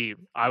giving me,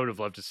 I would have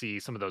loved to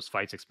see some of those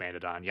fights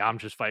expanded on.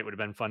 Yamcha's fight would have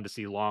been fun to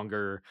see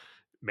longer.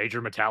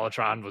 Major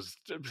Metallotron was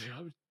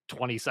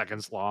 20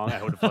 seconds long.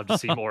 I would have loved to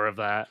see more of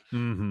that.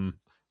 Mm-hmm.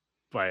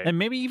 But And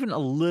maybe even a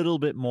little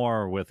bit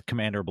more with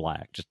Commander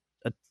Black. Just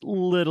a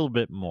little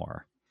bit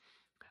more.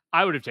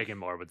 I would have taken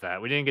more with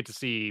that. We didn't get to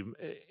see.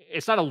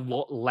 It's not a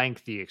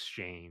lengthy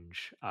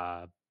exchange,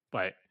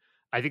 but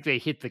I think they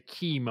hit the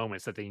key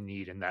moments that they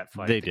need in that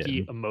fight. They The key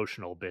did.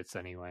 emotional bits,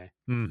 anyway.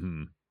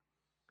 Mm-hmm.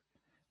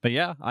 But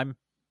yeah,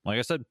 like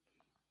I said,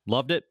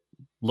 loved it.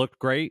 Looked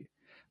great.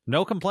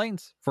 No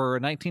complaints for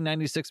a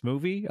 1996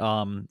 movie.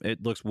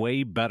 It looks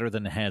way better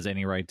than it has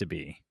any right to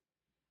be.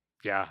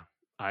 Yeah,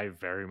 I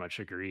very much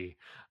agree.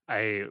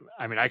 I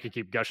mean, I could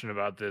keep gushing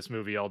about this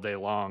movie all day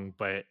long,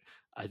 but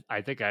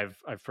I think I've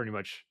pretty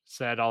much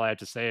said all I have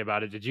to say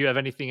about it. Did you have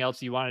anything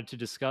else you wanted to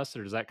discuss,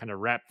 or does that kind of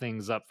wrap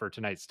things up for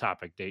tonight's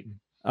topic, Dayton?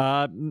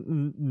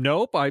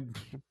 Nope.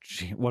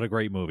 What a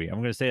great movie. I'm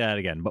going to say that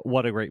again, but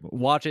what a great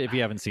watch it if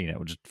you haven't seen it.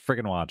 Just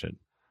freaking watch it.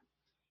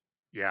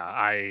 Yeah,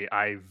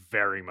 I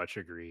very much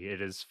agree.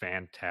 It is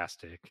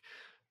fantastic.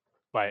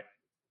 But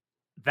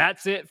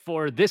that's it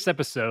for this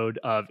episode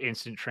of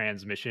Instant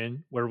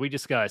Transmission, where we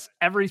discuss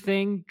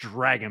everything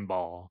Dragon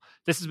Ball.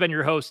 This has been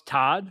your host,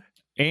 Todd.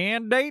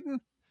 And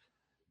Dayton.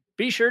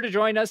 Be sure to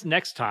join us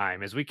next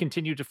time as we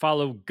continue to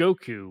follow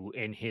Goku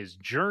in his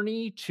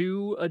journey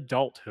to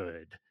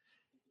adulthood.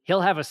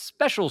 He'll have a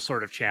special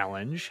sort of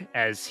challenge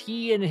as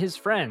he and his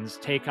friends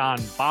take on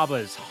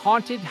Baba's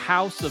haunted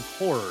house of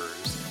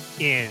horrors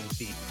in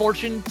the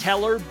Fortune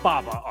Teller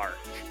Baba arc.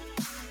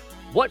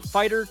 What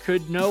fighter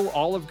could know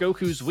all of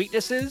Goku's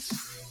weaknesses?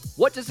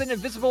 What does an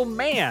invisible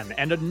man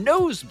and a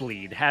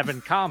nosebleed have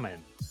in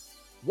common?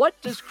 What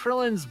does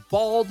Krillin's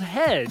bald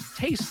head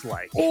taste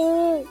like?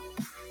 Oh!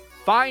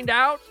 Find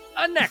out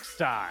next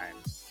time.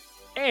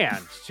 And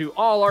to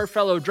all our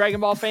fellow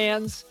Dragon Ball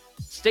fans,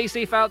 stay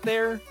safe out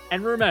there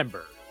and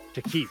remember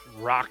to keep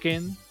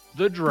rocking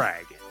the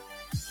dragon.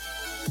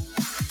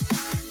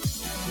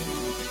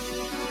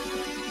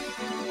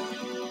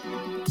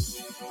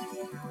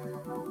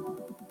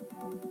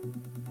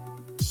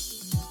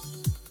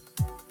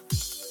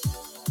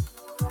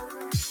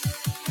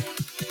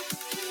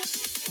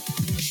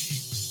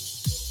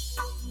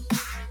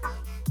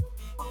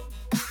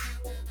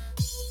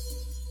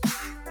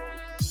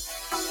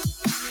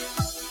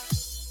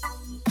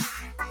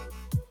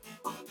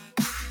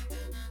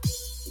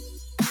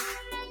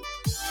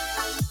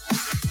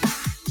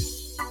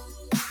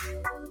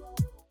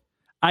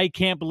 I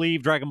can't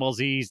believe Dragon Ball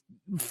Z's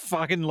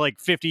fucking like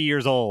 50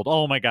 years old.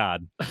 Oh my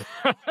God.